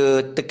tu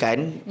saya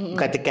bukan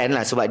tekan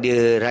lah, sebab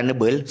dia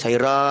runnable, saya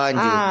run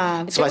je.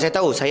 Sebab saya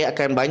tahu saya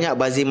akan banyak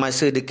bazir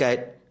masa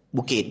dekat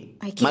bukit.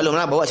 Maklum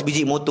lah, bawa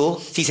sebiji motor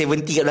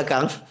C70 kat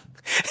belakang.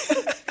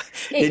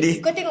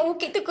 Jadi kau tengok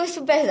bukit tu, kau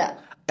best tak?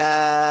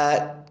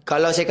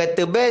 Kalau saya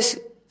kata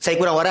best, saya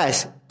kurang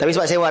waras. Tapi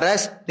sebab saya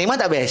waras, memang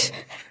tak best.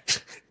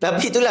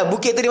 Tapi itulah,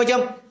 bukit tu dia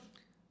macam,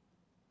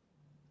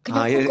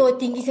 kenapa kau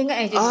tinggi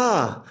sangat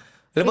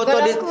lepas tu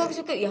ada, aku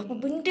suka apa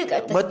benda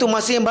kat atas. Lepas tu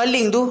masa yang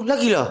baling tu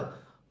lagilah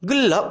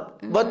gelap.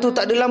 Lepas tu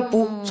tak ada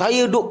lampu.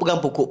 Saya duk pegang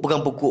pokok.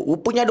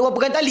 Rupanya ada orang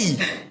pegang tali.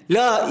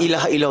 La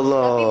ilaha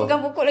illallah. Tapi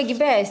pegang pokok lagi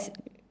best.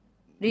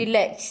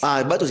 Relax.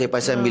 Sebab tu saya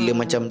pasal bila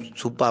macam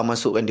Supa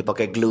masuk kan, dia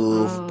pakai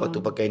glove, lepas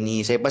tu pakai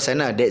ni. Saya pasal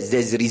lah, that's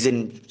the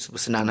reason.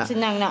 Senang nak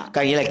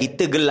kan, yelah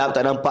kita gelap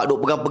tak nampak, duk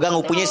pegang-pegang,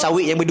 rupanya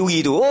sawit yang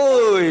berduri tu.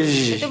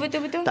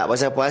 Betul. Tak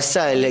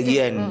pasal-pasal lagi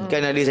kan.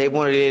 Kan ada saya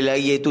pun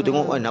lari tu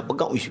tengok nak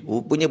pegang,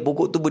 rupanya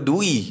pokok tu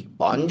berduri.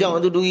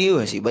 Panjang tu duri tu.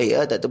 Nasib baik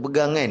lah tak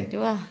terpegang kan.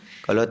 Itulah.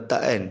 Kalau tak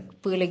kan,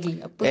 apa lagi?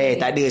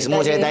 Tak ada. Semua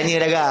saya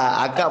tanya dah kak.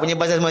 Akak punya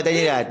pasal semua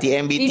tanya dah.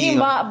 TMBT ini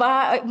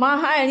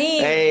mahal ni.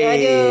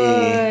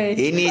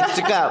 Ini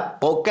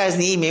cakap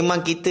podcast ni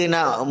memang kita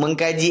nak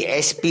mengkaji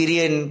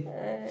experience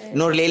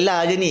Nur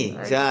Lela je ni.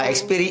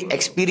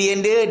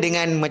 Experience dia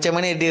dengan macam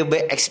mana dia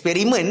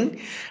bereksperimen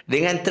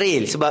dengan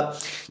trail. Sebab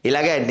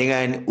yelah kan,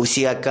 dengan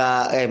usia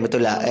akak kan,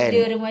 betul lah kan,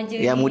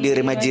 yang muda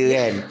remaja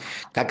kan.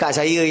 Kakak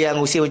saya yang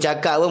usia macam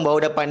akak pun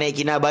baru dapat naik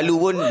Kinabalu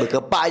pun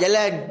berkepak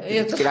jalan.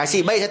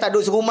 Nasib baik saya tak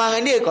duduk serumah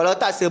dengan dia. Kalau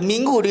tak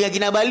seminggu dengan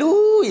Kinabalu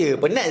je,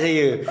 penat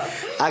saya.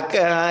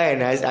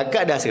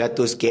 Akak dah 100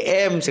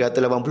 km 180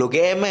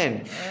 km kan.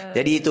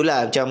 Jadi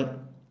itulah, macam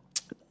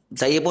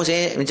saya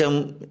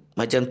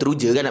macam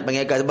teruja kan nak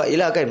panggil akak. Sebab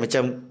yelah kan,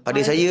 macam pada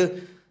saya,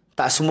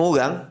 tak semua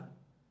orang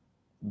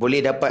boleh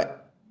dapat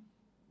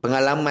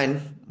pengalaman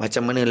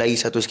macam mana lari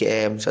 100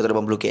 km,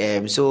 180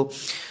 km. So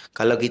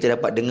kalau kita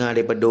dapat dengar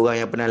daripada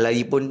orang yang pernah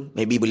lari pun,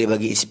 maybe boleh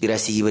bagi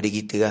inspirasi kepada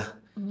kita lah.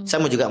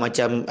 Sama juga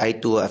macam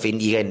hari tu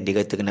Afendi kan,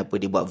 dia kata kenapa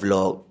dia buat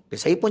vlog.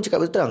 Saya pun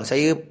cakap betul terang,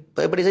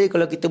 pada saya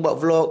kalau kita buat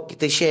vlog,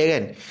 kita share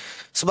kan,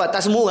 sebab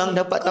tak semua orang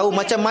dapat tahu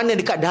macam mana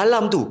dekat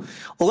dalam tu.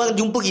 Orang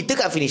jumpa kita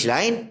kat finish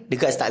line,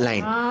 dekat start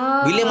line.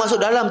 Bila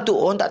masuk dalam tu,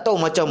 orang tak tahu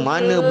macam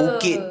mana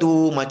bukit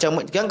tu,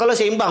 macam kan kalau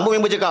sembang pun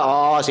member cakap,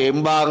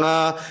 sembang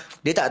ah.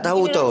 Dia tak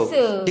tahu tau.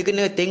 Dia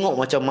kena tengok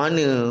macam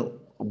mana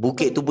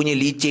bukit tu punya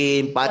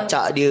licin,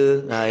 pacak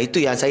dia.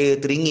 Itu yang saya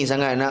teringin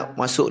sangat nak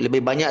masuk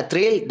lebih banyak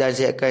trail, dan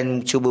saya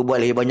akan cuba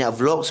buat lebih banyak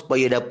vlog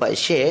supaya dapat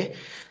share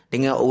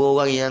dengan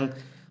orang-orang yang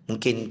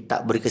mungkin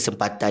tak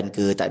berkesempatan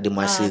ke, tak ada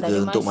masa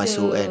untuk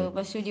masuk kan.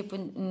 Lepas tu dia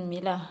pun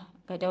yelah,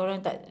 kadang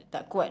orang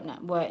tak kuat nak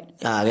buat.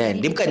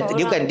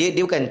 Kan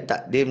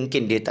dia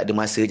mungkin dia tak ada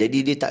masa. Jadi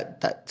dia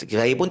tak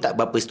saya pun tak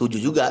berapa setuju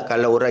juga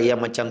kalau orang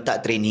yang macam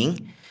tak training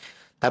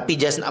tapi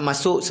just nak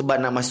masuk sebab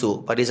nak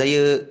masuk. Pada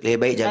saya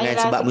lebih baik jangan,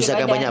 sebab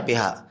menyusahkan banyak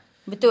pihak.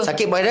 Betul.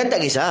 Sakit badan tak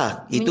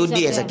kisah. Itu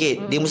dia yang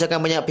sakit. Dia menyusahkan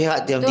banyak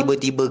pihak yang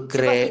tiba-tiba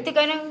crack. Sebab kita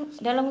kadang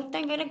dalam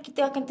hutan kadang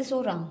kita akan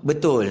tersorang.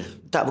 Betul.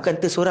 Tak, bukan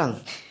tersorang.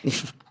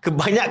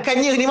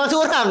 Kebanyakannya memang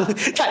seorang.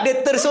 Tak ada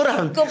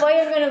tersorang. Kau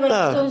bayangkan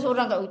kalau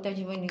seorang kat hutan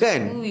macam mana.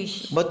 Kan?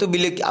 Lepas tu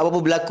bila apa-apa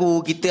berlaku,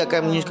 kita akan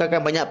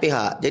menyusahkan banyak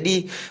pihak.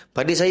 Jadi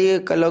pada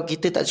saya kalau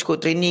kita tak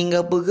cukup training ke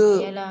apa ke,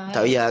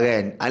 tak payah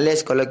kan. Unless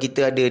kalau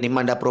kita ada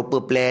memang dah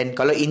proper plan.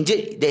 Kalau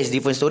injured, that's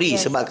different story.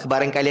 Sebab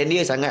kebarangkalian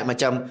dia sangat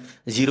macam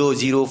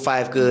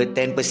 0.05 ke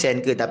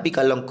 10% ke. Tapi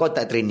kalau kau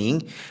tak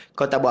training,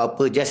 kau tak buat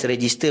apa, just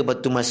register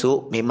lepas tu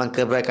masuk, memang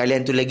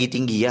kebarangkalian tu lagi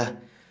tinggi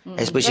lah.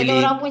 Especially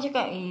orang pun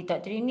cakap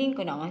tak training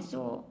kau nak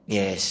masuk.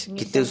 Yes,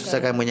 kita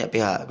susahkan banyak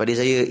pihak. Pada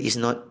saya is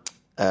not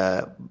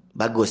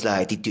bagus lah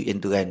attitude yang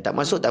tu kan. Tak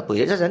masuk tak apa,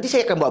 nanti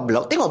saya akan buat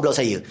blog, tengok blog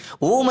saya.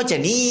 Macam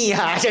ni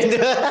macam tu.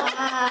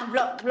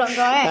 Blog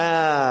kau kan.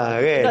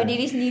 Blog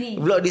diri sendiri.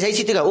 Blog diri saya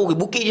cerita kan,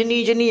 bukit je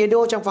ni ada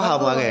macam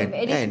faham lah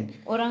kan.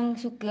 Orang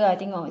suka lah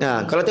tengok.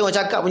 Kalau tengok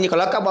cakap punya,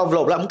 kalau akak buat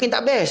vlog pula mungkin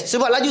tak best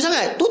sebab laju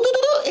sangat. Tu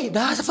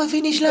dah sampai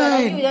finish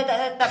line.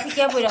 Tak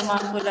fikir apa dah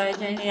mampu lah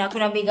macam ni. Aku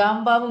nak ambil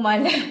gambar pun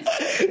malas.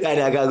 Tak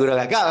ada agak gurau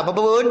kakak.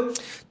 Apa-apa pun,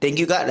 thank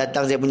you kak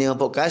datang saya punya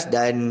podcast,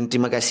 dan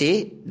terima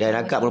kasih. Dan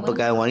akak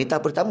merupakan wanita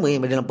pertama yang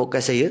dalam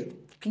podcast saya.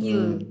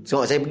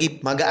 So saya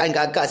pergi penghargaan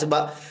kat akak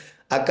sebab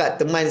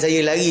akak teman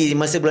saya lari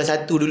masa bulan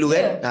 1 dulu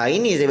kan.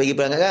 Ini saya bagi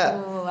pelan kakak.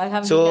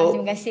 Alhamdulillah,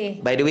 terima kasih.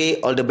 By the way,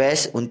 all the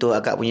best untuk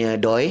akak punya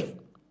doi.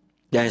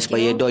 Dan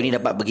supaya Doi ni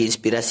dapat bagi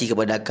inspirasi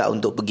kepada akak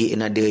untuk pergi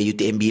another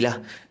UTMB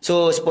lah.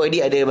 So Sport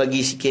Edit ada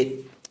bagi sikit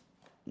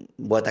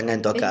buat tangan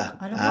tu akak.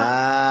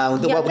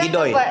 Untuk buat pergi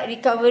Doi. Buat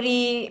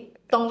recovery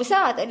tong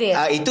besar tak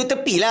ada? Itu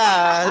tepi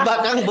lah. Sebab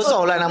kan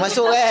besar lah nak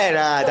masuk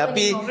kan.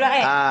 Tapi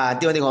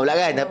tengok pula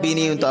kan. Tapi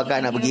ni untuk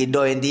akak nak pergi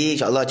Doi nanti,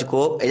 InsyaAllah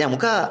cukup. Jangan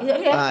buka.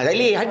 Tak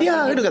boleh.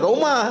 Hadiah. Kena kat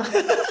rumah.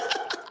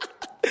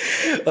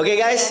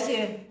 Okay guys,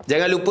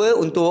 jangan lupa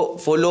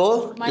untuk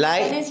follow,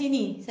 like,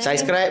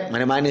 subscribe.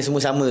 Mana-mana semua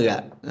sama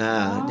kak.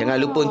 Jangan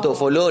lupa untuk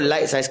follow,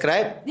 like,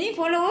 subscribe. Ni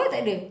follow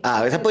tak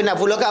ada. Siapa nak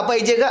follow kak, apa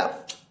je kak?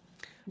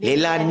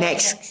 Lela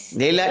Nax.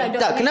 Lela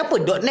tak, kenapa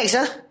 .nax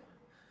lah?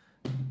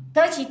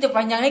 Tak cerita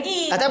panjang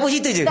lagi. Tak apa,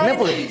 cerita je.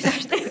 Kenapa?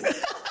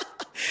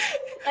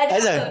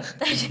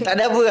 Tak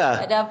ada apa lah.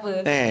 Tak ada apa.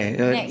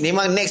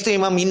 Memang next tu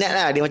memang minat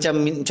lah. Dia macam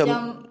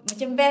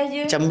best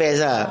je. Macam best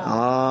lah.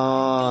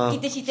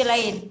 Kita cerita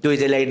lain. Tu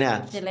cerita lain lah.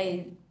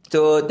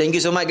 So thank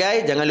you so much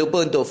guys. Jangan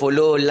lupa untuk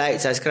follow,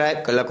 like,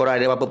 subscribe. Kalau korang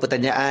ada apa-apa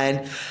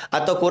pertanyaan,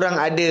 atau korang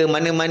ada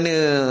mana-mana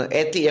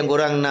atlet yang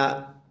korang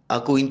nak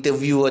aku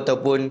interview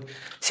ataupun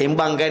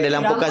sembangkan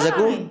dalam podcast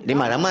aku,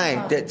 memang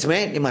ramai.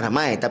 Sebenarnya memang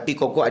ramai. Tapi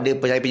kok ada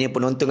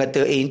penonton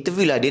kata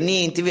interview lah dia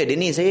ni,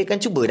 saya akan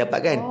cuba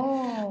dapatkan.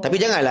 Tapi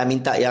janganlah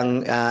minta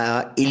yang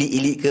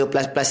elite-elite ke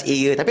plus A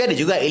ke. Tapi ada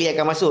juga elite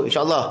akan masuk,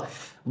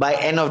 InsyaAllah. By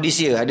end of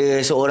this year ada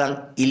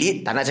seorang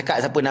elite, tak nak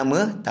cakap siapa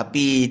nama,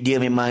 tapi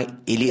dia memang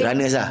elite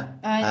runners lah.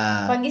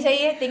 Panggil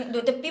saya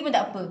duduk tepi pun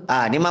tak apa.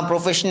 Memang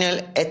professional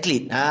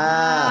athlete.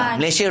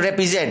 Malaysia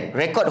represent,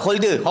 record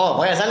holder.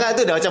 Banyak sangat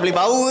tu, dah macam boleh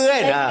bau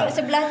kan. Duduk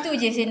sebelah tu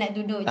je saya nak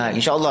duduk.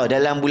 InsyaAllah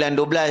dalam bulan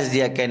 12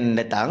 dia akan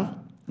datang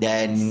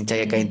dan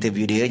saya akan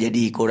interview dia.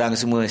 Jadi korang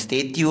semua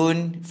stay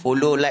tune,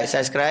 follow, like,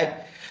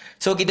 subscribe.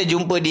 So kita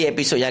jumpa di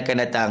episod yang akan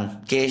datang.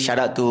 Okay,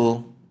 shout out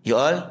to you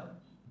all.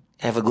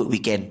 Have a good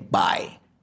weekend. Bye.